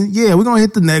Melanin. Yeah, we're gonna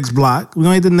hit the next block. We're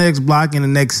gonna hit the next block in the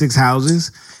next 6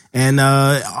 houses. And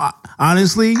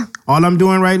honestly, all I'm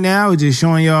doing right now is just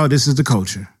showing y'all this is the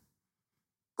culture.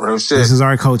 Real shit. This is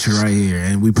our culture right here.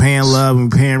 And we paying love, we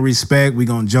paying respect. We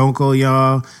gonna joke on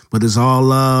y'all, but it's all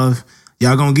love.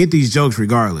 Y'all gonna get these jokes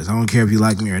regardless. I don't care if you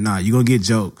like me or not. You gonna get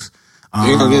jokes.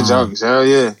 You gonna get jokes. Hell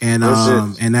yeah. And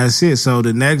and that's it. So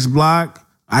the next block,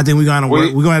 I think we're gonna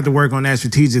have to work on that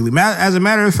strategically. As a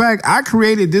matter of fact, I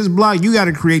created this block. You got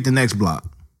to create the next block.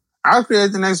 I'll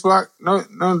create the next block. No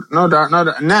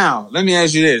doubt. Now, let me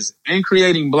ask you this. In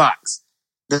creating blocks,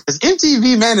 does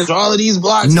MTV manage all of these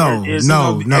blocks? No.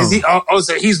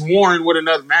 So he's warring with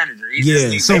another manager.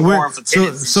 So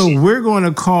we're going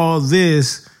to call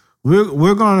this,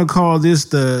 we're going to call this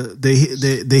the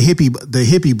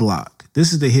hippie block.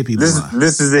 This is the hippie block.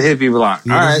 This is the hippie block.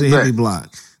 Yeah, all right. This is the hippie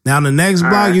block. Now, the next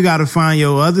block, you got to find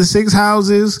your other 6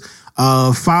 houses,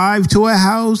 5 to a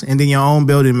house, and then your own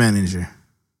building manager.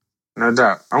 No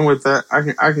doubt. I'm with that.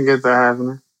 I can get that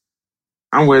happening.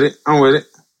 I'm with it.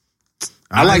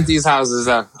 I like these houses,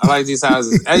 though.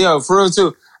 Hey, yo, for real,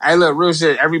 too. Hey, look, real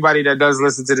shit. Everybody that does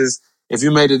listen to this, if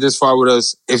you made it this far with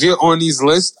us, if you're on these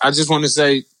lists, I just want to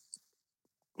say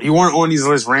you weren't on these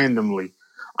lists randomly.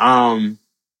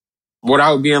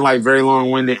 Without being, like, very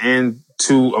long-winded and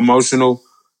too emotional,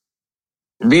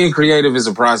 being creative is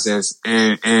a process,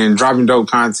 and dropping dope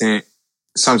content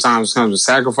sometimes comes with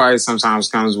sacrifice, sometimes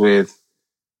comes with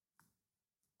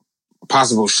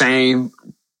possible shame,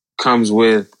 comes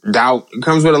with doubt, it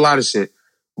comes with a lot of shit.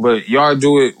 But y'all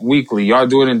do it weekly. Y'all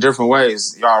do it in different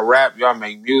ways. Y'all rap, y'all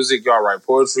make music, y'all write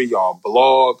poetry, y'all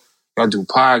blog, y'all do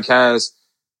podcasts.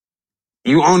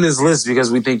 You on this list because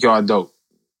we think y'all dope.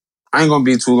 I ain't gonna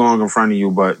be too long in front of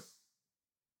you, but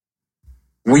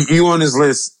you on this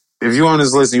list. If you on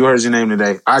this list and you heard your name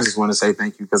today, I just want to say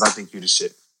thank you because I think you the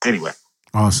shit. Anyway.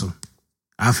 Awesome.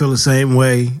 I feel the same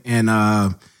way. And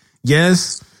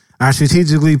yes, I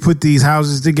strategically put these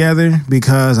houses together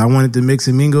because I wanted to mix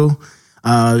and mingle.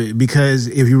 Because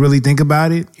if you really think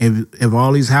about it, if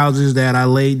all these houses that I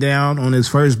laid down on this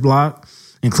first block,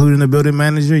 including the building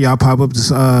manager, y'all pop up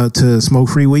to Smoke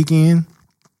Free Weekend,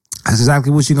 that's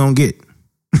exactly what you're going to get.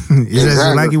 It's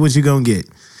exactly what you're going to get.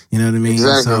 You know what I mean?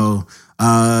 Exactly. So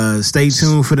stay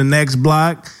tuned for the next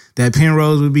block that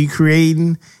Penrose will be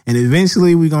creating, and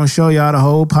eventually we're gonna show y'all the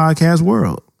whole podcast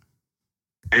world.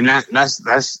 And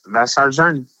that's our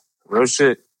journey. Real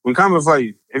shit. We coming for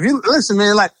you. If you listen,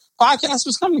 man, like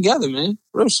podcasters come together, man.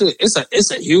 Real shit. It's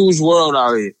a huge world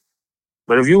out here.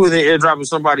 But if you within eardrop of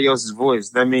somebody else's voice,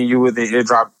 that means you within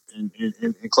eardrop and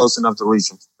close enough to reach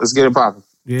them. Let's get it popping.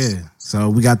 Yeah. So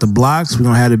we got the blocks. We're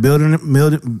gonna have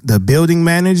the building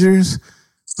managers,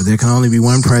 but there can only be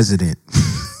one president.